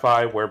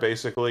sci-fi where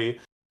basically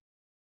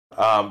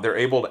they're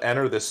able to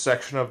enter this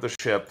section of the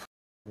ship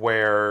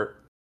where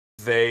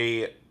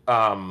they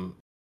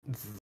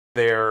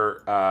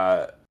their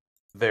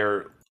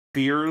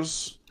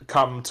fears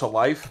come to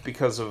life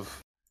because of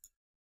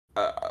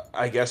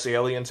I guess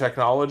alien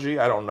technology.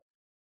 I don't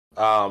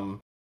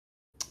know.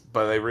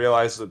 But they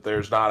realize that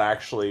there's not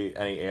actually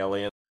any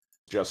aliens,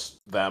 just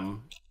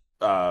them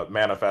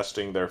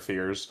manifesting their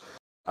fears.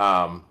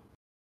 And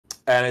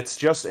it's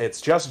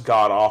just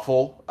god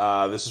awful.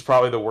 This is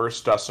probably the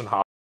worst Dustin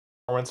Hoffman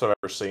performance I've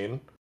ever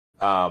seen.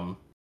 I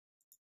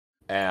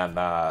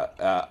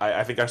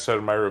think I said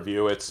in my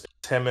review, it's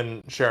him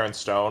and Sharon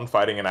Stone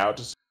fighting it out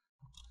to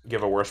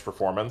give a worse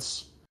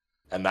performance,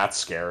 and that's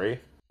scary.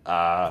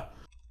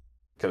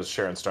 Because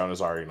Sharon Stone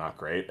is already not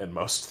great in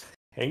most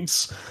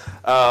things.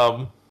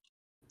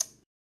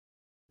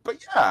 But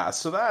yeah,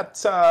 so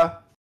that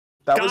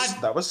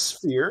was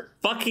Sphere.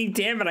 Fucking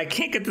damn it! I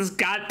can't get this.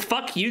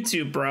 Fuck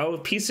YouTube, bro.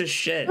 Piece of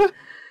shit.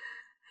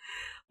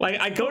 Like,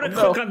 I go to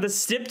click on the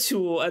snip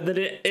tool, and then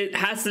it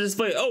has to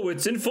display. Oh,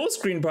 it's in full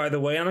screen, by the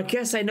way. I'm like,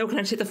 yes, I know. Can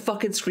I take the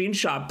fucking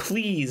screenshot,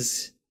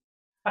 please?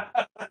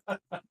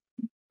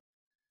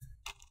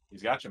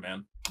 He's got you,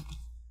 man.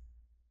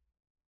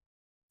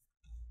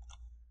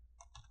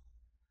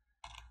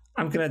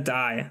 I'm gonna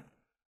die.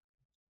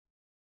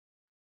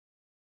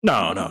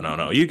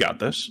 No. You got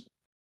this.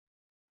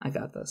 I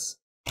got this.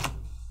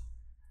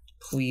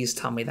 Please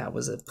tell me that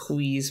was it.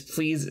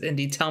 Please,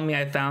 Indy, tell me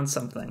I found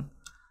something.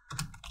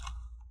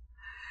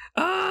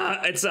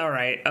 It's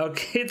alright.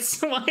 Okay,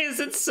 why is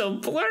it so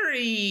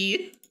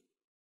blurry?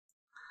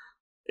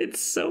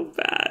 It's so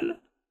bad.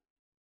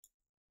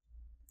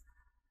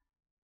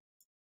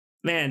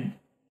 Man,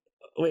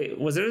 wait,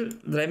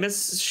 did I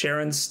miss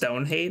Sharon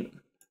Stone hate?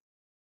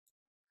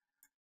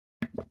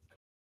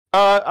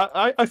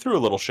 I threw a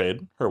little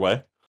shade her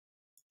way.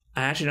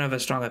 I actually don't have a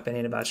strong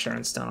opinion about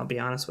Sharon Stone, I'll be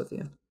honest with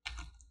you.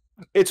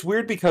 It's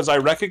weird because I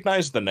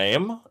recognized the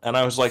name, and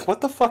I was like, what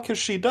the fuck has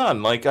she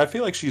done? Like, I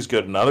feel like she's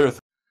good in other things.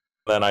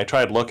 Then I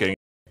tried looking.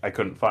 I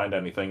couldn't find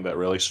anything that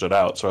really stood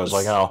out, so I was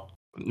like, oh,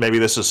 maybe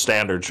this is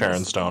standard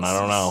Sharon Stone. I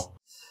don't know.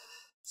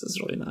 This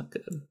is really not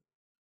good.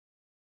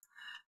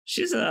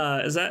 She's,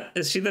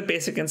 is she the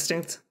Basic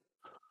Instinct?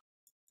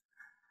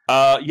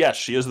 Yes,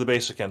 she is the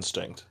Basic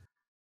Instinct.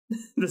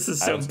 This is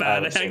so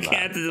bad. I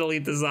can't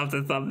delete this off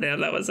the thumbnail.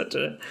 That was such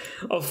a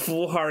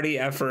foolhardy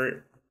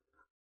effort.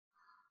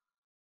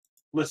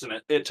 Listen,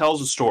 it tells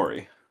a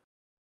story.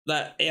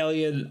 That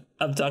alien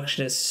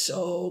abduction is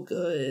so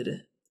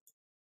good.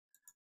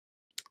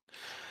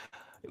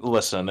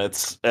 Listen,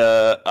 it's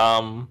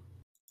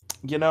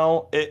you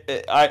know,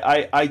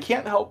 I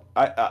can't help.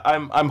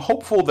 I'm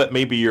hopeful that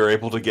maybe you're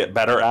able to get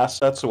better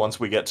assets once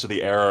we get to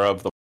the era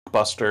of the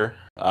blockbuster.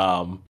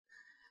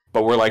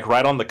 But we're like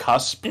right on the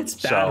cusp. It's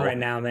bad right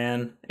now,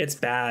 man. It's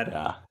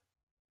bad.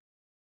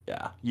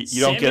 Yeah.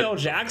 You don't get Samuel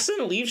Jackson,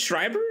 Liev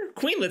Schreiber,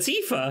 Queen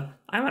Latifah.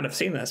 I might have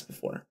seen this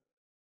before.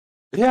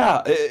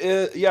 Yeah,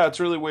 it's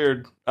really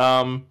weird.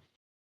 I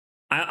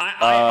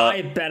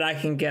bet I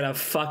can get a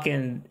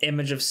fucking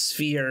image of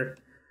Sphere.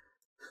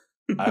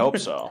 I hope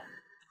so.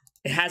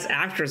 It has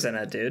actors in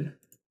it, dude.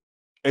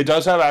 It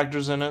does have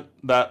actors in it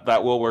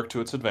that will work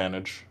to its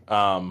advantage.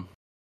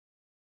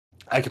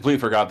 I completely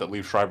forgot that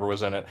Liev Schreiber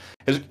was in it.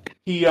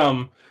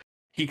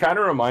 He kind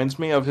of reminds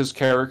me of his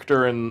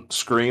character in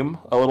Scream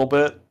a little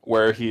bit,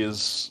 where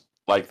he's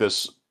like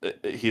this.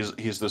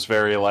 He's this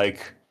very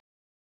like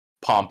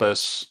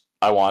pompous.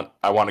 I want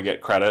to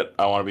get credit.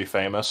 I want to be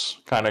famous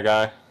kind of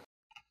guy.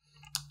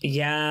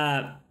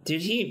 Yeah,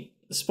 dude.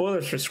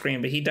 Spoilers for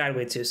Scream, but he died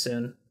way too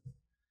soon.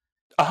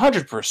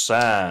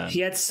 100%. He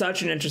had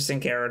such an interesting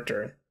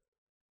character.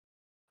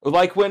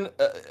 Like when,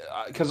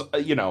 because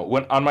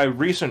when on my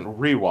recent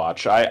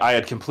rewatch, I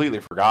had completely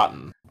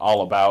forgotten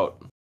all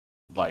about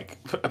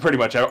like pretty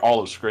much all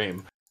of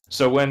Scream.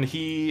 So when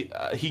he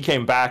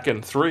came back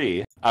in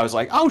 3, I was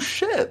like, oh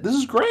shit, this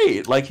is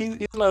great. Like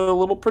he's a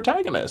little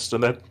protagonist,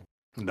 and then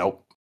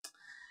nope.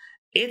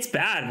 It's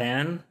bad,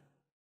 man.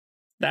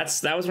 That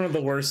was one of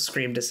the worst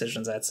Scream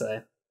decisions, I'd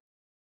say.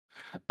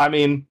 I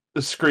mean,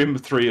 Scream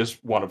 3 is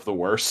one of the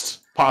worst,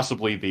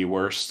 possibly the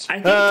worst. I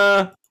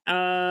think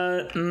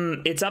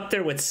it's up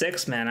there with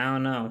 6, man. I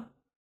don't know.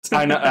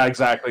 I know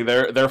exactly.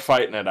 They're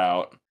fighting it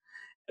out.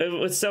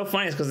 What's so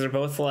funny is because they're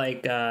both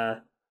like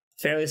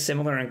fairly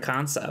similar in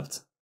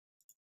concept.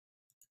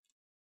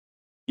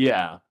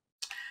 Yeah.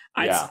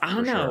 I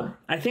don't know. Sure.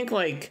 I think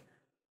like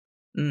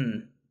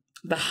the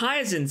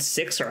highs in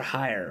 6 are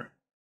higher,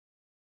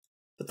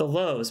 but the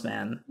lows,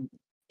 man.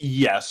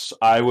 Yes,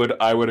 I would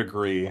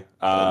agree.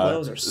 The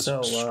lows are so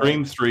low.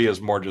 Scream 3 is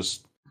more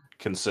just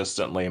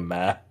consistently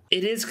meh.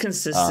 It is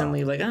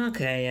consistently like,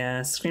 okay,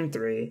 yeah, Scream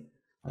 3.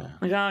 Yeah.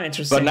 Like, oh,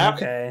 interesting. But now,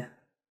 okay.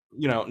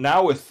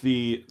 Now with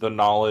the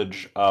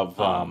knowledge of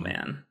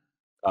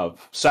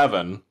of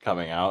 7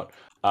 coming out,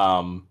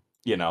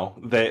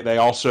 they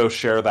also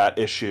share that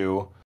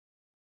issue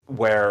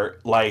where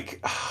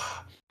like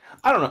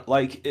I don't know,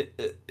 like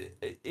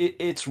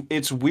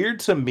it's weird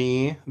to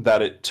me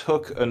that it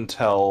took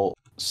until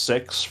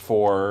 6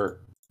 for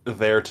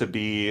there to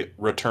be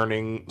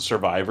returning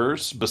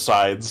survivors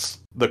besides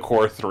the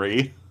core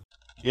 3,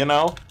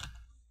 Yeah.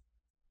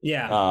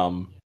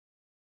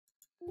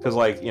 Because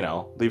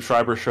Liev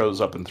Schreiber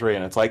shows up in 3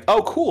 and it's like,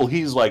 oh cool,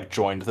 he's like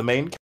joined the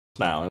main cast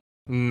now.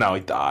 No,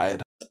 he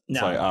died. No.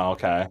 It's like, oh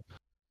okay.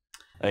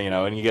 And,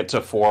 and you get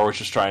to 4,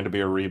 which is trying to be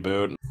a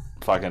reboot, and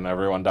fucking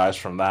everyone dies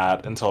from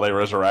that until they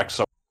resurrect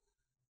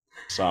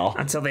so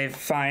until they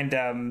find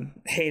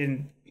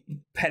Hayden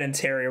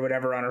Pedanteri or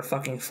whatever on her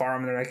fucking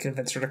farm, and they're like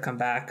convince her to come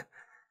back.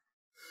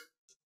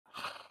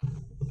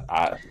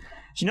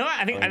 You know what?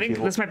 I think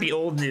this might be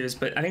old news,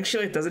 but I think she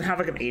like doesn't have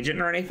like an agent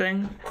or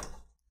anything.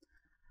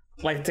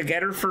 Like to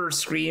get her for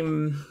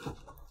Scream,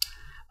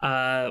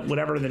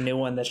 whatever the new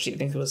one that she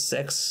thinks was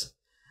 6.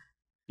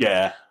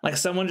 Yeah. Like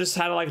someone just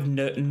had to like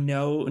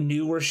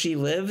knew where she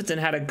lived and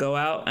had to go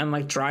out and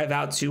like drive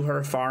out to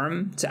her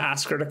farm to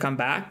ask her to come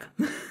back.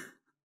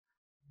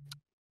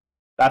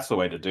 That's the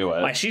way to do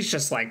it. Like she's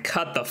just like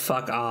cut the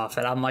fuck off,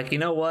 and I'm like, you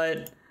know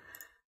what?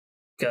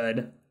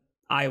 Good.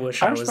 I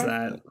wish I was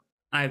that.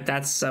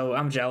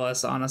 I'm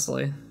jealous,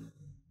 honestly.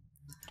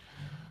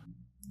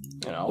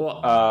 Yeah.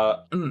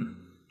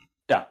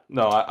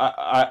 No,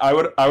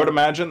 I would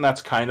imagine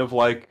that's kind of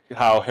like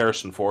how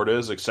Harrison Ford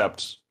is,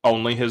 except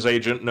only his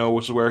agent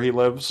knows where he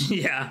lives.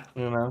 Yeah.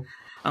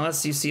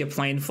 Unless you see a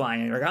plane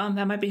flying, and you're like, oh,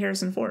 that might be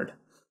Harrison Ford.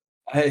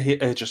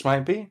 It just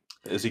might be.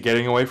 Is he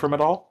getting away from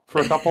it all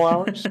for a couple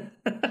hours?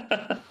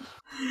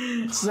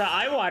 So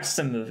I watched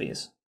some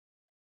movies.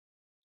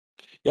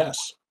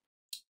 Yes.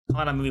 A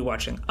lot of movie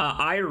watching.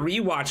 I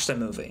rewatched a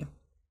movie.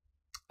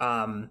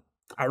 I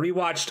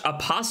rewatched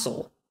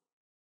Apostle,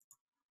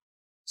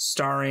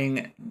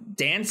 starring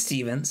Dan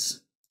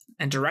Stevens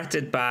and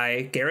directed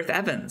by Gareth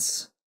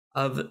Evans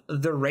of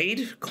the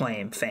Raid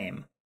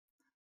fame.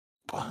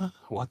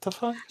 What the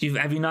fuck?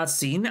 Have you not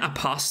seen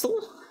Apostle?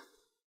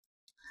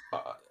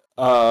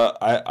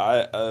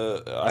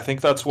 I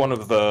think that's one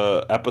of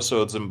the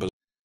episodes in.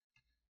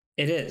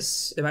 It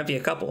is. It might be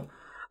a couple.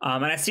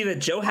 And I see that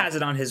Joe has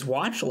it on his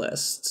watch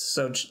list.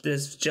 So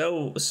this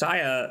Joe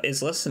Saya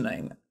is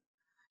listening.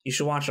 You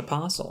should watch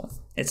Apostle.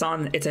 It's a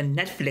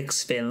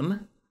Netflix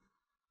film,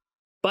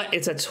 but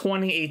it's a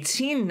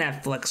 2018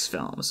 Netflix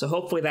film. So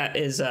hopefully that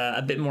is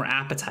a bit more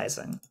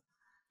appetizing.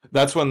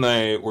 That's when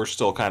they were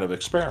still kind of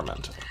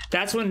experimenting.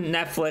 That's when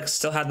Netflix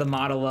still had the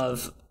model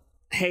of,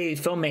 hey,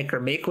 filmmaker,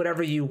 make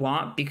whatever you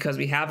want because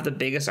we have the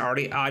biggest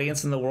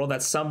audience in the world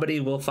that somebody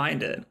will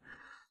find it.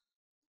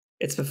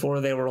 It's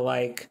before they were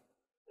like,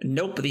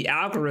 nope, the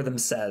algorithm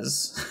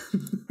says.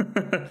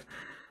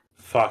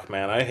 Fuck,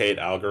 man, I hate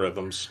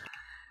algorithms.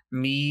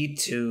 Me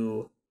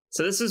too.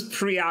 So this is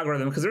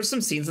pre-algorithm, because there's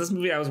some scenes in this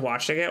movie I was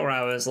watching it where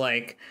I was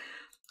like,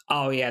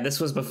 oh yeah, this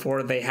was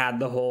before they had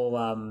the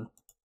whole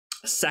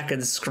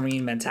second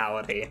screen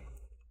mentality.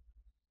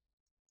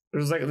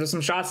 There's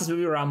some shots in this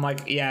movie where I'm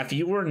like, yeah, if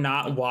you were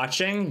not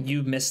watching,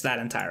 you missed that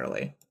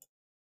entirely.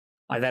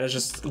 Like that is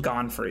just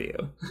gone for you.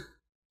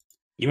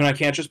 You mean I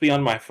can't just be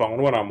on my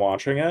phone when I'm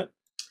watching it?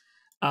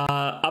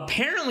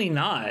 Apparently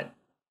not.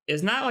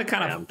 Isn't that like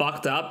kind of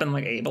fucked up and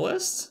like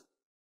ableist?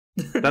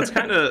 That's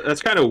kind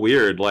of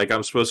weird. Like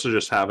I'm supposed to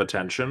just have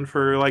attention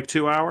for like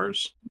 2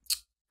 hours.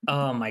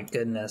 Oh my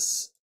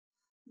goodness,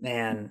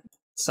 man.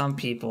 Some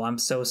people, I'm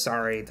so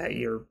sorry that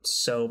you're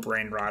so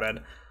brain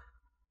rotted.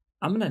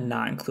 I'm gonna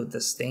not include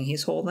this thing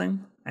he's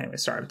holding. Anyway,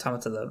 sorry, I'm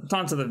talking to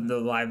the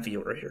live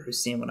viewer here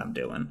who's seeing what I'm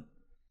doing.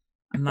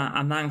 I'm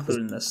not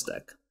including this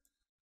stick.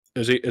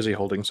 Is he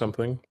holding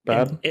something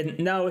bad?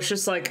 No, it's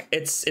just like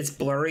it's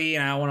blurry,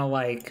 and I want to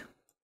like.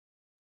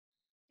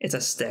 It's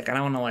a stick. I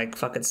don't want to like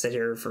fucking sit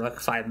here for like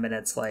 5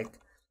 minutes like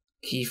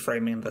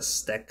keyframing the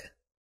stick.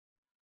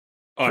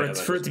 For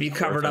it to be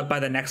covered up by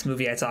the next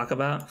movie I talk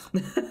about.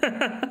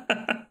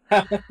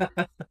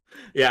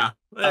 Yeah,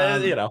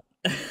 you know.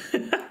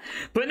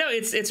 But no,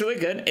 it's really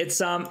good. It's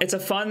a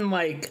fun,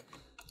 like,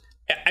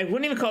 I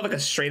wouldn't even call it like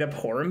a straight up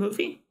horror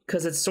movie,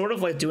 because it's sort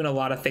of like doing a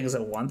lot of things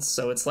at once.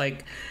 So it's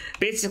like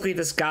basically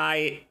this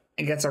guy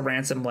gets a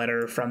ransom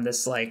letter from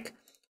this like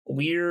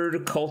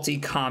weird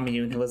culty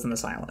commune who lives on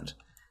this island,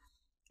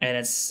 and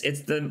it's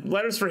the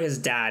letters for his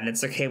dad, and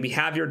it's like, hey, we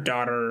have your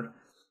daughter,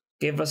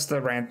 give us the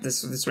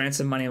this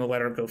ransom money and we'll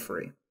let her go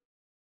free.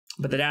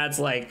 But the dad's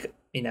like,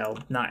 you know,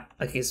 not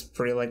like, he's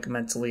pretty like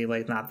mentally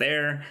like not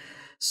there.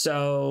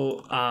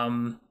 So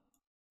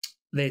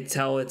they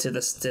tell it to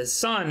this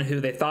son who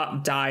they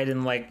thought died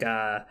in like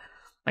on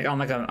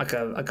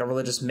a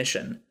religious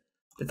mission.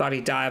 They thought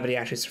he died, but he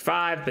actually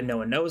survived, but no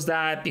one knows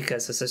that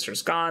because his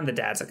sister's gone, the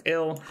dad's like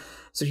ill.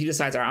 So he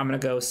decides, all right, I'm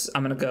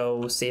gonna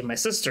go save my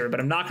sister, but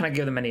I'm not gonna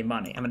give them any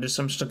money. I'm just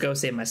gonna go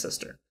save my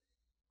sister.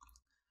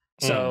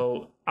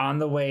 So on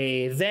the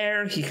way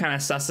there, he kind of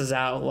susses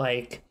out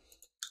like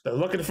they're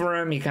looking for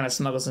him. He kind of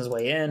smuggles his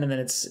way in, and then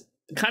it's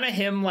kind of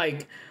him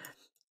like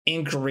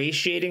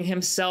ingratiating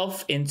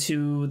himself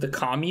into the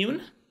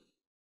commune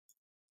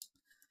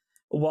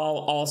while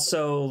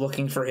also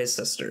looking for his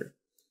sister.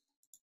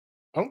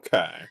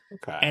 Okay.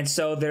 And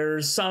so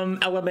there's some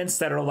elements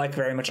that are like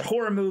very much a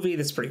horror movie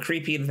that's pretty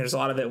creepy, and there's a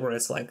lot of it where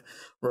it's like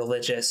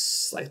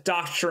religious like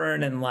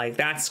doctrine, and like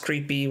that's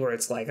creepy, where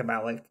it's like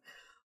about like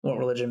what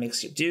religion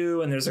makes you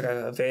do, and there's like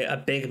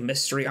a big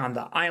mystery on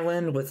the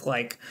island with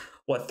like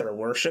what they're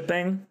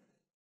worshiping.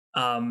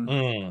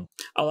 A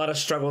lot of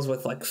struggles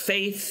with like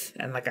faith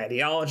and like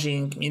ideology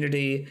and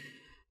community.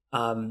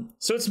 So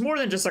it's more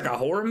than just like a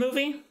horror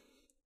movie.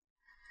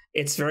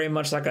 It's very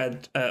much like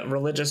a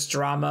religious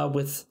drama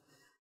with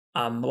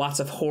lots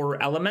of horror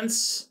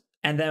elements,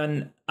 and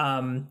then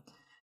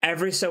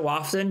every so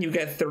often you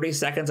get 30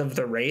 seconds of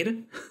the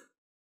raid.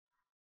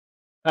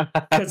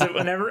 Because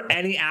whenever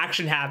any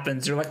action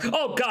happens, you're like,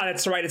 oh god,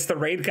 it's right, it's the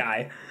raid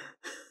guy.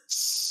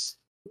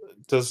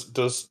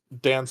 Does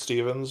Dan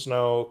Stevens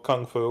know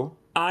Kung Fu?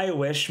 I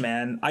wish,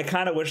 man. I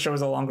kind of wish there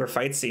was a longer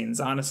fight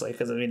scenes, honestly,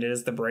 because I mean, it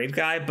is the braid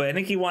guy, but I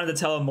think he wanted to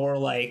tell a more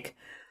like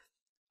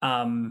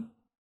I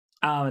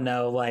don't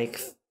know,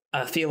 like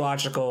a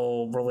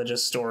theological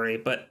religious story,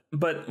 but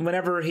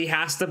whenever he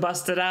has to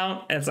bust it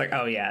out, it's like,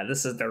 oh yeah,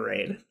 this is the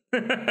raid.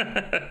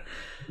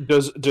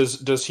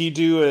 Does he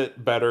do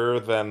it better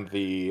than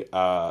the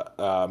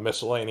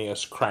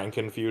miscellaneous crank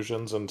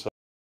infusions into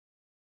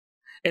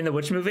in the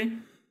which movie?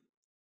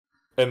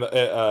 In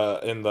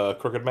the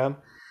Crooked Man?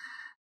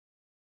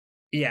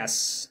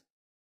 Yes,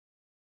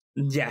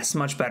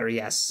 much better.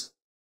 Yes.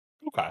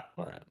 Okay,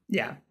 all right.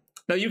 Yeah.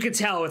 No, you could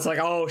tell it's like,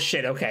 oh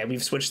shit, okay,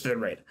 we've switched to the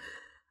raid.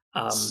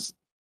 Has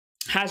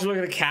a look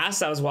at the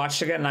cast. I was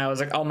watching it and I was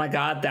like, oh my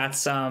god,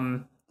 that's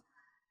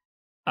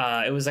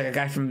it was like a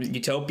guy from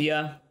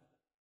Utopia.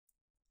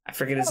 I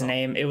forget his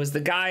name. It was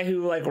the guy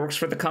who like works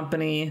for the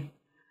company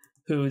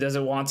who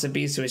doesn't want to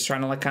be, so he's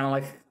trying to like kind of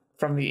like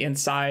from the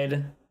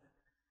inside.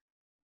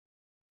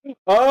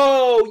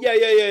 Oh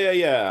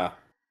yeah.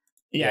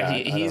 Yeah,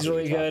 he's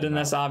really good in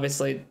this,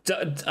 obviously.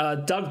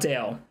 Doug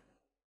Dale,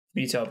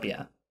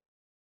 Utopia.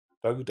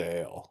 Doug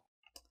Dale.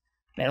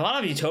 Man, a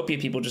lot of Utopia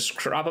people just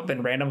crop up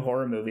in random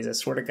horror movies, I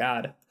swear to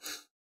God.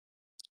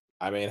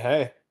 I mean,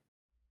 hey.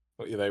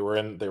 They were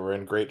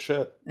in great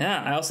shit.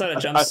 Yeah, I also had a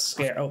jump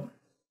scare. Oh.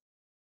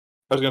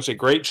 I was gonna say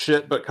great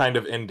shit, but kind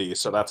of indie,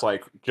 so that's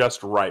like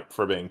just ripe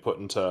for being put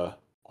into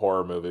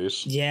horror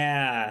movies.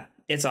 Yeah,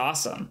 it's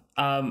awesome.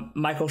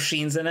 Michael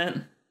Sheen's in it.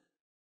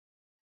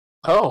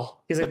 Oh.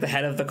 He's like the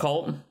head of the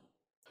cult.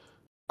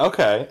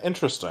 Okay,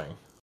 interesting.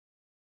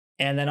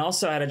 And then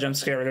also I had a jump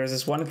scare where there was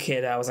this one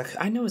kid, I was like,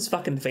 I know his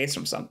fucking face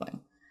from something.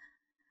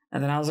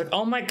 And then I was like,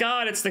 oh my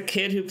god, it's the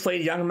kid who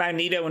played young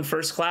Magneto in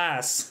First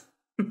Class.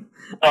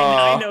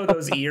 I know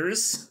those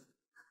ears.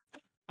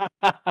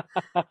 Like,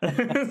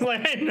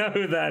 I know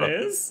who that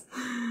is.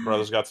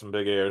 Brother's got some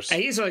big ears.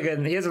 And he's really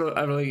good. He has a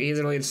really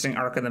interesting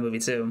arc in the movie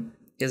too.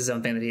 He has his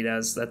own thing that he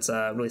does that's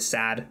really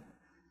sad,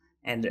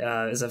 and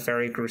is a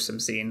very gruesome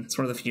scene. It's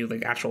one of the few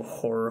like actual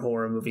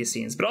horror movie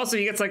scenes. But also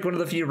he gets like one of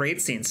the few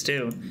raid scenes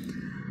too,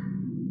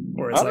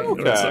 where it's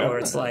where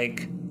it's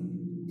like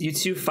you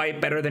two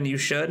fight better than you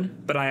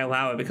should, but I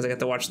allow it because I get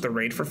to watch the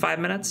raid for 5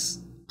 minutes.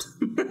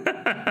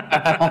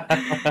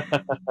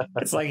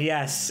 It's like,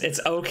 yes, it's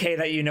okay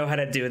that you know how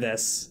to do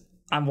this.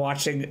 I'm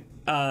watching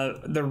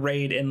the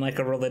raid in like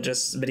a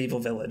religious medieval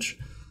village.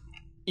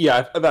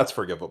 Yeah, that's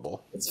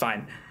forgivable. It's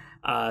fine.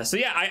 So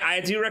yeah,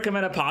 I do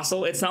recommend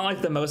Apostle. It's not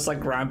like the most like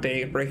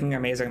groundbreaking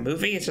amazing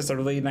movie. It's just a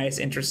really nice,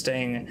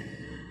 interesting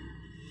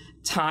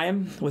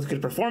time with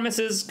good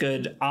performances,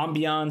 good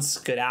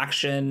ambiance, good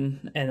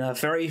action, and a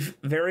very,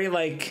 very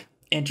like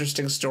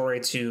interesting story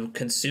to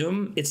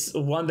consume. It's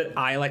one that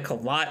I like a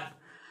lot.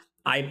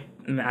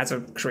 As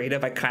a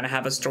creative, I kind of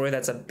have a story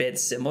that's a bit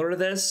similar to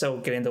this, so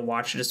getting to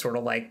watch it is sort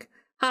of like,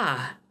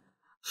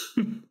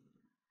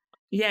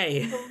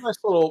 yay. Nice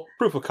little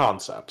proof of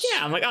concept.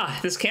 Yeah, I'm like,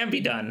 this can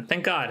be done.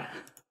 Thank God.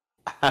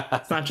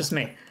 It's not just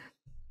me.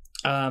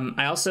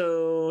 I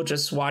also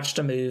just watched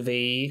a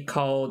movie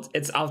called,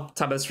 I'll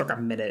talk about this for like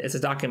a minute. It's a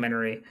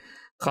documentary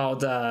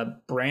called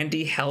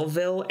Brandy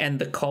Hellville and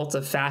the Cult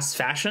of Fast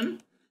Fashion.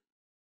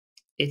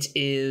 It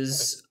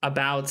is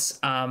about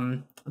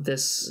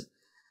this.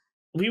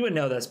 We would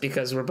know this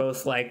because we're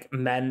both like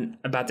men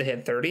about to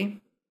hit 30.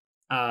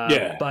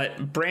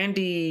 But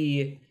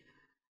Brandy,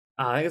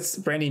 I think it's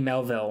Brandy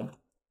Melville,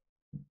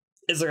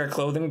 is like a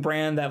clothing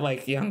brand that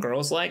like young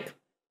girls like.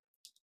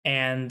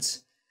 And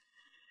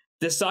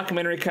this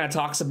documentary kind of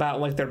talks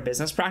about like their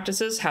business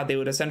practices, how they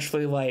would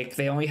essentially like,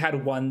 they only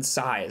had one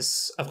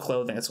size of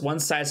clothing. It's one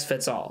size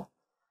fits all.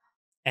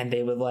 And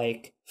they would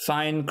like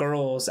find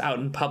girls out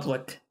in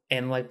public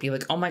and like be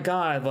like, oh my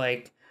God,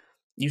 like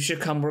you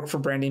should come work for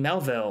Brandy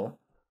Melville.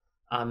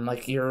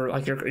 Like your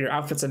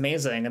outfit's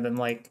amazing. And then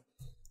like,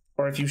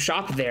 or if you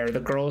shop there, the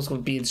girls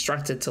would be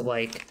instructed to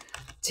like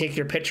take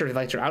your picture,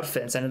 like your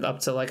outfit, and send it up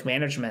to like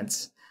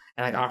management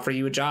and like offer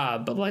you a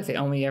job. But like they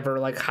only ever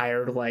like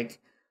hired like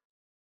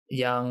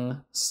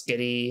young,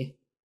 skitty,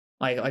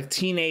 like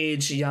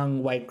teenage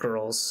young white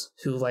girls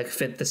who like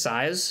fit the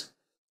size.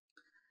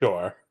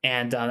 Sure.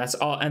 And that's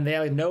all. And they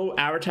had like no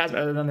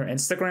advertisement other than their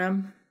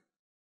Instagram.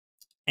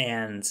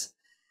 And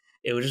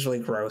it was just really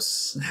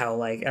gross how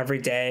like every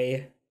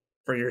day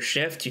for your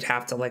shift, you'd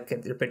have to like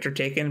get your picture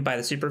taken by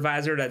the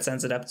supervisor that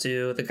sends it up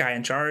to the guy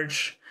in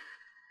charge.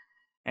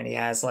 And he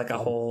has like a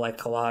whole like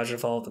collage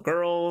of all the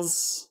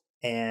girls.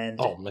 And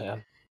oh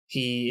man,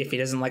 if he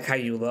doesn't like how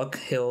you look,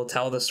 he'll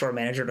tell the store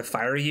manager to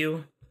fire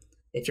you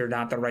if you're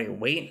not the right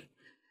weight.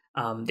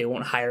 They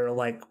won't hire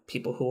like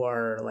people who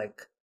are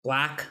like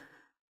black,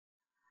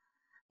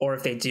 or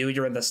if they do,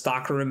 you're in the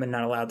stock room and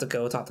not allowed to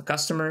go talk to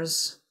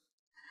customers.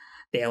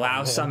 They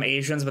allow some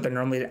Asians, but they're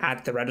normally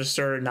at the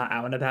register, not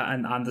out and about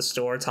and on the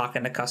store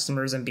talking to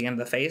customers and being in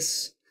the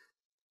face.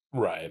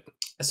 Right.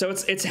 So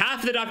it's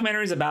half the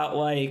documentary is about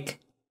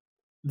like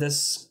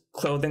this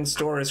clothing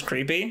store is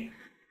creepy,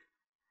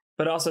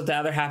 but also the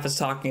other half is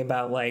talking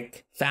about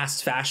like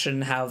fast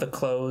fashion, how the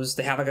clothes,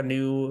 they have like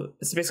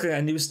it's basically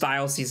a new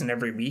style season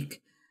every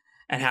week,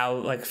 and how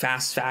like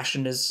fast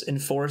fashion is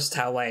enforced,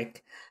 how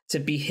like to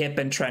be hip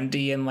and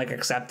trendy and like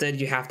accepted,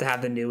 you have to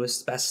have the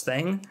newest best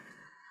thing.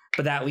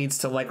 But that leads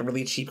to like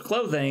really cheap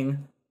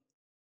clothing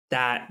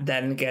that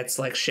then gets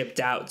like shipped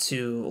out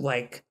to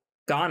like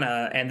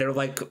Ghana, and they're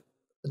like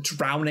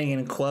drowning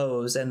in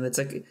clothes, and it's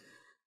like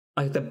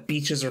the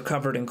beaches are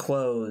covered in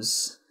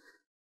clothes.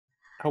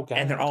 Okay.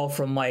 And they're all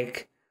from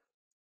like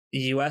the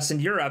US and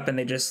Europe, and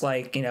they just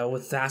like, you know,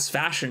 with fast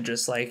fashion,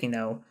 just like, you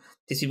know,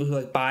 these people who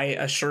like buy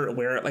a shirt,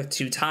 wear it like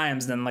 2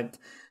 times, and then like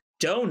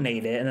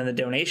donate it, and then the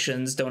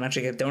donations don't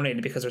actually get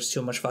donated because there's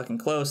too much fucking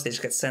clothes. They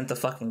just get sent to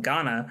fucking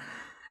Ghana.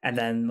 And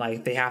then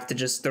like they have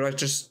to they're like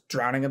just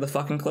drowning in the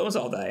fucking clothes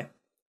all day.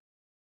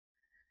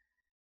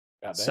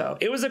 So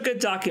it was a good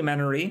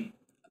documentary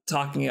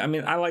I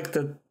mean, I like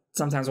to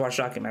sometimes watch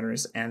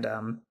documentaries, and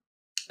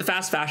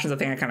fast fashion is a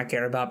thing I kind of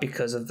care about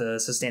because of the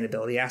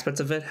sustainability aspects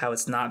of it, how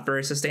it's not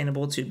very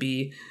sustainable to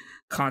be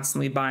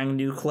constantly buying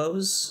new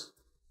clothes.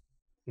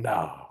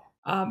 No.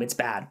 It's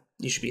bad.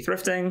 You should be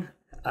thrifting.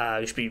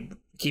 You should be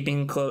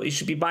keeping clothes. You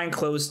should be buying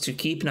clothes to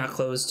keep, not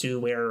clothes to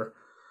wear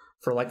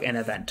for like an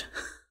event.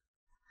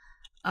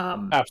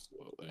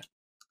 Absolutely.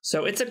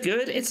 So it's a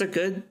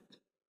good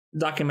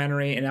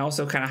documentary, and it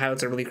also kind of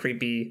highlights a really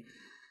creepy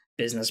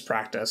business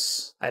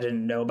practice. I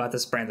didn't know about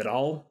this brand at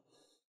all.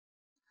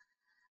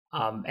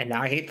 And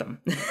now I hate them.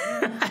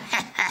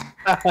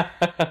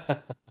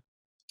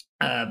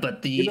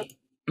 But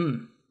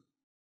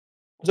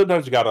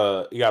sometimes you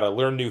gotta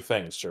learn new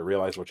things to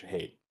realize what you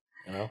hate,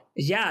 you know?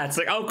 Yeah, it's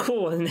like, oh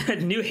cool, a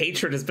new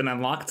hatred has been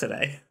unlocked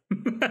today.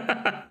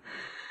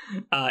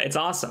 It's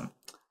awesome.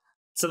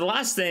 So the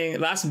last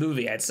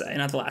movie, I'd say,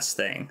 not the last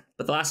thing,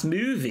 but the last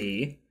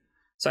movie.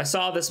 So I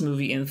saw this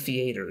movie in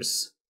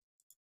theaters.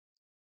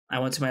 I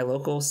went to my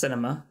local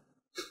cinema.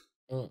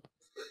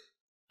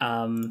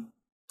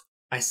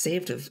 I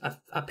saved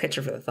a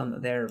picture for the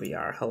thumbnail. There we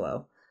are.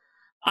 Hello.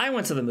 I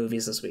went to the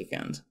movies this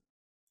weekend,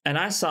 and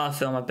I saw a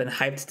film I've been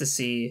hyped to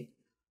see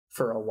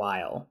for a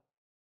while.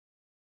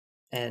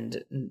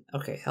 And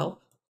okay,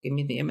 help. Give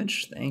me the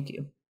image. Thank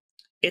you.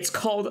 It's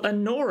called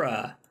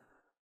Anora.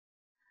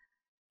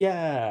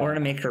 Yeah. We're going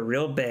to make her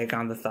real big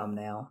on the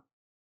thumbnail.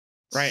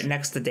 Right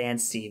next to Dan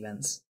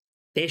Stevens.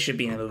 They should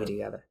be in a movie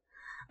together.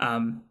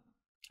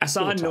 I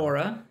saw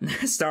Anora,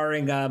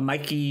 starring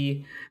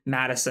Mikey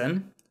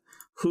Madison,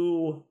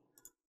 who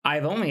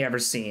I've only ever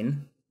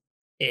seen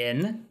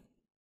in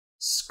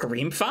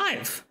Scream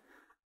 5.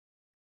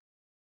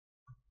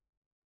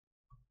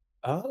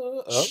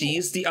 Oh.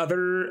 She's the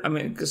other. I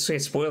mean, say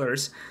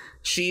spoilers.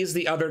 She's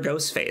the other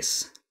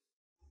Ghostface.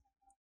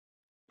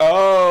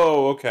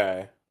 Oh,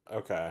 okay.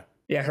 Okay.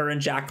 Yeah, her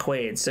and Jack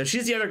Quaid. So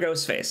she's the other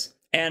Ghostface.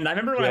 And I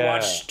remember when I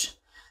watched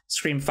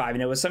Scream 5,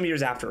 it was some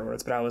years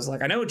afterwards, but I was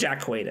like, I know who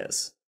Jack Quaid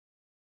is.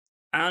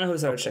 I don't know who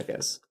this other chick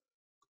is.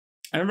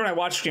 I remember when I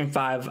watched Scream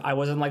 5, I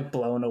wasn't like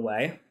blown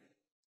away.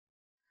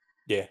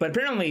 Yeah. But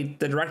apparently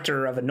the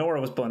director of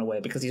Anora was blown away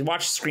because he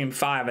watched Scream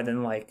 5 and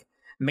then like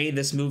made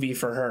this movie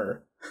for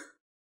her.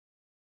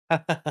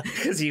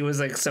 Because he was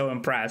like so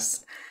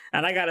impressed.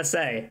 And I gotta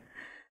say,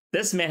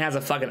 this man has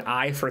a fucking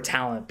eye for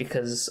talent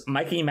because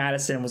Mikey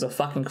Madison was a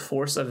fucking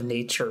force of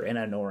nature in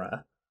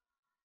Anora.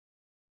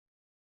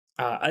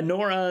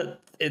 Anora,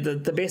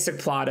 the basic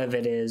plot of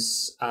it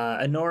is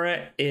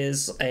Anora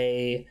is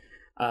a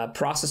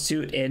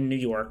prostitute in New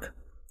York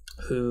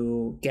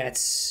who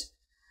gets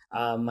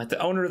like the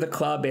owner of the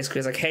club basically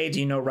is like, hey, do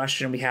you know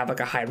Russian? We have like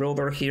a high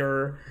roller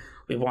here.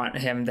 We want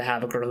him to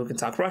have a girl who can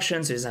talk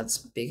Russian, so he doesn't have to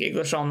speak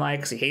English all night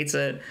because he hates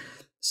it.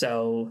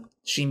 So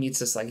she meets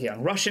this like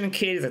young Russian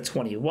kid. He's like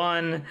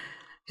 21.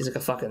 He's like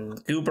a fucking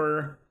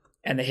goober,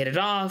 and they hit it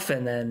off.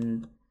 And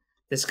then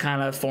this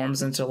kind of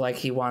forms into like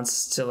he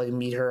wants to like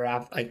meet her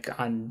like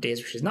on days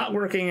where she's not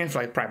working and for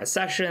like private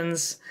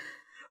sessions,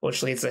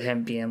 which leads to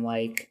him being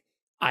like,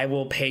 "I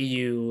will pay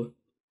you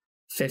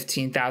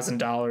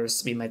 $15,000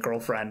 to be my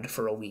girlfriend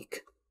for a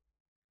week,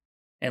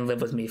 and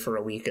live with me for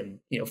a week, and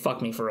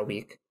fuck me for a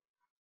week,"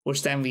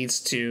 which then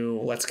leads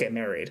to let's get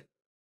married.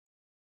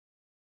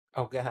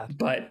 Oh god.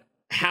 But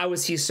how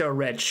is he so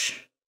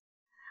rich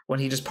when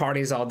he just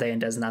parties all day and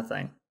does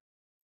nothing?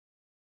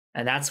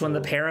 And that's when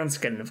the parents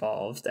get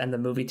involved and the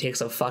movie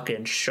takes a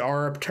fucking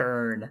sharp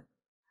turn.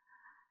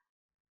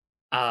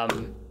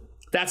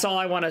 That's all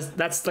I want to,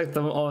 that's like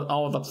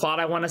all of the plot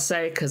I want to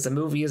say, because the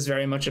movie is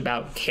very much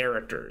about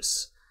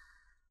characters,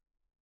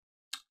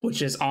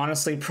 which is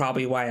honestly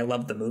probably why I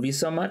love the movie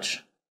so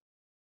much.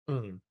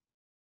 I'm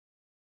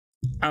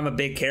a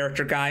big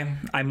character guy.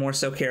 I more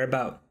so care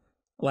about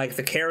like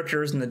the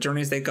characters and the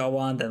journeys they go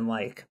on than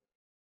like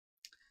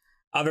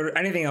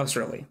anything else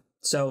really.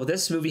 So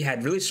this movie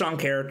had really strong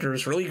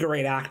characters, really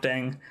great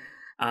acting.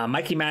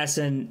 Mikey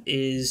Madison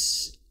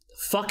is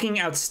fucking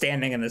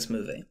outstanding in this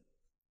movie.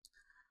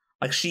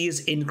 Like, she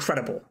is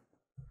incredible.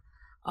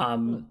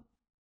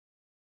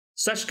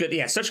 Such good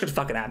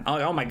fucking acting.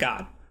 Oh my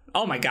god.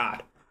 Oh my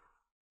god.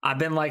 I've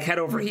been like head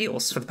over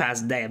heels for the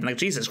past day. I'm like,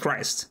 Jesus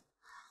Christ.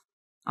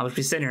 I was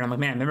just sitting here and I'm like,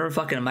 man, remember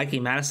fucking Mikey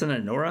Madison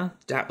and Nora?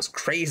 That was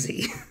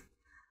crazy.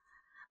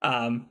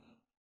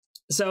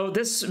 So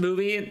this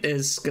movie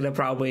is gonna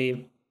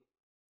probably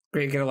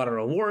get a lot of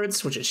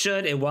awards, which it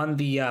should. It won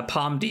the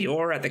Palme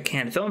d'Or at the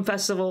Cannes Film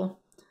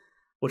Festival,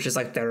 which is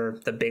like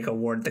the big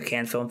award, the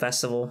Cannes Film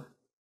Festival.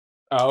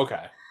 Oh,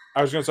 okay.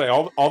 I was gonna say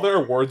all their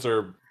awards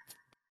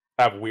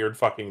have weird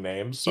fucking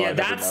names, so I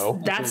never know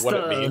what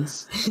it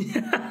means.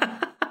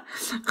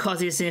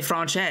 Cause it's in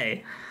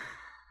Francais.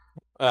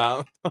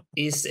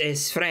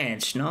 It's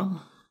French,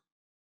 no?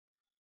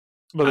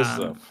 But this is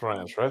a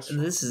French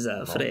restaurant. This is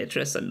a French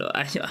restaurant.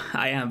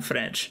 I am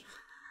French.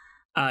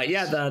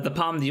 Yeah, the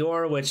Palme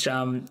d'Or, which the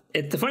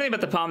funny thing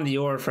about the Palme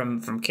d'Or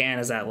from Cannes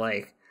is that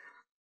like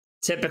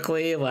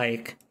typically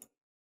like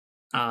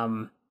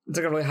it's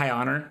like a really high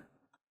honor,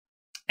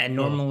 and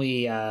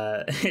normally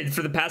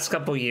for the past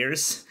couple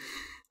years,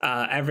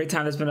 every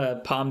time there's been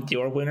a Palme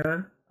d'Or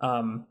winner,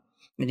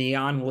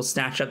 Neon will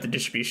snatch up the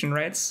distribution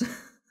rights.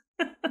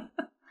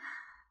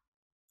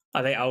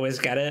 They always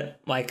get it.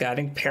 Like I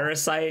think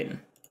Parasite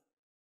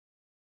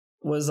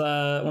was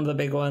one of the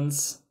big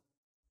ones.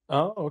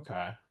 Oh,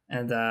 okay.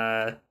 And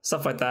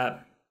stuff like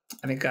that.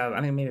 I think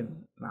maybe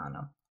I don't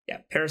know. Yeah,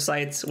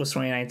 Parasite was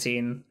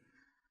 2019.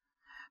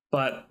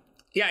 But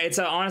yeah, it's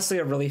honestly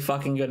a really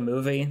fucking good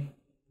movie.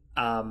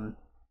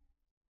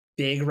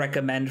 Big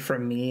recommend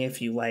from me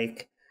if you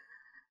like.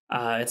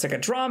 It's like a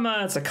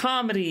drama. It's a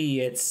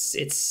comedy. It's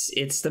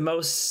the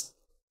most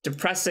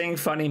depressing,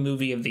 funny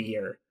movie of the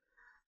year.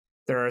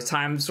 There are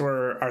times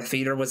where our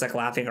theater was like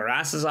laughing our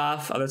asses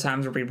off. Other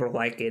times where people were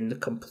like in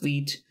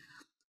complete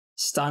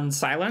stunned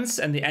silence,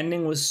 and the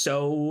ending was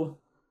so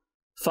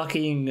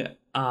fucking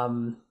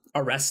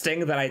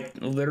arresting that I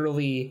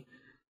literally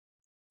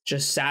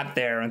just sat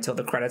there until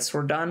the credits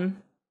were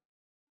done.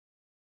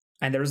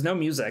 And there was no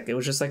music. It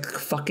was just like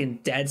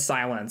fucking dead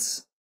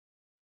silence.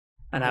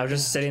 And I was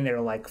just sitting there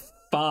like,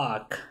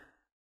 fuck.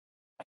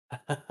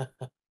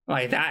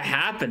 Like that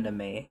happened to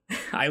me.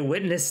 I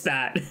witnessed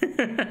that.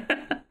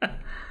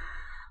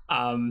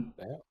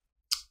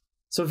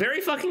 So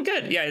very fucking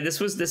good. Yeah, this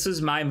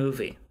was my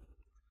movie.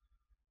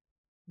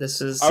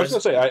 This is. I was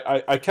gonna say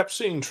I kept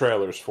seeing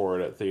trailers for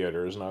it at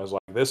theaters, and I was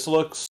like, this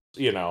looks,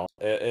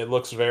 it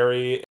looks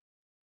very,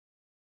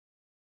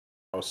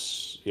 a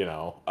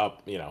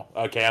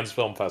Cannes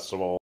Film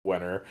Festival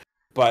winner.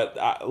 But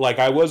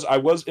I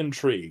was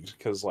intrigued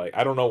because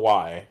I don't know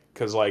why,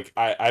 because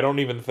I don't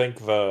even think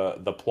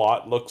the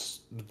plot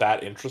looks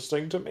that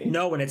interesting to me.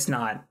 No, and it's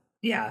not.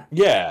 Yeah.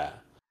 Yeah.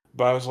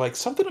 But I was like,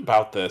 something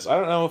about this. I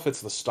don't know if it's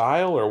the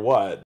style or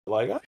what.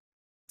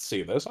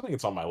 see this. I think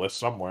it's on my list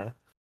somewhere.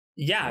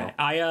 Yeah,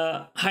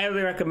 I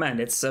highly recommend.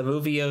 It's a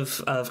movie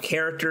of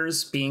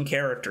characters being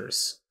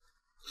characters.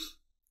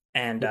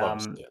 And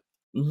num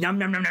num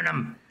num num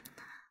num.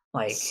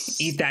 Like,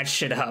 eat that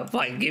shit up.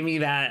 Like, give me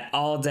that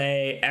all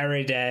day,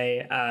 every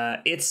day.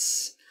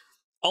 It's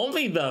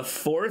only the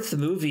 4th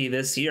movie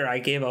this year I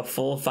gave a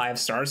full 5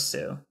 stars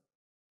to.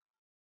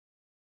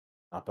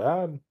 Not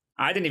bad.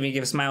 I didn't even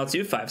give Smile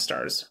 2 5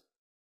 stars.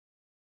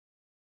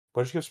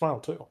 What did you give Smile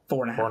 2?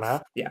 4.5.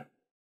 4.5? Yeah.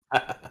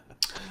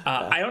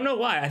 I don't know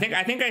why. I think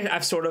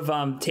I've sort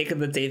of taken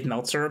the Dave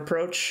Meltzer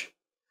approach,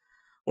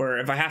 where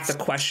if I have to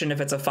question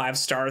if it's a 5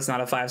 star, it's not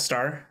a 5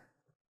 star.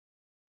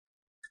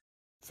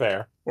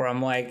 Fair. Where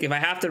I'm like, if I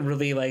have to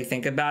really like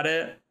think about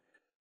it,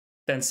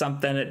 then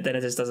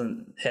it just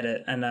doesn't hit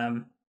it. And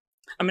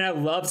I mean, I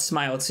loved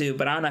Smile 2,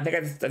 but I don't know.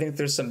 I think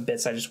there's some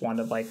bits I just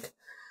wanted like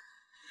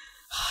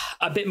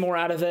a bit more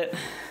out of it.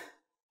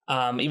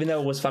 Even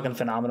though it was fucking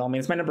phenomenal. I mean,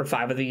 it's my number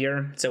 5 of the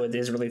year, so it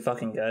is really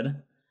fucking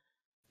good.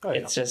 Oh,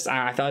 yeah. It's just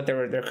I thought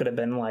there could have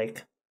been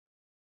like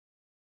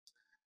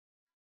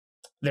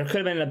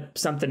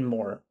something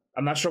more.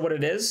 I'm not sure what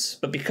it is,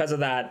 but because of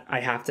that,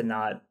 I have to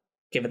not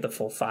give it the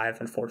full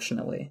 5,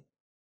 unfortunately.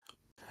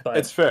 But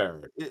it's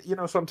fair. You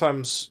know,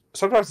 sometimes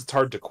it's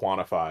hard to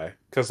quantify,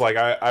 because like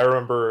I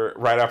remember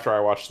right after I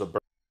watched the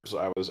Burbs,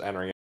 I was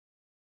entering it,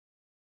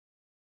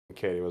 and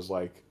Katie was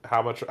like,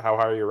 how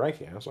high are you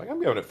ranking? I was like, I'm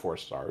giving it 4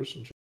 stars.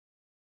 And she,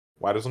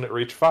 why doesn't it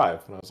reach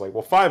 5? And I was like,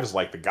 well, 5 is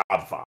like the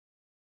Godfather.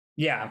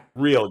 Yeah,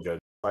 real good.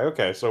 Like,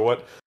 okay, so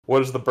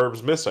what is the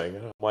Burbs missing?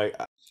 And I'm like,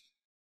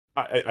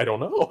 I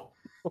don't know.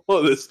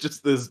 Well, this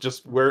is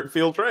just where it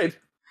feels right.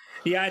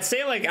 Yeah, I'd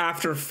say like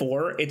after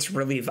 4, it's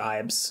really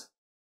vibes.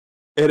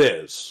 It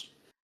is.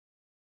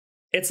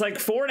 It's like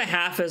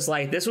 4.5 is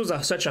like, this was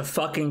such a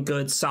fucking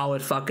good,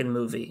 solid fucking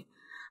movie.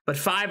 But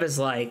 5 is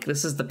like,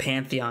 this is the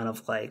pantheon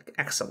of like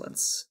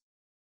excellence.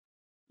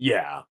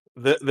 Yeah,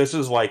 this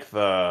is like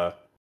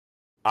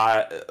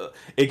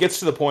it gets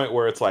to the point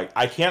where it's like,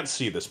 I can't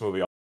see this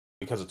movie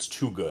because it's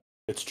too good.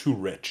 It's too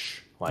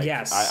rich. Like,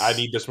 yes. I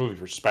need this movie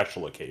for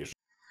special occasions.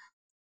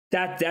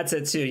 That's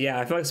it too. Yeah,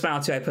 I feel like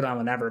Smile 2 I put on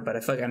whenever, but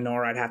I feel like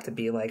Anora I'd have to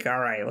be like, all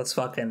right, we're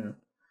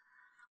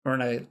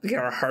gonna get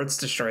our hearts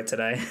destroyed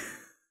today.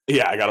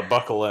 Yeah, I gotta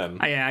buckle in.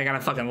 Yeah, I gotta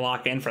fucking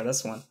lock in for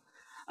this one.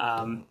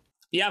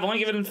 Yeah, I've only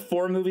given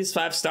 4 movies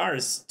 5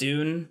 stars: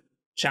 Dune,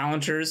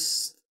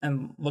 Challengers,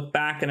 and Look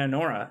Back, and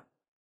Anora.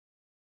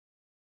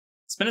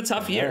 It's been a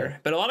tough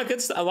year, but a lot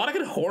of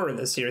good horror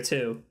this year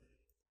too.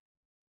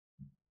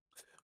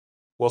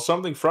 Well,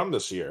 something from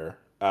this year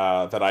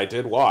that I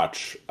did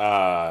watch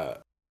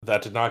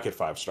that did not get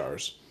 5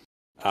 stars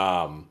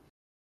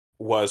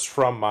was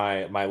from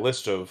my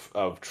list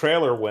of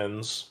trailer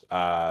wins.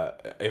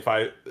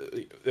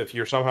 If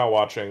you're somehow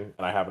watching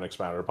and I haven't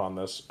expounded upon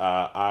this,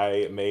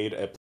 I made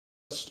a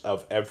list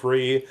of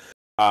every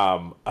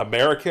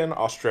American,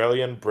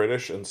 Australian,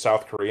 British, and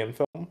South Korean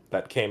film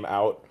that came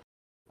out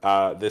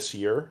this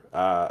year,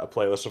 a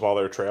playlist of all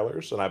their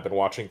trailers, and I've been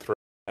watching through,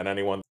 and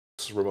anyone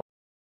that's remote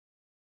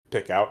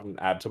pick out and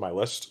add to my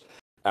list,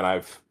 and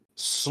I've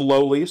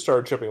slowly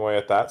started chipping away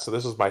at that. So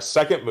this is my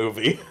second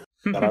movie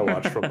that I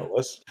watched from the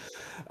list.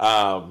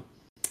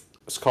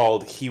 It's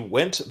called He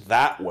Went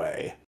That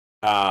Way,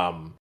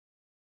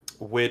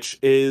 which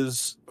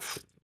is,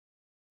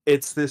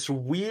 it's this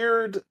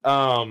weird,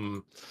 I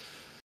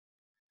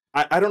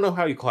don't know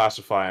how you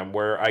classify them,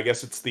 where I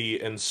guess it's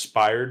the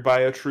inspired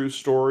by a true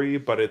story,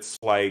 but it's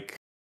like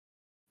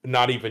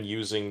not even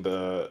using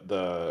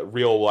the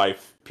real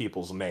life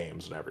people's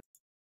names and everything.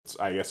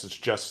 I guess it's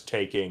just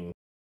taking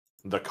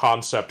the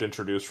concept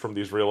introduced from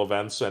these real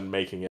events and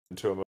making it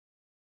into a movie.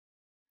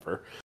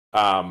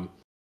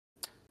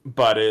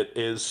 But it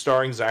is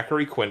starring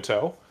Zachary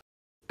Quinto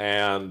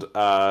and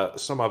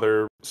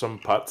some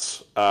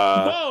putts.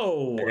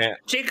 Whoa!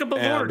 Jacob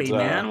Elordi,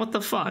 man, what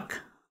the fuck?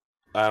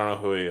 I don't know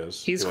who he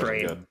is. He's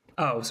great. Good.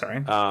 Oh,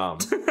 sorry.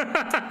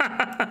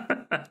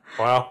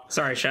 Well,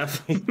 sorry,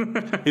 chef.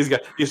 he's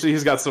got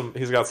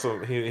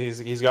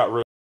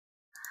room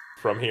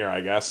from here, I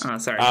guess. Oh,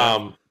 sorry.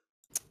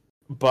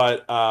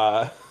 But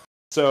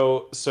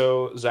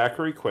so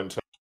Zachary Quinto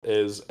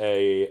is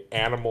a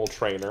animal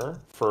trainer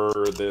for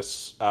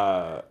this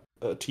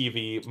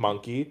TV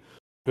monkey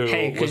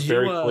who was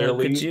very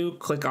clearly. Could you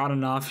click on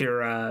and off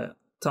your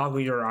toggle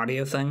your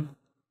audio thing?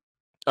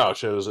 Oh,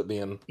 shows it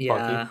being yeah,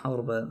 funky? A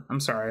little bit.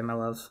 I'm sorry, my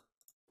love.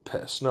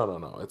 Piss. No.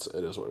 It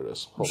is what it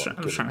is. Hold on.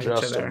 I'm trying to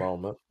get you there.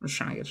 Moment. I'm just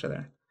trying to get you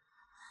there.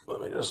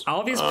 Let me just.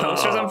 All these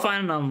posters I'm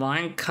finding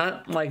online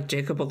cut like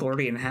Jacob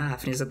Elordi in half,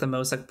 and he's like the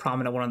most like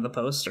prominent one on the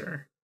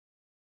poster.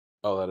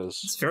 Oh, that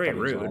is. It's very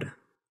rude.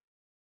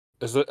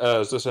 Is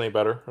this any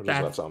better? Or does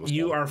that sound the same?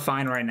 You are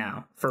fine right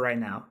now. For right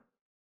now.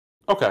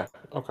 Okay.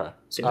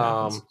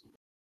 Yeah.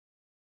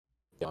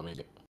 Let me.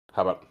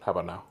 How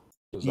about now?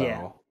 Is that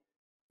yeah. all?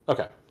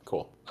 Okay.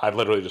 Cool. I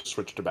literally just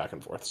switched it back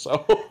and forth.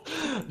 So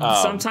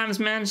sometimes,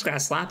 man, just gotta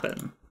slap it.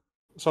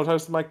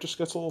 Sometimes the mic just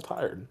gets a little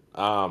tired.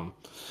 So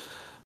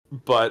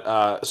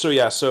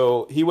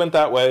He Went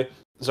That Way.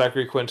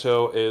 Zachary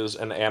Quinto is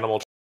an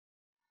animal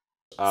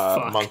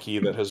monkey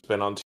that has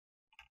been on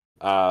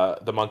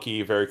the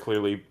monkey very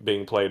clearly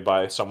being played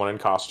by someone in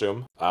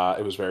costume.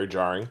 It was very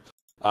jarring.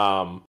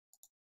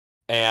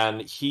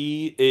 And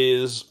he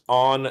is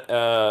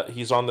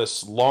he's on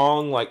this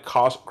long like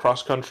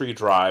cross country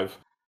drive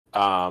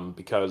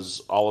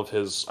because all of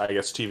his, I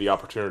guess, TV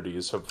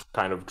opportunities have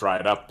kind of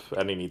dried up,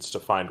 and he needs to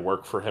find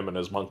work for him and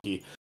his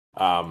monkey.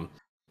 And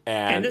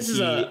this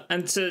is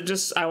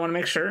I want to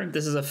make sure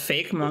this is a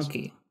fake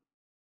monkey.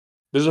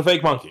 This is a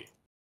fake monkey.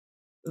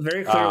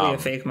 Very clearly a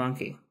fake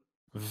monkey.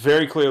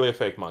 Very clearly a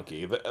fake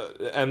monkey.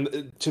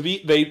 And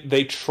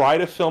they try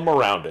to film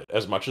around it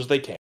as much as they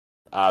can.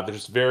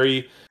 It's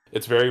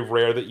very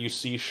rare that you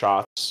see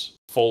shots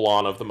full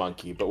on of the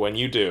monkey, but when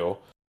you do,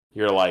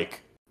 you're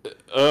like,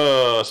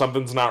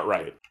 something's not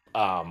right.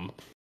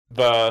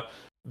 The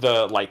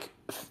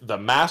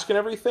mask and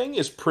everything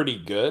is pretty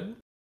good,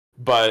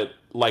 but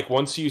like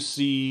once you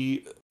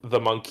see the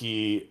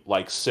monkey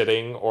like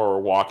sitting or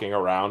walking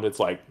around, it's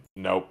like,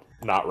 nope,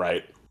 not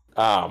right.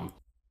 But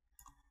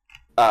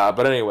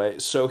anyway,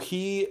 so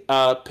he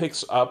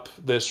picks up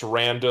this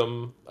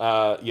random,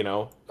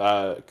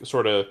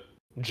 sort of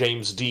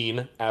James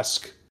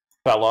Dean-esque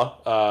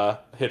fella,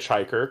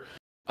 hitchhiker,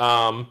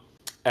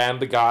 and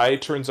the guy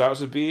turns out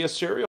to be a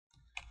serial,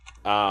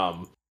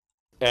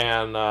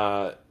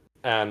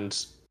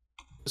 and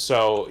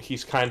so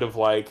he's kind of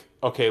like,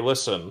 okay,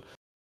 listen,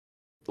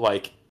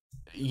 like,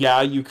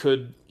 yeah, you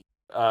could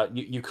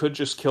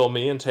just kill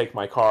me and take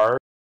my car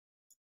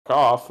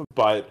off,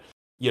 but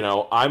you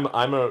know,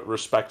 I'm a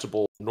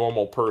respectable,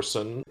 normal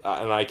person,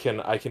 and I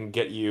can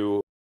get you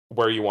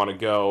where you want to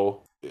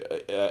go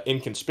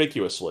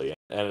inconspicuously,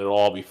 and it'll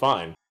all be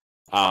fine.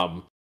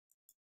 And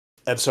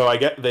so I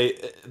get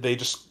they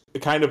just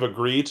kind of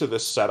agree to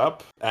this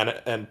setup,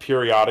 and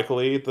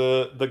periodically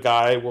the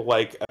guy will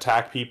like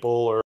attack people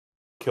or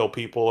kill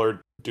people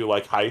or do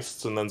like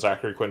heists, and then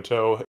Zachary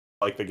Quinto,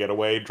 like the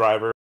getaway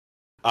driver.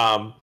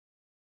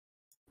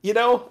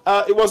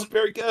 It wasn't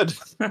very good.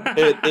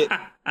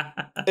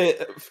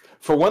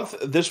 For one,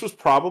 this was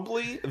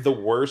probably the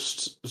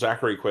worst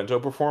Zachary Quinto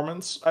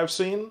performance I've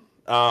seen.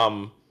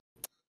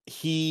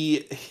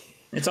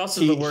 It's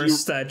also the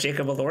worst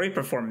Jacob Elordi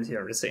performance you've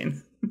ever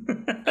seen.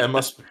 It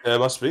must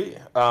be.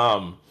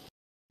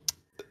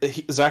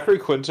 Zachary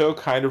Quinto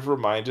kind of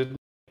reminded me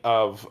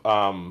of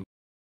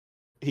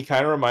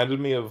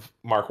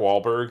Mark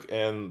Wahlberg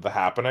in The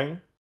Happening.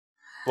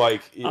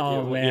 Like,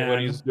 when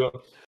he's doing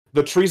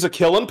the trees are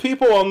killing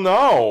people. Oh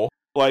no!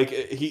 Like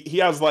he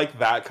has like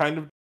that kind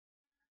of.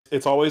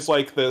 It's always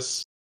like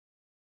this.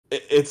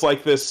 It's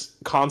like this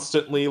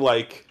constantly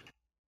like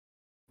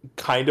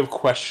kind of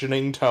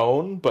questioning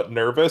tone, but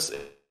nervous.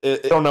 I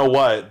don't know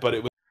what, but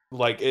it was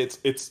like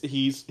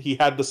he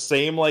had the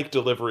same like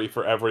delivery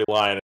for every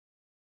line.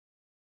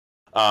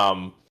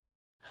 But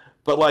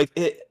like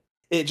it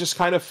just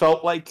kind of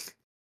felt like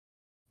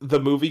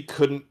the movie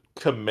couldn't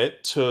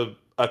commit to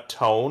a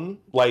tone.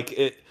 Like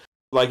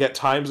at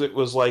times it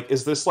was like,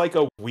 is this like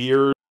a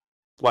weird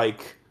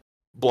like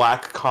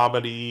black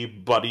comedy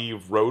buddy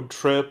road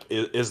trip?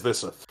 Is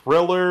this a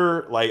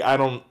thriller? Like I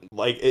don't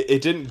like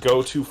it didn't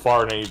go too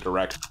far in any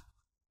direction.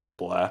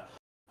 Blah.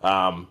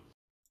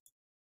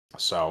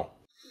 So,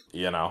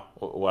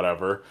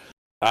 whatever.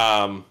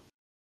 And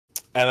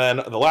then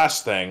the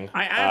last thing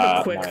I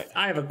have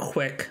a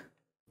quick.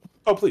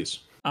 Oh, please.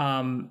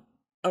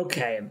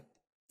 Okay.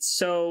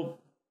 So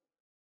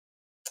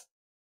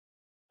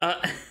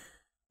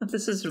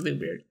this is really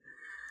weird.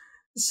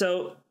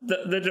 So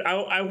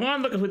I want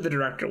to look at who the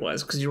director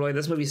was, because you're like,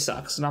 this movie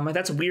sucks, and I'm like,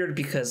 that's weird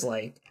because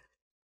like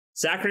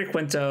Zachary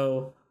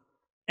Quinto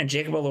and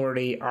Jacob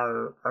Elordi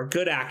are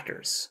good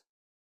actors.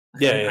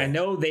 Yeah. I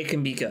know they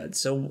can be good.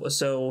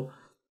 So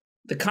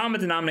the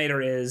common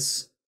denominator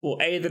is, well,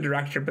 A, the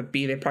director, but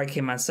B, they probably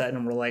came on set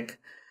and were like,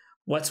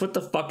 what's with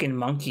the fucking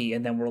monkey?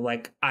 And then we're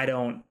like, I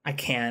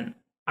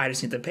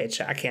just need the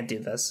paycheck. I can't do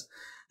this.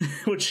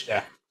 Which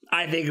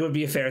I think it would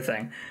be a fair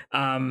thing.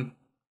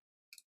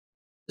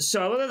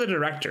 So I looked at the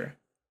director,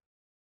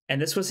 and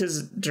this was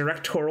his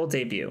directorial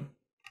debut.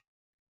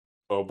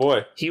 Oh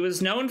boy. He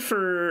was known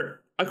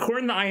for,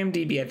 according to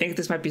IMDb, I think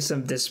this might be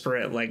some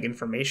disparate like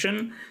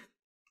information.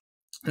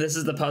 This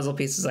is the puzzle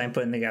pieces I'm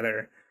putting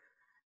together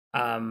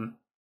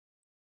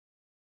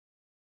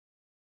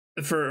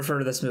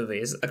for this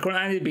movie.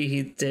 According to IMDb,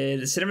 he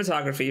did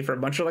cinematography for a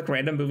bunch of like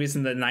random movies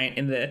in the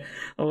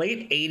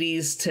late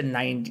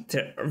 80s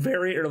to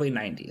very early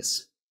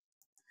 90s.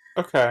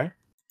 Okay.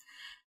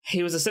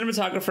 He was a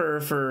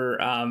cinematographer for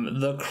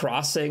The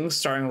Crossing,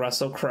 starring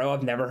Russell Crowe.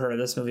 I've never heard of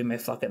this movie in my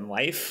fucking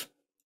life.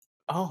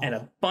 Oh. And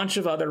a bunch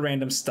of other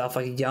random stuff,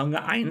 like Young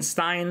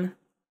Einstein.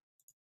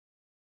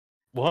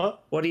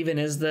 What? What even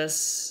is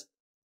this?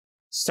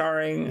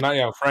 Starring... Not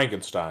Young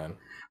Frankenstein.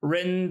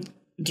 Written,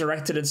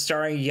 directed, and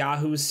starring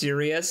Yahoo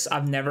Serious.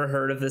 I've never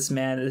heard of this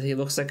man. He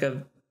looks like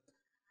a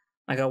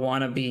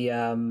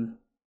wannabe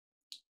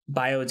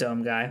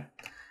Biodome guy.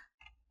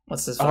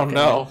 What's this? Oh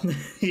no!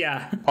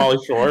 Yeah, Pauly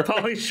Shore.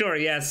 Pauly Shore,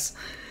 yes.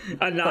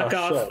 A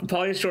knockoff,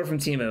 Pauly Shore from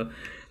Temu.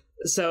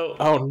 So,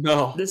 oh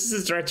no, this is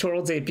his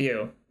directorial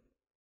debut.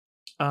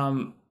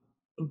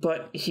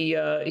 But he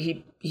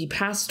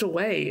passed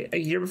away a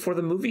year before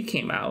the movie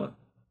came out.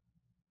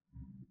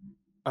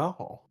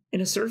 Oh,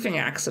 in a surfing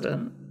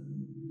accident.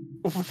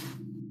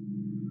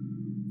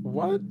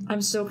 What?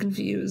 I'm so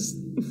confused.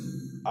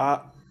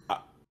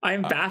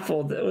 I'm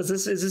baffled.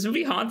 Is this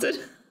movie haunted?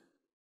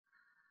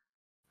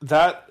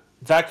 That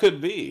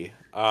could be.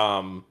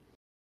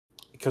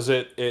 Because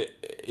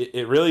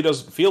it really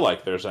doesn't feel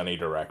like there's any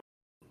direction.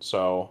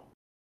 So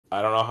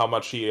I don't know how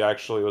much he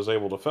actually was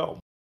able to film.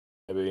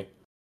 Maybe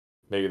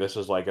this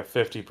is like a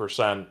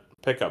 50%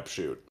 pickup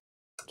shoot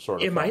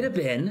sort of. It might have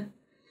been,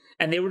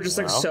 and they were just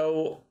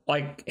so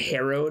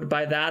harrowed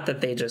by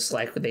that they just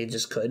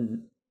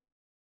couldn't.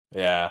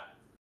 Yeah,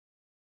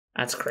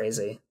 that's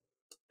crazy.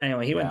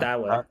 Anyway, he went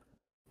that way.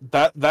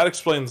 That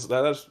explains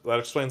that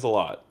explains a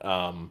lot.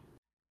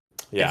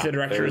 Yeah, if the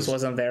director just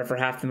wasn't there for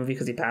half the movie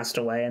because he passed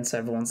away, and so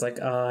everyone's like,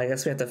 "Oh, I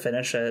guess we have to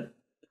finish it."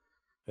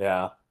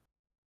 Yeah.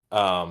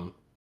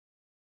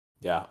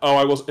 Yeah. Oh,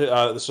 I was.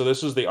 So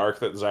this is the arc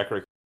that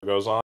Zachary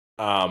goes on.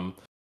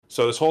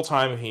 So this whole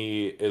time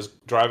he is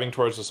driving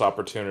towards this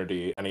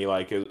opportunity, and he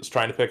is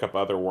trying to pick up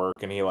other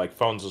work, and he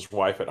phones his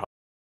wife at home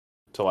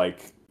to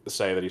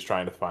say that he's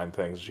trying to find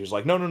things. She's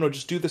like, no,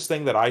 just do this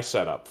thing that I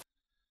set up.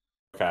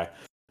 Okay.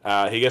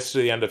 He gets to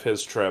the end of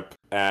his trip,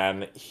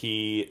 and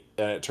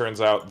it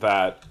turns out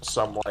that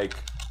some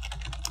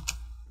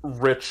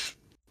rich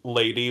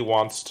lady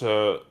wants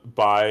to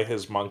buy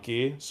his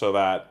monkey so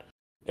that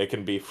it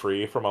can be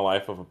free from a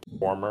life of a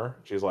performer.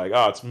 She's like,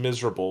 oh, it's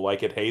miserable,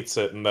 it hates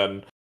it, and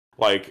then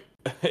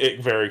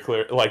it very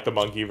clear, the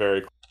monkey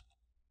very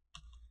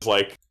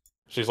clear,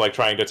 she's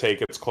trying to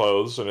take its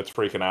clothes, and it's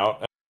freaking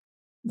out.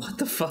 What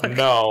the fuck?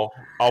 No,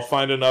 I'll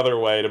find another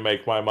way to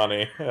make my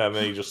money, and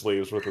then he just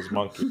leaves with his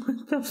monkey.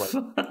 What the fuck?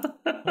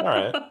 All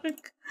right.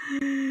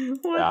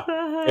 What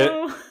the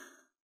hell?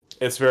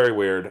 It's very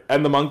weird,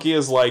 and the monkey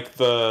is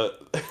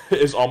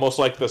is almost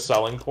the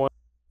selling point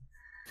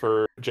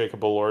for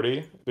Jacob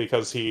Elordi,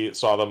 because he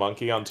saw the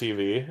monkey on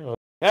TV.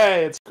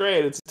 Hey, it's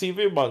great! It's a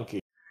TV monkey.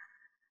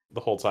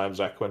 The whole time,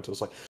 Zach Quinto's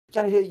like,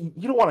 yeah, you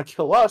don't want to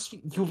kill us.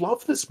 You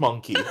love this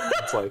monkey.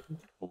 It's like,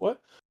 what?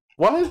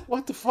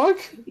 What the fuck?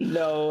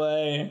 No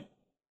way.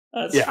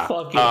 That's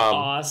fucking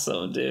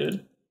awesome,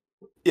 dude.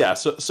 Yeah,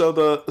 so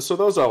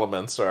those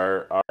elements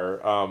are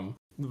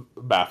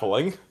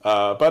baffling,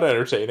 but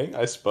entertaining,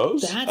 I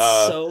suppose.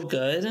 That's so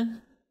good.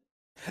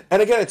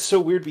 And again, it's so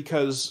weird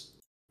because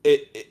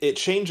it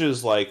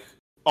changes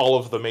all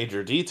of the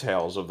major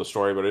details of the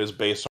story, but it is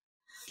based on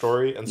the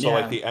story, and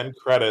so the end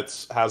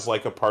credits has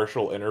a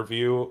partial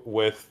interview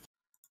with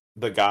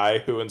the guy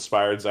who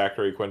inspired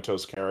Zachary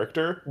Quinto's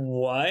character.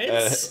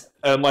 What?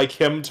 And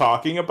him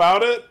talking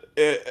about it.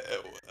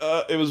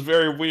 It was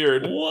very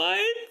weird.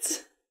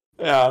 What?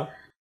 Yeah.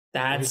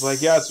 He's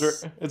like, yeah,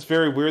 it's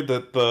very weird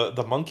that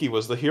the monkey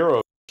was the hero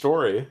of the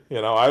story.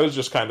 I was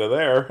just kind of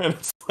there, and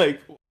it's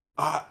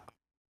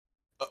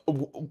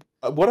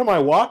what am I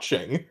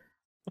watching?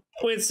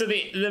 Wait, so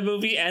the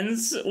movie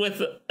ends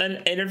with an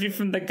interview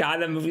from the guy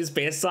the movie's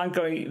based on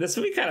going, this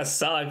movie kind of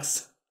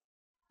sucks.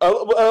 A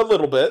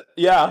little bit,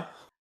 yeah.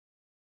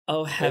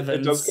 Oh,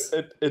 heavens.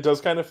 It does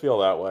kind of feel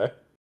that way.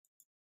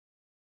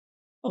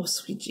 Oh,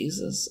 sweet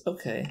Jesus.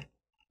 Okay.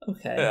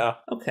 Yeah.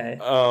 Okay.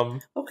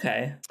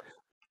 Okay.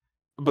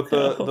 But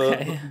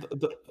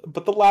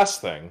the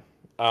last thing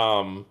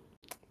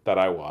that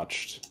I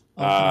watched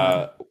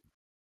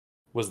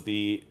was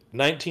the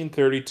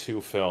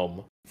 1932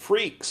 film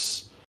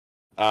Freaks,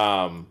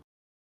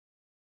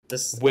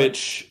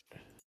 which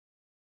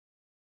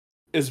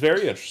is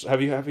very interesting.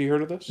 Have you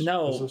heard of this?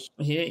 No,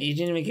 you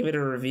didn't even give it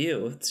a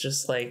review. It's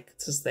just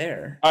it's just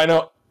there. I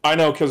know,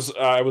 because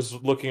I was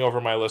looking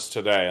over my list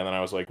today, and then I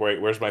was like, wait,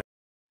 where's my?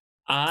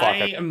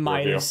 I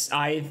might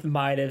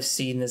have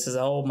seen this as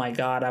oh my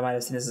god, I might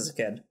have seen this as a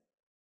kid.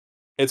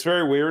 It's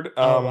very weird.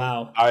 Oh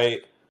wow.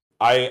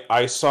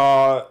 I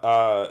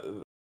saw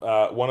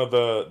one of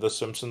the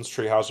Simpsons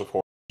Treehouse of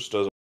Horrors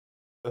does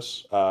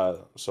this,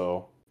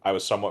 so I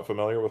was somewhat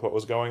familiar with what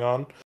was going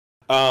on.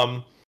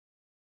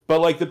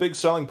 But the big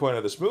selling point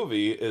of this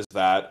movie is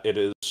that it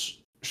is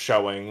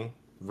showing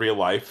real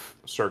life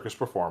circus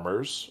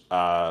performers,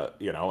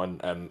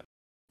 and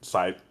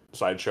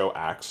sideshow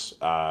acts,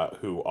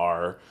 who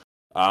are,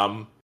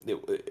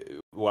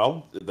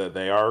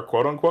 they are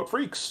quote unquote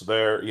freaks.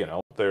 There's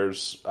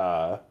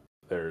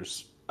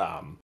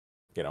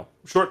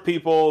short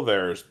people,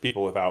 there's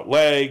people without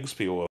legs,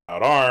 people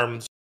without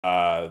arms.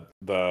 I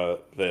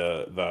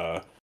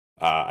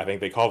think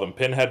they call them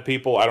pinhead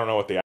people. I don't know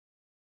what the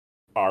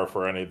are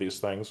for any of these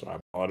things, so I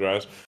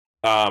apologize.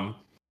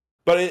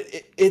 But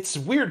it's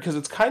weird because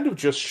it's kind of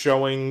just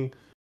showing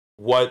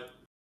what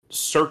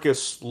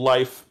circus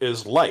life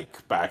is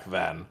like back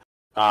then.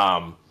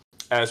 And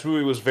this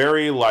movie was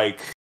very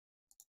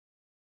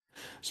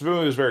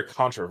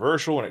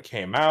controversial when it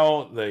came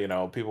out.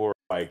 People were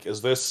like,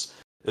 is this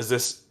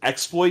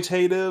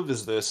exploitative?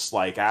 Is this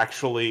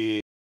actually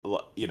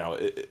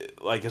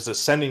like, is this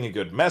sending a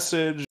good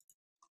message?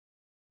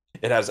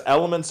 It has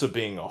elements of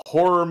being a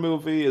horror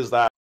movie. Is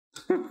that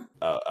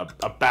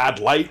a bad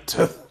light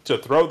to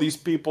throw these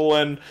people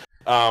in?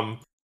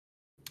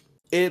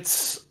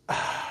 It's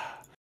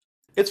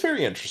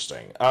very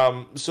interesting.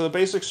 So the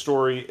basic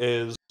story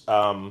is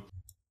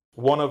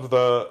one of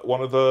the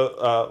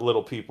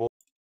little people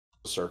in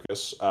the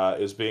circus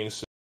is being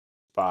sued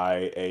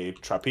by a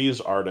trapeze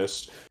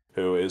artist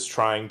who is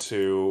trying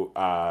to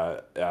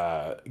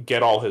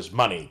get all his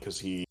money because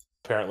he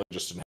apparently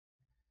just inherited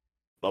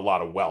a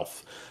lot of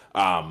wealth.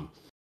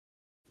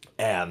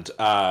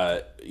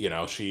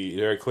 She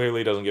very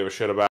clearly doesn't give a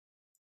shit about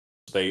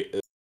it. They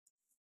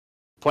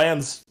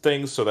plans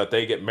things so that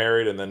they get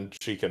married, and then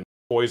she can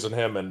poison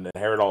him and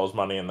inherit all his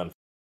money, and then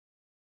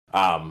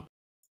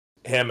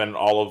him and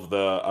all of the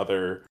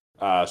other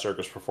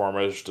circus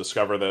performers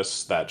discover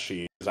that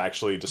she is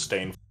actually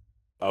disdainful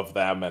of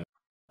them, and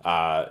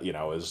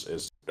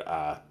is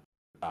a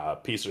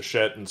piece of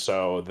shit, and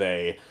so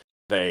they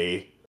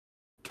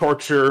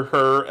torture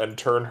her and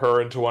turn her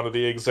into one of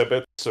the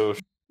exhibits. So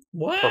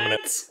what?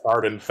 Permanent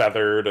scarred and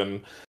feathered,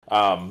 and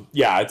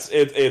it's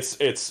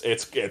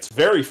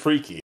very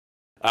freaky.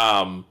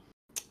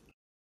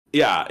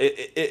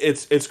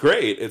 It's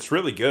great. It's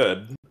really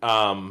good.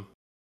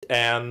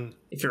 And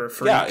if you're a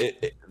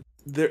freak,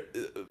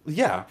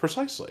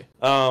 precisely.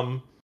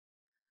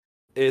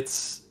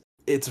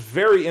 It's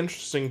very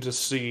interesting to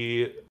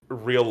see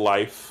real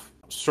life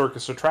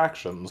circus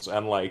attractions,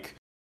 and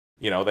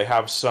they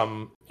have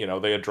some,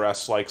 they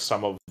address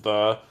some of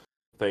the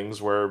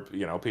things where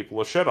people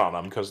will shit on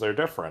them because they're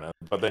different,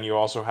 but then you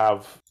also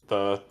have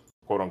the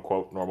quote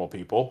unquote normal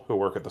people who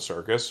work at the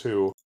circus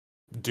who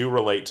do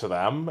relate to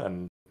them,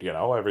 and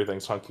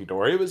everything's hunky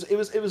dory. It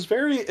was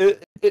very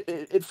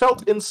it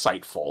felt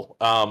insightful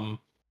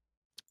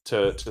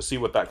to see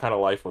what that kind of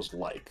life was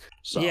like.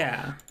 So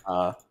yeah.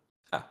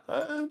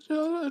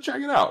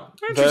 Check it out.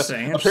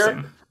 Interesting.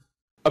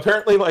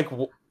 Apparently,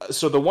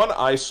 so the one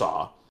I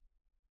saw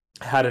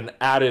had an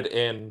added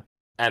in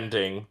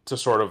ending to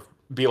sort of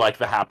be like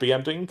the happy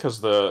ending, because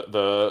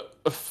the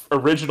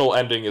original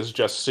ending is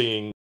just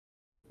seeing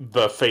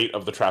the fate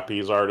of the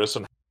trapeze artist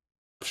and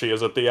how she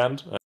is at the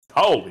end.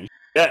 Holy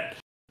shit!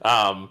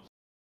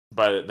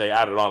 But they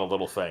added on a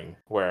little thing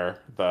where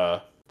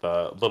the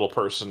little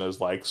person is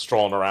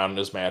strolling around in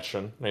his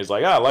mansion, and he's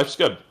like, life's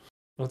good.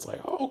 And it's like,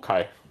 oh,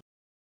 okay.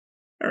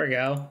 There we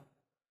go.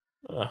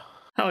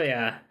 Hell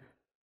yeah.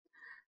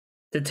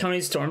 Did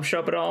Tony Storm show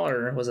up at all,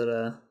 or was it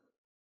a?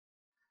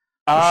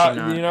 I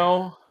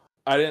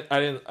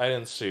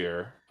didn't see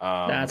her.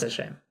 That's a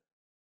shame.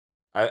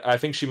 I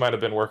think she might have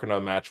been working on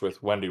a match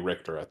with Wendy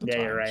Richter at the time.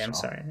 Yeah, you're right. So. I'm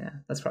sorry. Yeah,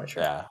 that's probably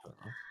true. Yeah.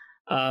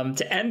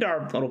 To end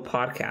our little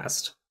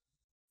podcast,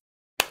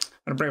 I'm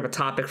gonna bring up a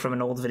topic from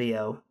an old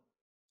video.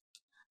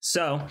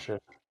 So, sure.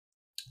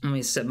 Let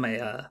me set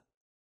my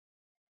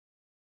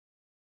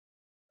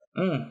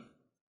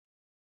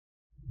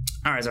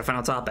All right, so our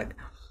final topic.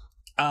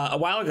 A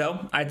while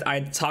ago,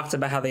 I talked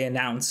about how they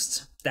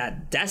announced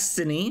that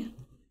Destiny,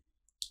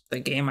 the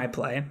game I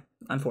play,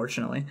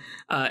 unfortunately,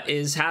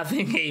 is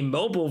having a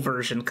mobile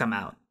version come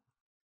out.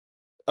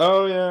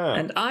 Oh, yeah.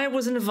 And I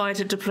was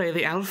invited to play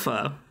the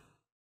alpha.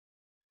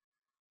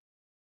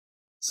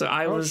 So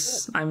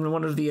I'm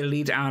one of the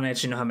elite. I don't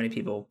actually know how many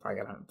people.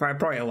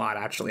 Probably a lot,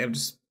 actually.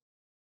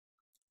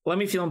 Let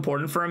me feel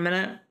important for a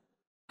minute.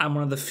 I'm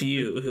one of the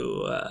few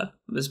who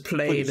has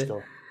played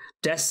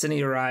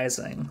Destiny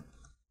Rising.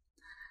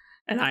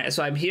 And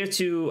so I'm here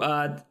to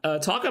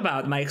talk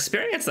about my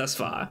experience thus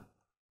far.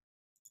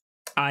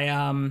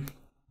 I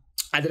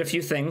did a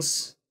few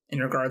things in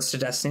regards to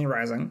Destiny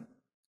Rising.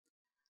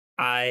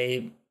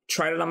 I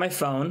tried it on my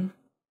phone,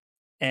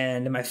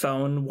 and my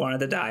phone wanted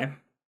to die.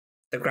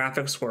 The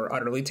graphics were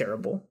utterly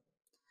terrible.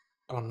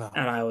 Oh no.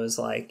 And I was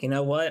like, you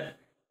know what?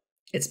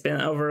 It's been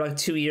over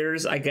 2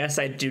 years. I guess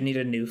I do need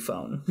a new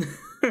phone.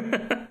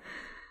 And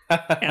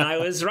I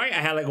was right. I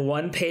had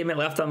one payment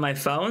left on my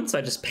phone, so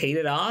I just paid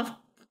it off.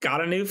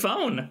 Got a new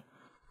phone.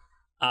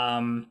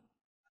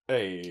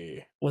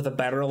 Hey. With a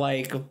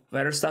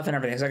better stuff and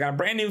everything. So I got a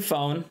brand new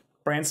phone,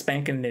 brand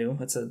spanking new.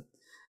 It's a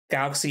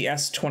Galaxy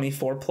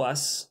S24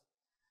 Plus.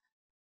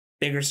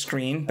 Bigger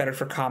screen, better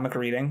for comic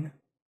reading,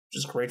 which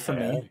is great for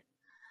me.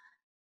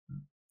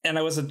 And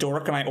I was a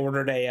dork, and I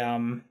ordered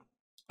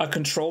a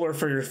controller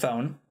for your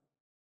phone.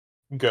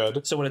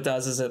 Good. So what it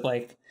does is it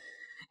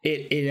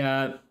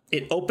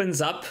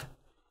opens up,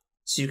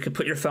 so you can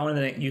put your phone, and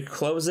then you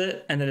close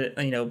it, and then it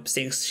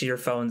syncs to your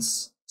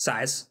phone's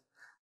size.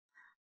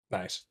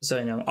 Nice.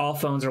 So all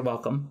phones are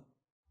welcome.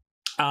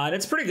 And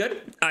it's pretty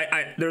good.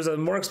 There's a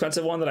more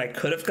expensive one that I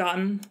could have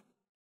gotten,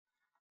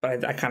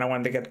 but I kind of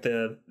wanted to get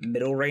the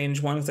middle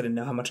range one because I didn't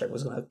know how much I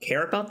was going to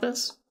care about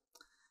this.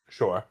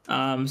 Sure. So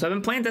I've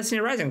been playing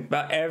Destiny Rising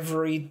about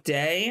every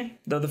day.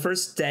 Though the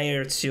first day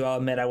or two, I'll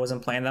admit I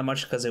wasn't playing that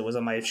much because it was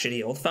on my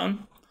shitty old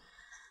phone.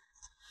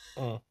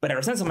 But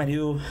ever since on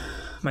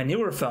my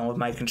newer phone with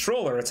my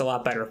controller, it's a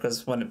lot better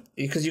because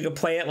you can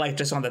play it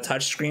just on the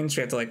touch screen,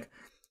 so you have to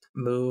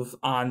move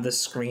on the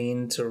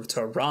screen to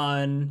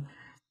run,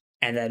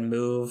 and then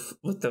move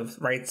with the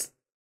right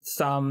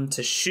thumb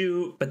to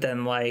shoot, but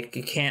then like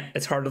you can't,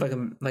 it's hard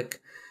to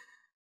like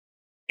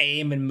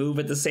aim and move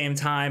at the same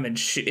time and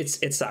shoot.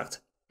 It sucked.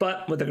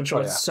 But with the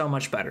controller, it's so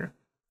much better.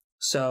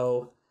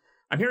 So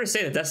I'm here to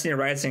say that Destiny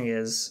Rising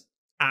is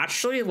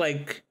actually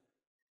like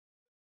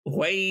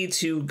way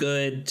too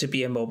good to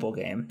be a mobile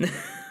game.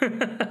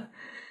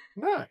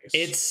 Nice.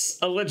 It's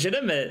a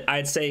legitimate,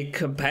 I'd say,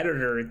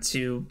 competitor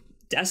to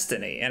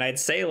Destiny, and I'd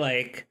say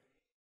like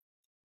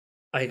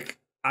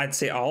I'd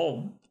say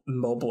all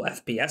mobile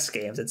FPS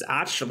games, it's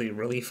actually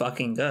really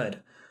fucking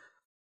good.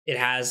 It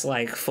has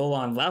like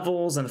full-on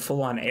levels and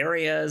full-on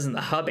areas, and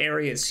the hub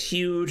area is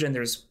huge, and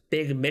there's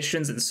big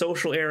missions and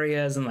social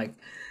areas, and like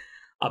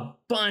a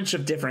bunch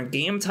of different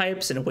game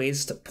types and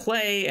ways to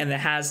play. And it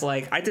has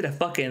like, I did a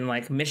fucking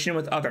like mission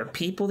with other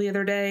people the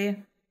other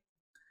day,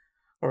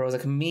 or it was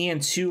like me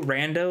and two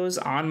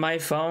randos on my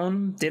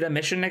phone did a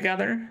mission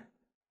together.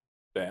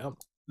 Damn.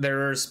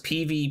 There's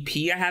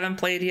PvP I haven't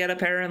played yet,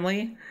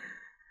 apparently.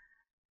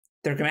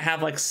 They're gonna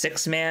have like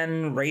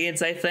 6-man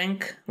raids, I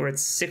think, where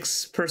it's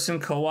 6-person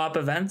co-op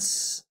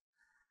events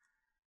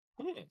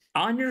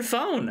on your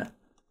phone.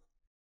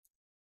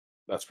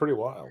 That's pretty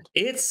wild.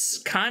 It's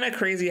kind of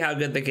crazy how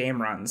good the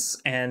game runs,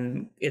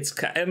 and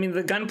I mean,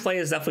 the gunplay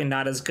is definitely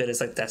not as good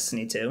as like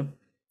Destiny 2.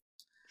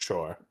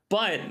 Sure.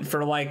 But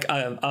for like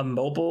a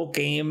mobile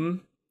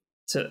game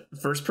to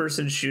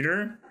first-person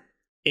shooter,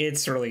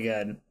 it's really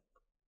good.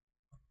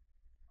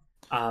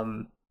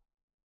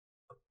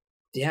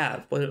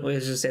 Yeah, what did you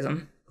just say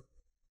something?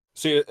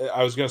 See,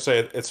 I was gonna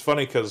say it's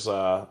funny because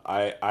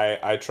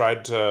I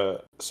tried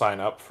to sign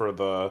up for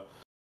the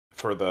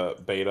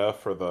beta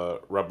for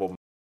the Rebel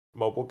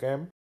mobile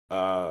game,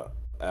 and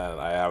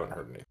I haven't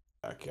heard anything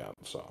back yet.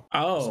 So,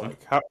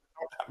 like,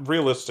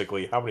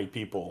 realistically, how many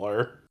people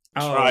are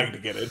trying to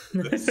get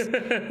into this?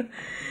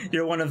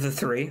 You're one of the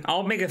 3.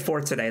 I'll make it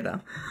 4 today, though.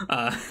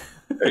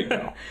 There you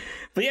go.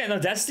 But yeah, no,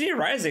 Destiny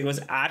Rising was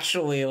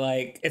actually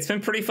like, it's been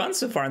pretty fun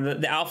so far, and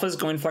the alpha is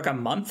going for like a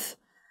month.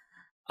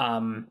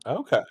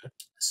 Okay.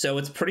 So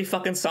it's pretty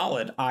fucking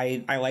solid.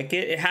 I like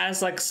it. It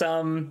has like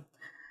some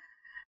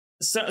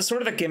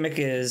sort of the gimmick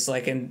is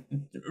like in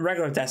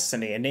regular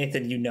Destiny, and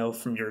Nathan, you know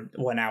from your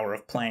 1 hour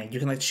of playing, you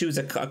can like choose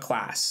a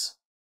class.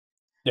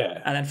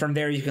 Yeah. And then from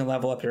there you can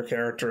level up your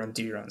character and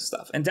do your own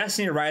stuff. In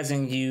Destiny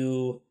Rising,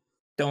 you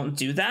don't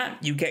do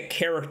that. You get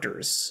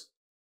characters.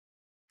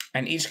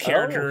 And each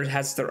character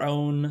has their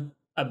own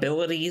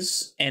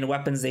abilities and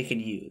weapons they can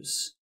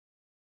use.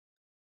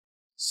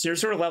 So you're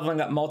sort of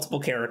leveling up multiple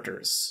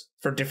characters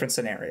for different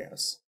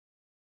scenarios.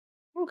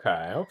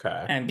 Okay.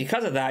 And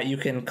because of that, you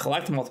can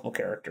collect multiple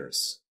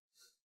characters.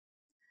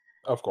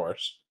 Of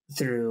course.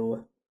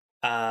 Through,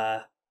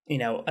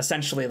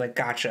 essentially like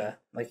gacha.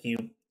 Like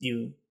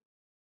you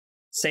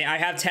say, I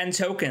have 10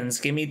 tokens,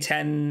 give me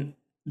 10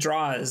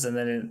 draws, and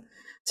then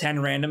 10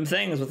 random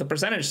things with a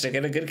percentage to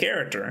get a good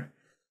character.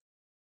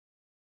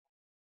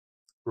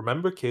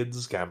 Remember,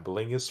 kids,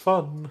 gambling is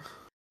fun.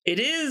 It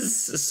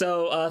is.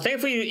 So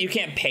thankfully you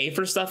can't pay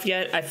for stuff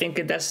yet, I think,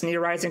 in Destiny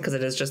Rising, because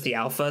it is just the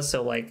alpha.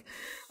 So like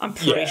I'm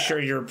pretty sure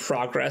your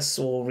progress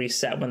will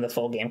reset when the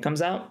full game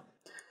comes out.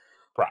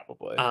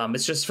 Probably.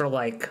 It's just for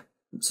like,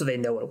 so they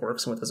know what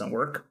works and what doesn't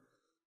work.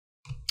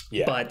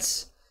 Yeah.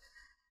 But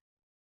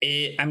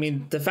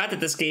the fact that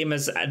this game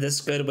is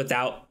this good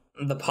without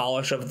the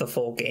polish of the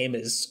full game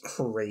is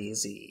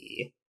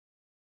crazy.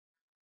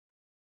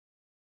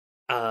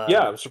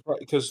 I'm surprised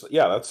because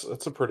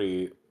that's a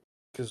pretty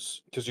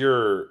because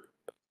you're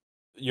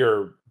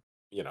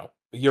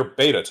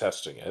beta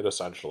testing it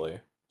essentially.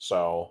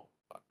 So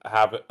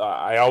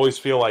I always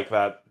feel like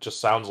that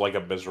just sounds like a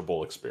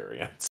miserable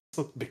experience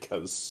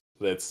because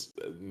it's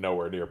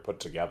nowhere near put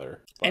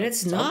together. But and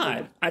it's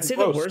not. I'd say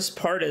the worst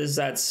part is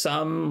that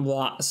some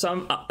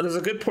there's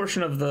a good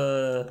portion of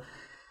the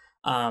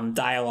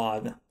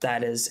dialogue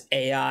that is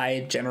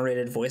AI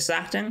generated voice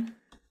acting.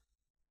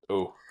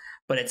 Oh.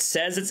 But it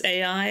says it's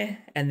AI,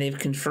 and they've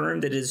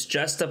confirmed it is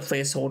just a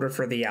placeholder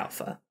for the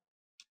alpha.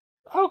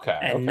 Okay.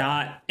 And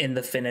not in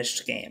the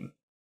finished game.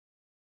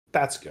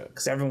 That's good.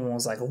 Because everyone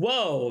was like,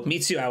 whoa, me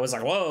too. I was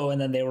like, whoa.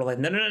 And then they were like,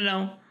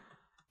 no.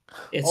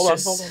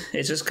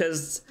 It's just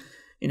because,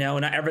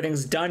 not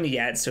everything's done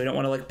yet. So we don't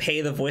want to like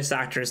pay the voice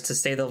actors to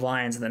say the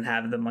lines and then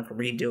have them like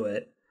redo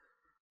it.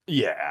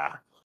 Yeah.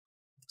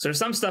 So there's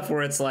some stuff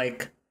where it's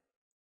like,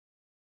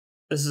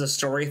 this is a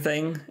story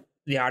thing.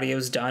 The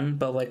audio's done,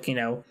 but like,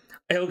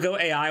 it'll go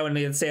AI when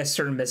they say a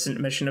certain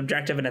mission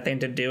objective and a thing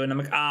to do, and I'm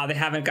like, they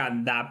haven't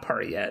gotten that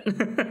part yet.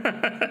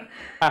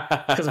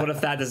 Because what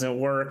if that doesn't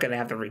work and they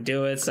have to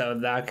redo it? So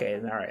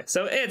okay, all right.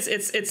 So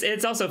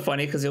it's also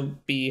funny because you'll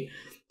be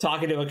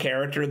talking to a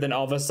character, then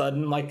all of a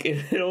sudden, like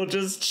it'll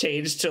just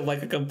change to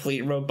like a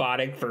complete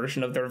robotic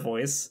version of their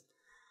voice.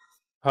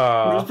 It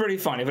was pretty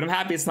funny, but I'm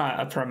happy it's not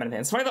a permanent thing.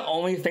 It's probably the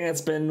only thing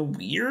that's been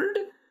weird.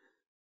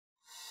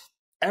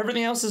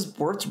 Everything else has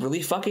worked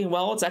really fucking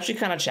well. It's actually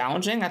kind of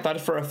challenging. I thought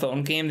for a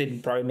phone game,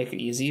 they'd probably make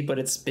it easy, but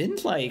it's been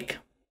like,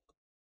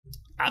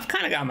 I've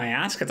kind of got my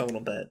ass kicked a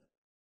little bit.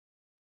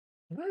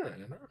 All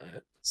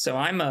right. So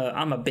I'm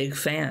a big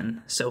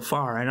fan so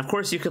far, and of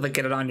course you could like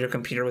get it on your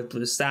computer with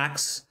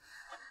BlueStacks,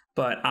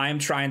 but I'm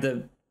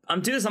doing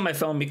this on my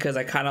phone because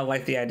I kind of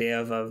like the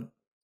idea of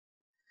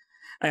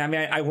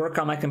I work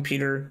on my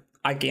computer,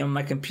 I game on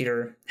my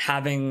computer,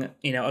 having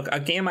a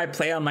game I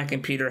play on my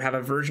computer, have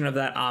a version of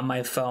that on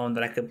my phone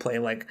that I could play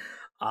like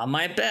on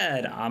my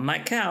bed, on my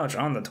couch,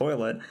 on the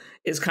toilet,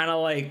 is kind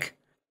of like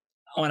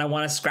when I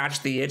want to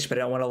scratch the itch, but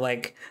I don't want to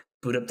like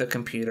boot up the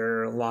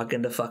computer, log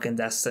into fucking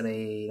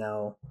Destiny,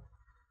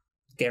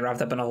 get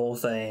wrapped up in a whole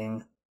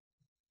thing.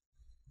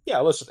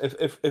 Yeah, listen,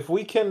 if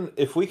we can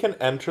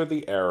enter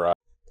the era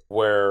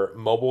where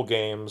mobile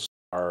games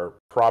are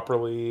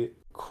properly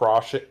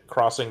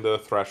crossing the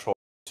threshold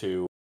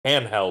to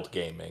handheld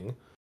gaming,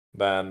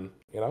 then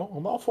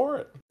I'm all for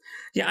it.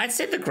 Yeah, I'd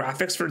say the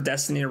graphics for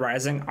Destiny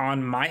Rising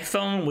on my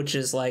phone, which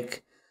is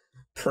like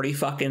pretty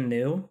fucking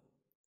new.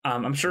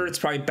 I'm sure it's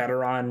probably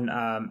better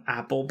on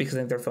Apple because I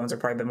think their phones are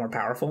probably a bit more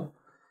powerful.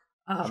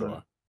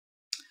 Sure.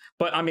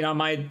 But I mean, on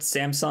my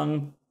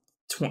Samsung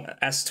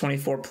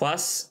S24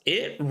 Plus,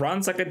 it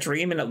runs like a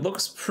dream, and it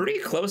looks pretty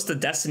close to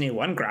Destiny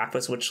 1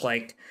 graphics, which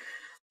like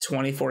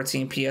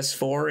 2014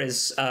 PS4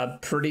 is a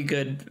pretty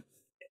good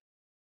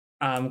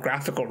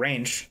graphical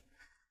range.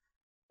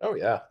 Oh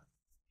yeah.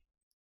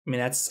 I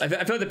mean, I feel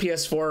like the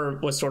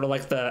PS4 was sort of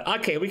like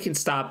we can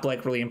stop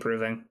like really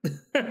improving.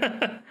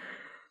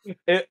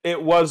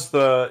 It was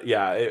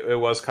it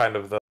was kind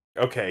of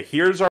okay,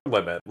 here's our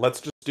limit.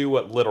 Let's just do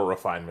what little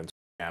refinements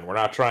we can. We're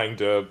not trying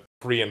to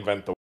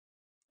reinvent the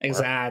wheel.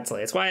 Exactly.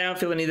 That's why I don't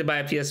feel the need to buy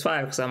a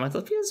PS5, because I'm like,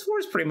 the PS4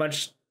 is pretty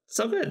much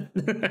so good.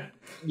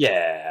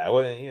 Yeah,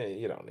 well,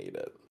 you don't need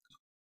it.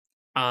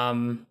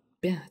 Yeah,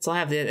 that's all I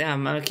have. Yeah,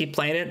 I'm gonna keep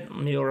playing it.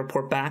 Maybe I'll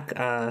report back.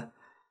 I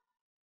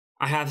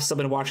have still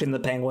been watching The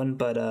Penguin,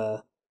 but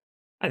I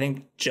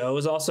think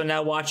Joe's also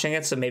now watching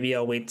it, so maybe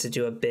I'll wait to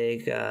do a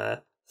big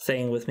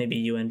thing with maybe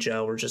you and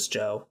Joe, or just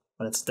Joe,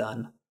 when it's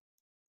done.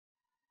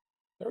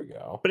 There we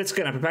go. But it's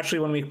good. I'm perpetually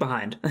 1 week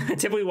behind. I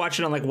typically watch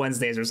it on like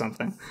Wednesdays or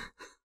something.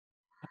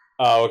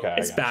 Oh, okay.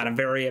 It's bad. I'm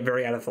very,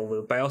 very out of the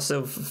loop. I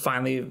also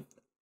finally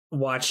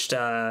watched.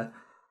 I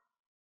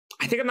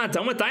think I'm not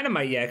done with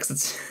Dynamite yet, because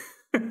it's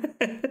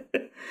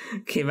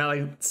came out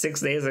like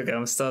 6 days ago.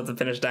 I'm still have to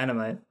finish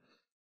Dynamite.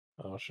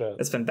 Oh shit!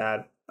 It's been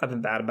bad. I've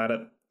been bad about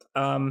it.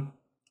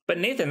 But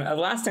Nathan, the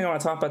last thing I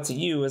want to talk about to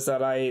you is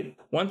that I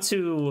want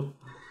to.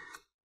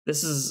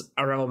 This is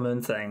a Rebel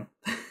Moon thing.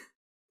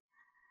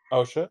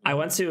 Oh shit! I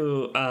went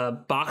to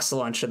box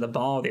lunch at the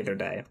mall the other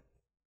day.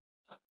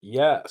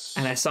 Yes.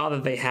 And I saw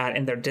that they had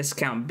in their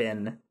discount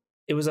bin,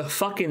 it was a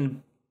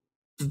fucking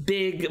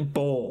big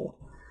bowl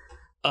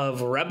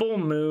of Rebel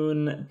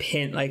Moon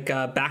pin, like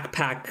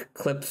backpack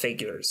clip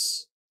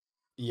figures.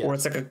 Yeah. Or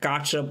it's like a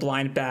gotcha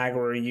blind bag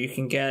where you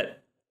can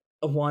get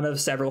one of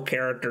several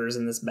characters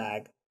in this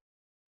bag.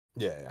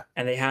 Yeah.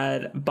 And they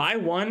had buy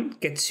one,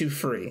 get two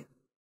free.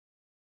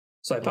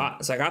 So I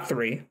got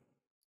three.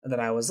 And then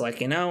I was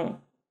like,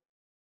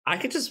 I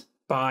could just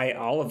buy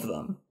all of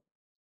them.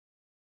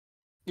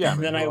 Yeah.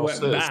 And then I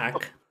went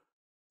back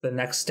the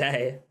next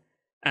day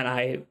and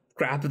I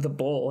grabbed the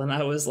bowl and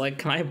I was like,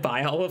 can I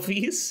buy all of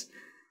these?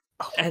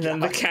 And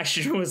then the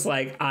cashier was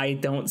like, I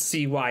don't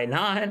see why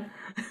not.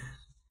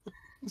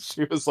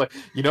 She was like,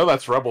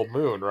 that's Rebel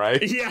Moon,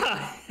 right?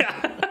 Yeah.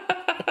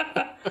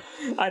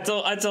 I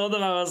told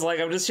them, I was like,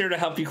 I'm just here to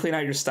help you clean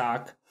out your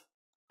stock.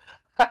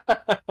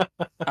 I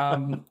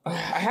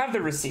have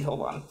the receipt.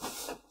 Hold on.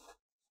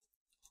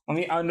 Let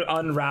me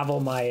unravel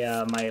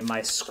my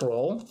my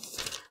scroll.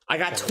 I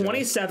got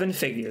 27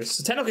 figures,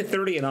 so technically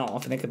 30 in all,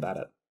 if you think about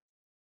it.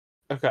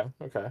 Okay.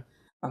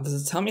 Does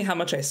it tell me how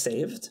much I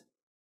saved?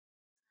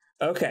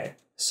 Okay,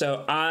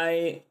 so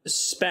I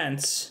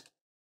spent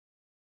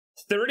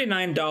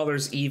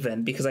 $39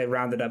 even, because I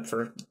rounded up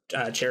for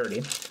charity.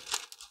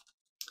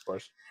 Of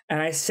course.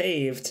 And I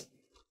saved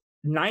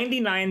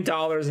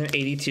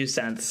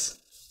 $99.82.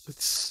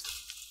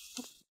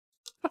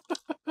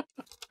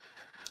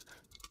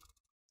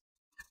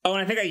 Oh,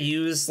 and I think I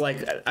used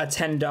like a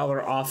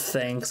 $10 off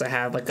thing because I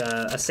had like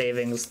a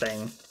savings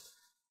thing.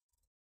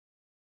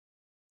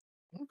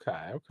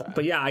 Okay.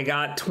 But yeah, I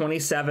got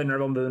 27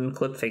 Rebel Moon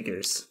clip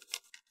figures.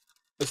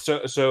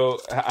 So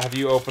have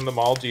you opened them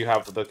all? Do you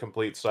have the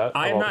complete set?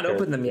 I have not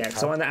opened them yet,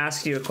 so I want to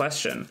ask you a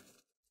question.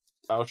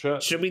 Oh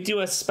shit! Should we do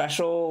a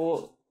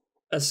special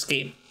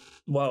escape?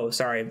 Whoa,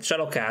 sorry,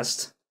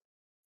 Shuttlecast.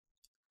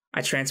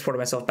 I transported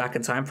myself back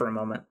in time for a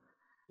moment.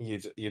 You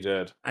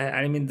did. I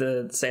didn't mean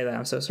to say that.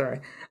 I'm so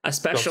sorry. A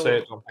special, don't say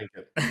it, don't think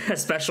it. A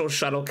special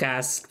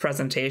Shuttlecast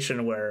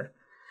presentation where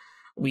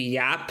we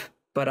yap,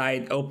 but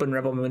I open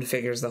Rebel Moon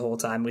figures the whole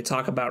time. We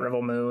talk about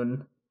Rebel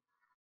Moon,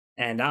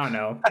 and I don't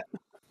know.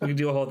 We can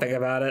do a whole thing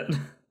about it.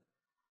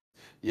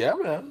 Yeah,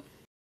 man.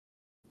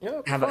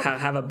 Yeah.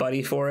 Have a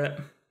buddy for it.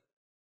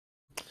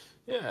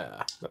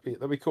 Yeah,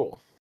 that'd be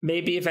cool.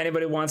 Maybe if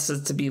anybody wants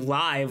it to be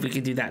live, we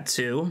could do that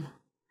too.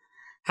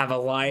 Have a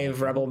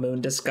live Rebel Moon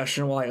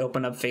discussion while I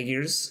open up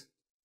figures.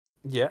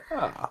 Yeah.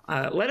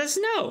 Let us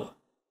know.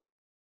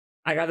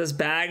 I got this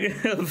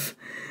bag of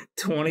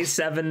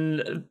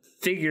 27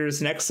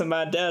 figures next to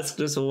my desk,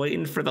 just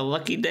waiting for the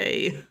lucky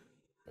day.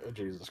 Oh,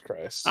 Jesus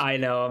Christ. I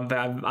know,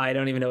 I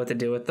don't even know what to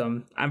do with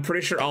them. I'm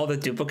pretty sure all the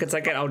duplicates I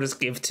get, I'll just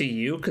give to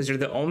you, because you're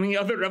the only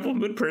other Rebel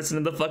Moon person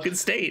in the fucking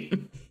state.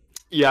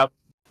 Yep.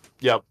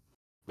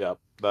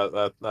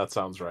 That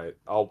sounds right.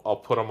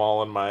 I'll put them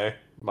all in my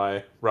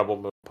Rebel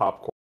Moon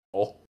popcorn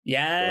bowl.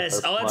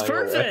 Yes. Oh, that's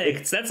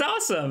perfect. That's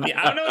awesome.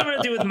 Yeah, I don't know what I'm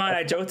gonna do with mine.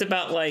 I joked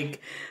about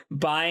like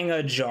buying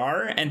a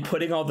jar and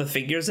putting all the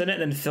figures in it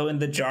and filling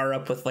the jar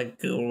up with like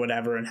goo or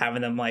whatever and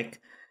having them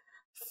like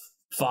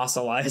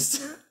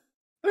fossilized.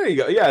 There you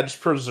go. Yeah,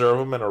 just preserve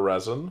them in a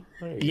resin.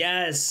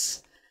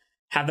 Yes.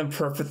 Have them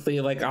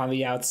perfectly like on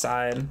the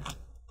outside.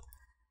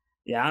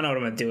 Yeah, I don't know what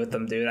I'm gonna do with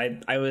them, dude. I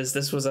think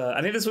this was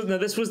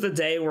the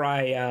day where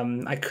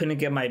I couldn't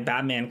get my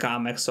Batman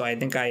comics, so I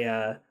think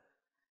I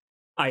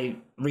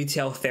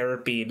retail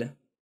therapied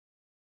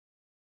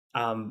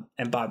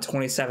and bought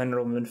 27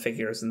 Rebel Moon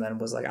figures, and then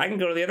was like, I can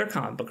go to the other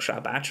comic book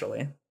shop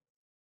actually.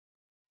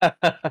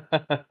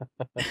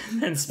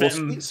 And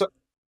spend. So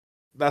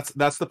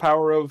that's the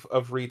power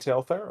of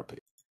retail therapy.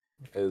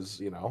 Is,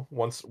 you know,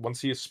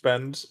 once you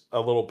spend a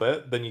little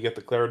bit, then you get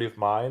the clarity of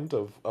mind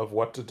of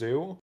what to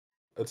do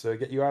to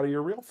get you out of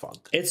your real funk.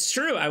 It's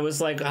true. I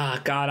was like, oh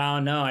god, I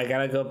don't know, I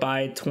gotta go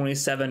buy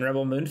 27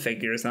 Rebel Moon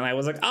figures, and I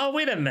was like, oh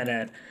wait a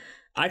minute,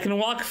 I can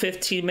walk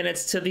 15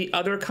 minutes to the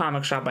other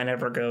comic shop I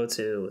never go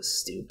to.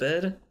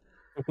 Stupid.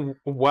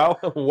 While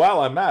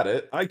I'm at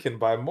it, I can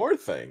buy more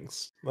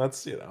things.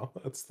 That's, you know,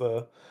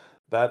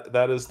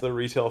 that is the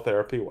retail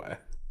therapy way.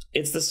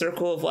 It's the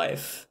circle of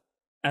life.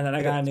 And then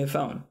I got a new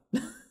phone.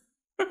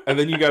 And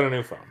then you got a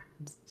new phone.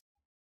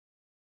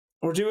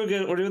 We're doing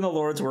good. We're doing the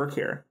Lord's work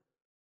here.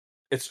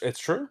 It's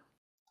true.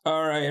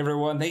 All right,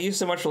 everyone. Thank you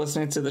so much for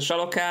listening to the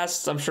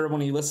Shuttlecast. I'm sure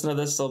when you listen to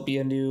this, there'll be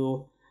a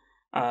new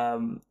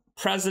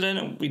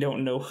president. We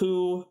don't know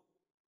who,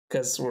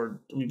 because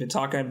we've been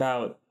talking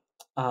about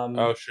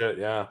oh shit,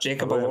 yeah,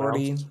 Jacob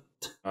Elordi.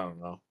 I don't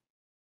know.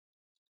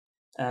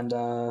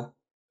 And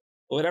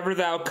whatever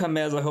the outcome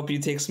is, I hope you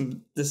take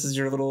some. This is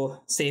your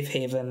little safe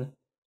haven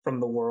from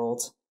the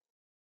world.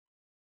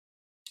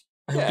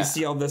 I hope you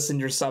see all this in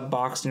your sub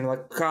box and you're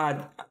like,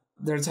 God,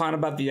 they're talking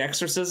about the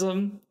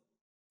Exorcism?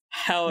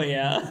 Hell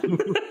yeah.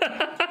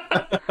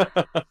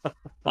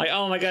 Like,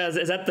 oh my god,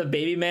 is that the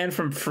baby man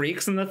from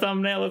Freaks in the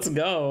thumbnail? Let's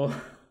go.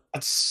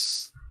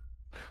 That's...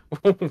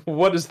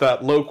 What is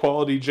that low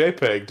quality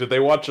JPEG? Did they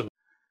watch it?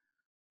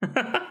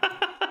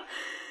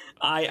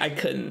 I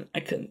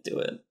couldn't do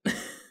it.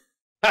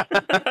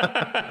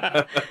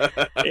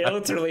 It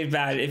looks really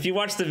bad. If you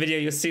watch the video,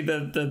 you'll see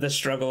the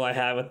struggle I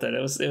had with it.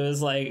 It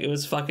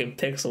was fucking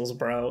pixels,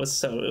 bro.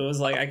 It was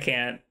like I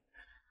can't.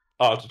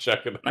 I'll have to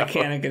check it out. I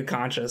can't in good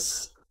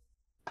conscience.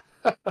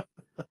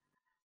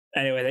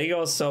 Anyway, thank you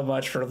all so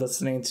much for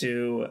listening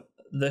to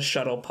the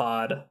Shuttle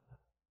Pod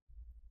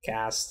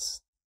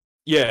cast.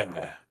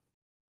 Yeah.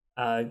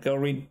 Go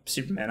read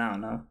Superman. I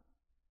don't know.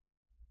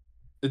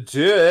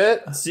 Do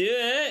it. Do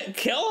it.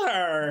 Kill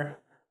her.